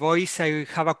the voice. I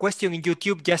have a question in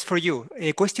YouTube just for you.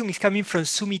 A question is coming from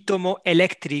Sumitomo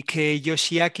Electric.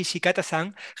 Yoshiaki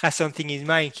Shikata-san has something in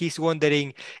mind. He's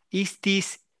wondering, is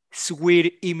this SWIR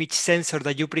image sensor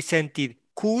that you presented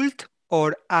cooled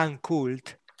or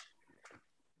uncooled?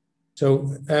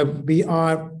 So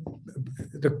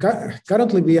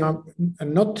currently we are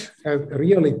not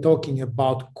really talking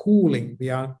about cooling. We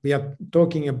are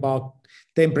talking about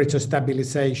temperature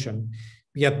stabilization.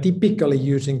 We are typically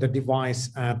using the device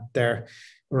at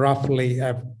roughly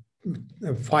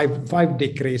 5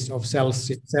 degrees of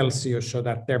Celsius, so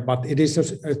that but it is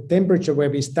a temperature where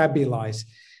we stabilize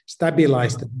the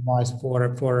device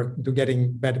to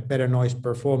getting better noise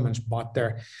performance. But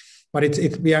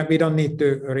we don't need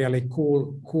to really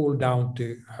cool down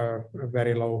to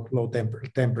very low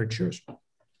temperatures.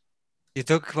 You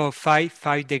talk about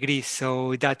 5 degrees,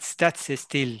 so that's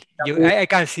still. I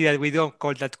can see that we don't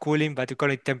call that cooling, but we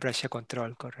call it temperature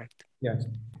control, correct? Yes.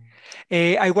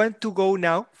 I want to go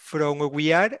now from where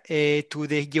we are to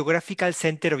the geographical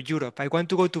center of Europe. I want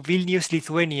to go to Vilnius,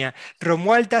 Lithuania.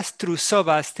 Romualdas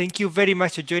Trusovas, thank you very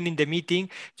much for joining the meeting.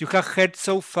 You have heard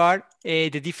so far the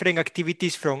different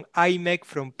activities from IMEC,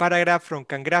 from Paragraph, from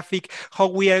CanGraphic, how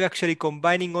we are actually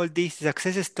combining all this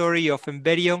success story of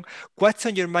Emberion. What's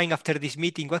on your mind after this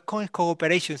meeting? What kind of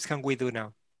cooperations can we do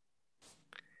now?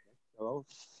 Hello,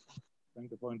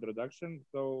 thank you for introduction.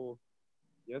 So,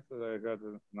 yes, I got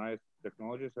nice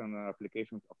technologies and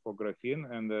applications for graphene,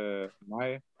 and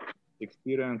my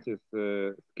experience is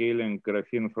scaling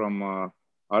graphene from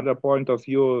other point of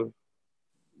view.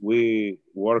 We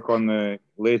work on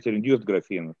laser-induced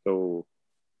graphene, so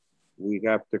we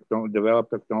have developed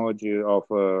technology of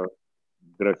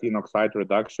graphene oxide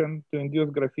reduction to induce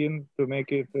graphene to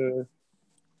make it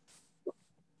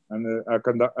a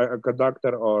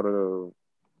conductor, or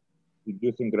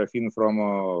inducing graphene from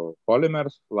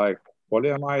polymers like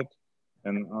polyamide.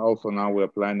 And also now we're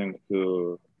planning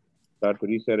to start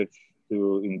research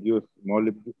to induce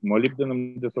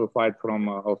molybdenum disulfide from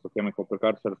also chemical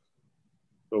precursors.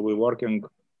 So we're working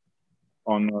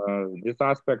on this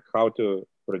aspect, how to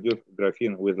produce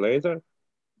graphene with laser,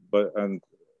 and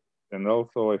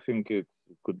also I think it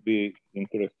could be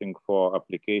interesting for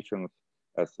applications,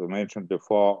 as we mentioned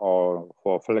before, or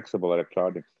for flexible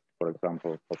electronics, for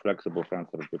example, for flexible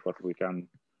sensors, because we can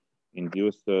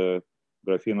induce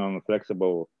graphene on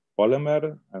flexible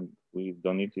polymer, and we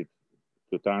don't need it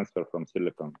to transfer from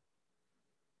silicon.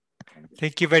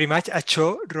 Thank you very much,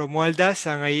 Acho, Romualdas,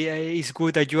 and it's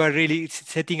good that you are really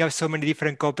setting up so many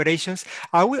different cooperations.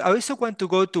 I also want to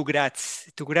go to Graz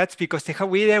because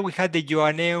we had the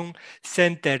Joanneum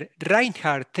Center.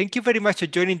 Reinhard, thank you very much for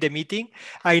joining the meeting.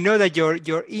 I know that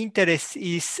your interest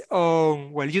is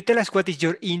on, well, you tell us what is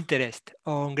your interest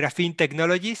on graphene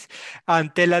technologies,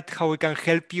 and tell us how we can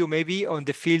help you maybe on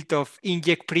the field of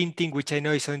inkjet printing, which I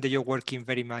know is something that you're working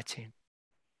very much in.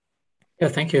 Yeah,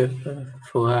 thank you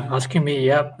for asking me.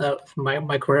 Yeah,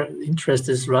 my core interest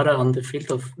is rather on the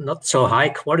field of not so high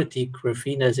quality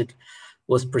graphene as it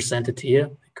was presented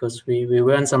here, because we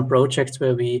were in some projects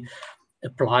where we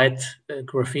applied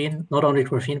graphene, not only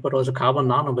graphene, but also carbon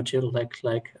nanomaterial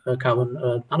like carbon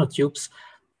nanotubes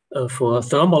for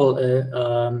thermal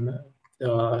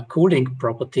cooling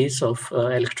properties of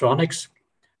electronics.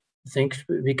 I think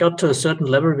we got to a certain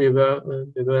level. We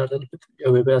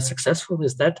were successful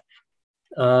with that.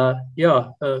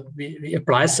 We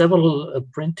apply several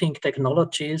printing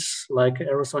technologies like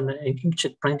aerosol and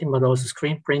inkjet printing, but also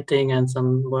screen printing and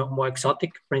some more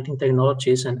exotic printing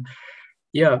technologies. And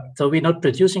yeah, so we're not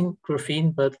producing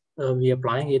graphene, but we're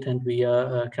applying it, and we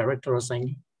are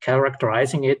characterizing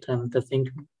it. And I think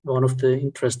one of the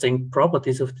interesting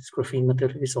properties of this graphene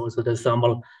material is also the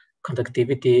thermal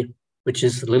conductivity, which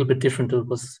is a little bit different to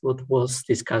what was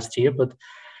discussed here. But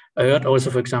I heard also,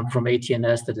 for example, from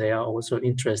AT&S that they are also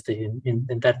interested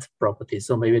in that property.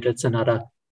 So maybe that's another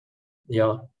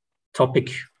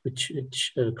topic which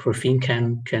graphene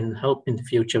can help in the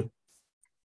future.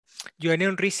 Your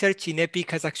own research in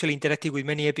EPIC has actually interacted with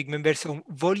many EPIC members on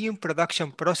volume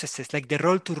production processes, like the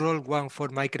roll-to-roll one for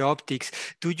micro-optics.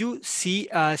 Do you see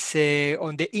as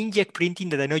on the inkjet printing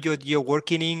that I know you're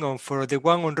working in, on for the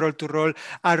one on roll-to-roll,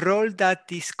 a role that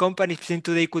these companies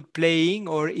today could play in,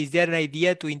 or is there an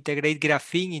idea to integrate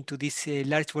graphene into these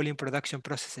large volume production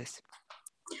processes?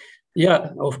 Yeah,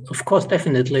 of course,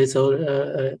 definitely. So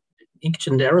inkjet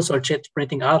and aerosol jet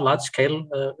printing are large-scale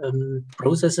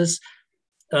processes.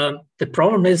 The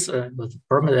problem is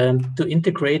to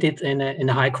integrate it in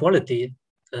a high quality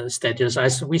status.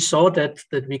 As we saw that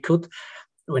we could,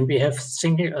 when we have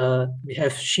we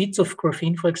have sheets of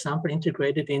graphene, for example,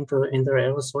 integrated into the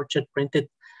aerosol jet printed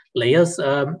layers.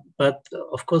 But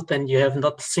of course, then you have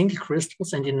not single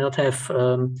crystals, and you not have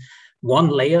one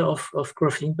layer of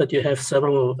graphene, but you have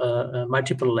several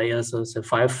multiple layers, so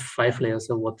five layers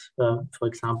or what, for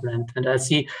example. And I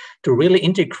see to really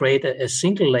integrate a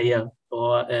single layer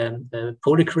or a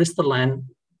polycrystalline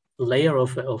layer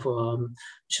of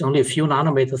which is only a few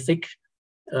nanometers thick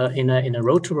in a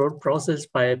roll-to-roll process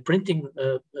by printing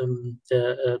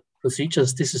the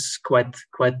procedures. This is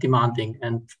quite demanding,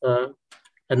 and I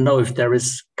don't know if there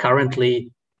is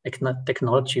currently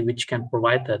technology which can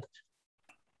provide that.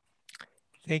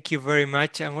 Thank you very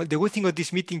much. And the good thing of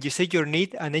this meeting, you say your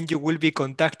need, and then you will be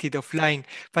contacted offline.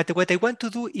 But what I want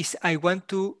to do is I want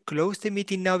to close the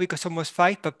meeting now because it's almost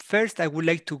 5. But first, I would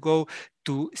like to go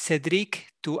to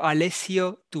Cedric, to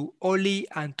Alessio, to Oli,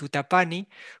 and to Tapani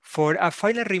for a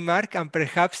final remark and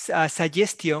perhaps a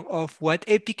suggestion of what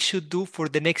EPIC should do for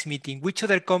the next meeting. Which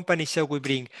other companies shall we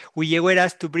bring? We were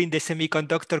asked to bring the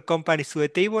semiconductor companies to the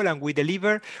table, and we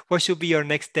deliver. What should be your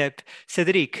next step?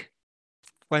 Cedric.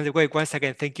 Once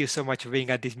again, thank you so much for being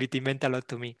at this meeting. Meant a lot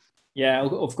to me. Yeah,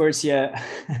 of course. Yeah,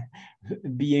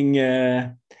 being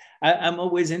I'm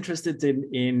always interested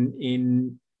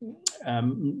in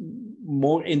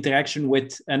more interaction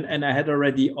with, and I had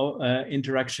already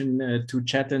interaction to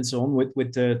chat and so on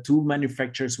with tool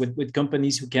manufacturers, with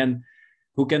companies who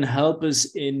can help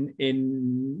us in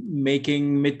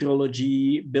making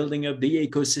metrology, building up the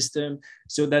ecosystem,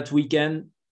 so that we can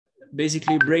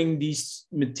basically bring these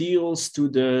materials to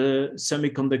the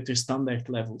semiconductor standard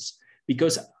levels.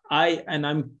 Because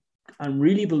I'm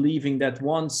really believing that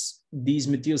once these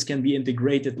materials can be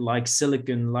integrated like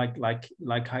silicon, like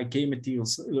high K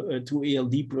materials to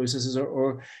ALD processes,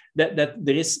 or that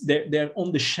they're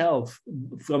on the shelf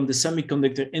from the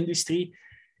semiconductor industry,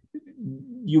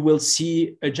 you will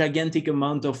see a gigantic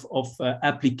amount of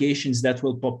applications that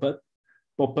will pop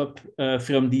up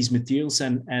from these materials,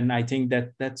 and I think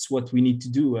that's what we need to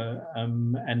do.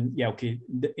 And yeah, okay,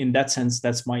 in that sense,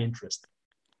 that's my interest.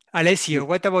 Alessio,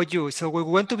 what about you? So we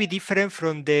want to be different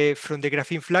from the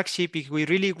Graphene flagship. If we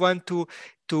really want to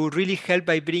really help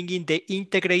by bringing the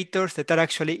integrators that are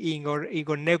actually in our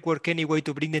network anyway,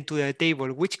 to bring them to the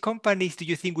table, which companies do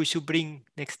you think we should bring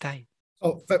next time?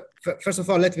 Oh, first of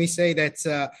all, let me say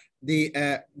that the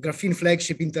Graphene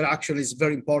flagship interaction is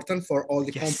very important for all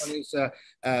the companies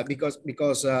because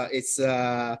it's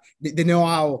the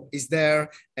know-how is there,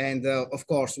 and of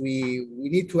course we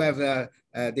need to have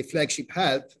the flagship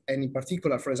help, and in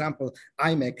particular, for example,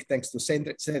 IMEC, thanks to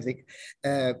Cedric,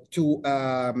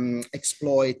 to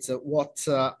exploit what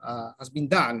has been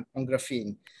done on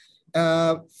graphene.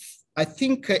 I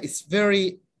think it's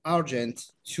very urgent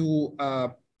to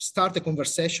start a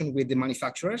conversation with the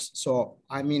manufacturers. So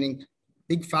I'm meaning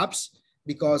big fabs,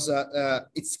 because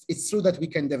it's true that we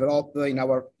can develop in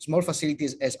our small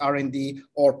facilities as R&D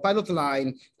or pilot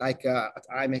line, like at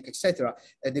IMEC, etc.,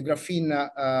 the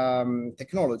graphene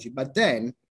technology. But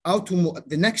then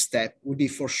the next step would be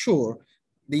for sure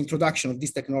the introduction of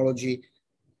this technology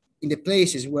in the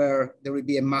places where there will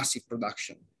be a massive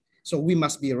production. So we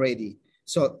must be ready.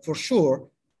 So for sure,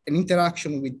 an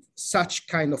interaction with such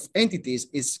kind of entities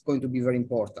is going to be very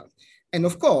important. And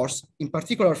of course, in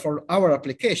particular for our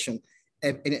application,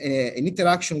 an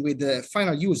interaction with the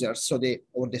final users, so the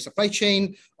supply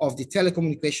chain of the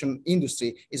telecommunication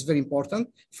industry is very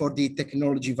important for the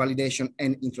technology validation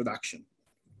and introduction.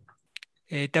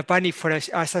 Tapani,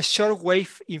 as a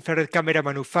shortwave infrared camera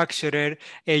manufacturer,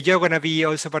 you're going to be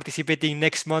also participating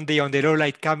next Monday on the low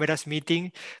light cameras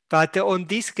meeting. But on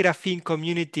this graphene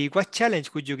community, what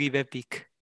challenge would you give EPIC?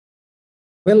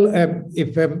 Well,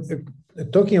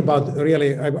 if talking about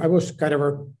really, I was kind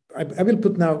of I will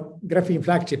put now graphene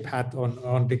flagship hat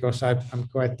on because I'm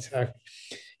quite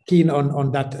keen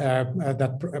on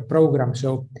that program.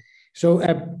 So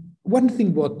one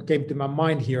thing what came to my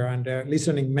mind here and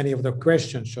listening many of the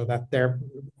questions, so that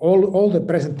all the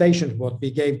presentations what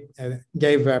we gave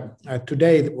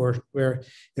today were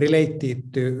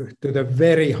related to the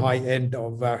very high end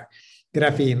of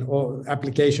graphene or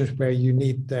applications where you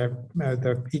need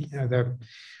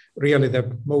really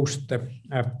the most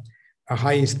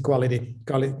highest quality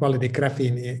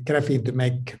graphene to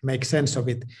make sense of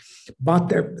it. But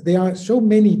there are so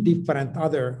many different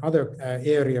other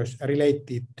areas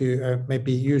related to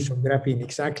maybe use of graphene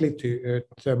exactly to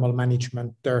thermal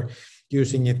management,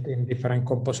 using it in different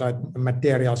composite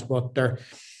materials, water,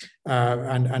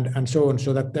 and so on.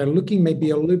 So that they're looking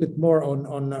maybe a little bit more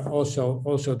on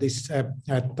also this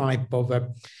type of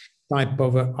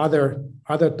other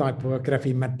type of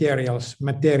graphene materials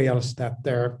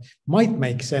that might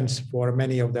make sense for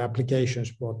many of the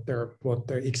applications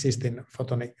what exist in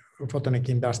photonic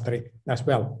industry as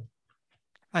well.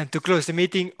 And to close the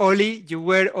meeting, Oli, you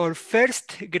were our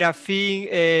first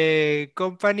graphene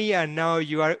company, and now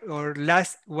you are our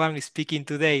last one speaking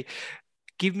today.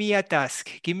 Give me a task,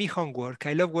 give me homework.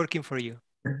 I love working for you.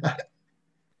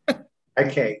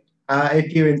 Okay,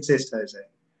 if you insist, Jose.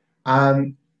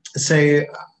 So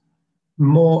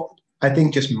more, I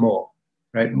think just more,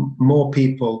 right? More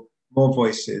people, more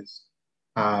voices.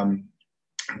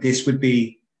 This would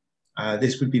be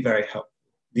very helpful.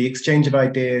 The exchange of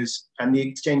ideas and the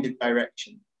exchange of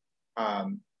direction.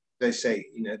 They say,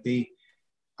 you know,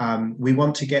 we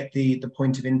want to get the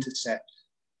point of intercept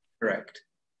correct,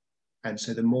 and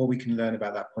so the more we can learn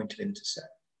about that point of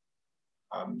intercept,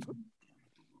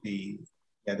 the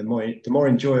more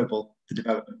enjoyable the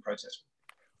development process.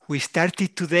 We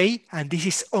started today, and this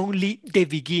is only the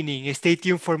beginning. Stay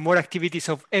tuned for more activities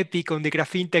of EPIC on the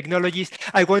graphene technologies.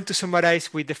 I want to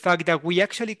summarize with the fact that we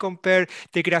actually compare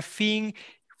the graphene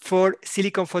for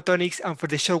silicon photonics and for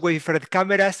the shortwave infrared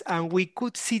cameras, and we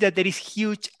could see that there is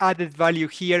huge added value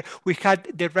here. We had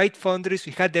the right foundries,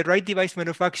 we had the right device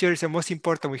manufacturers, and most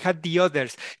important, we had the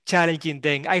others challenging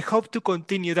them. I hope to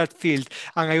continue that field,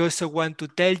 and I also want to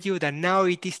tell you that now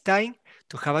it is time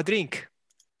to have a drink.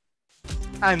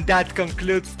 And that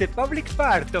concludes the public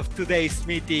part of today's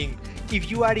meeting.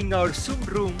 If you are in our Zoom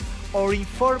room, our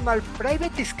informal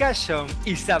private discussion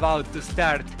is about to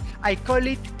start. I call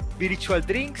it virtual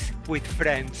drinks with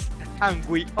friends. And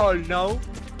we all know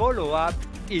follow-up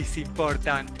is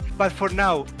important. But for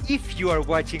now, if you are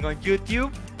watching on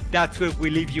YouTube, that's where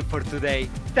we leave you for today.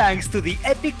 Thanks to the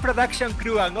EPIC production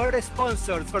crew and our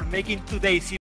sponsors for making today's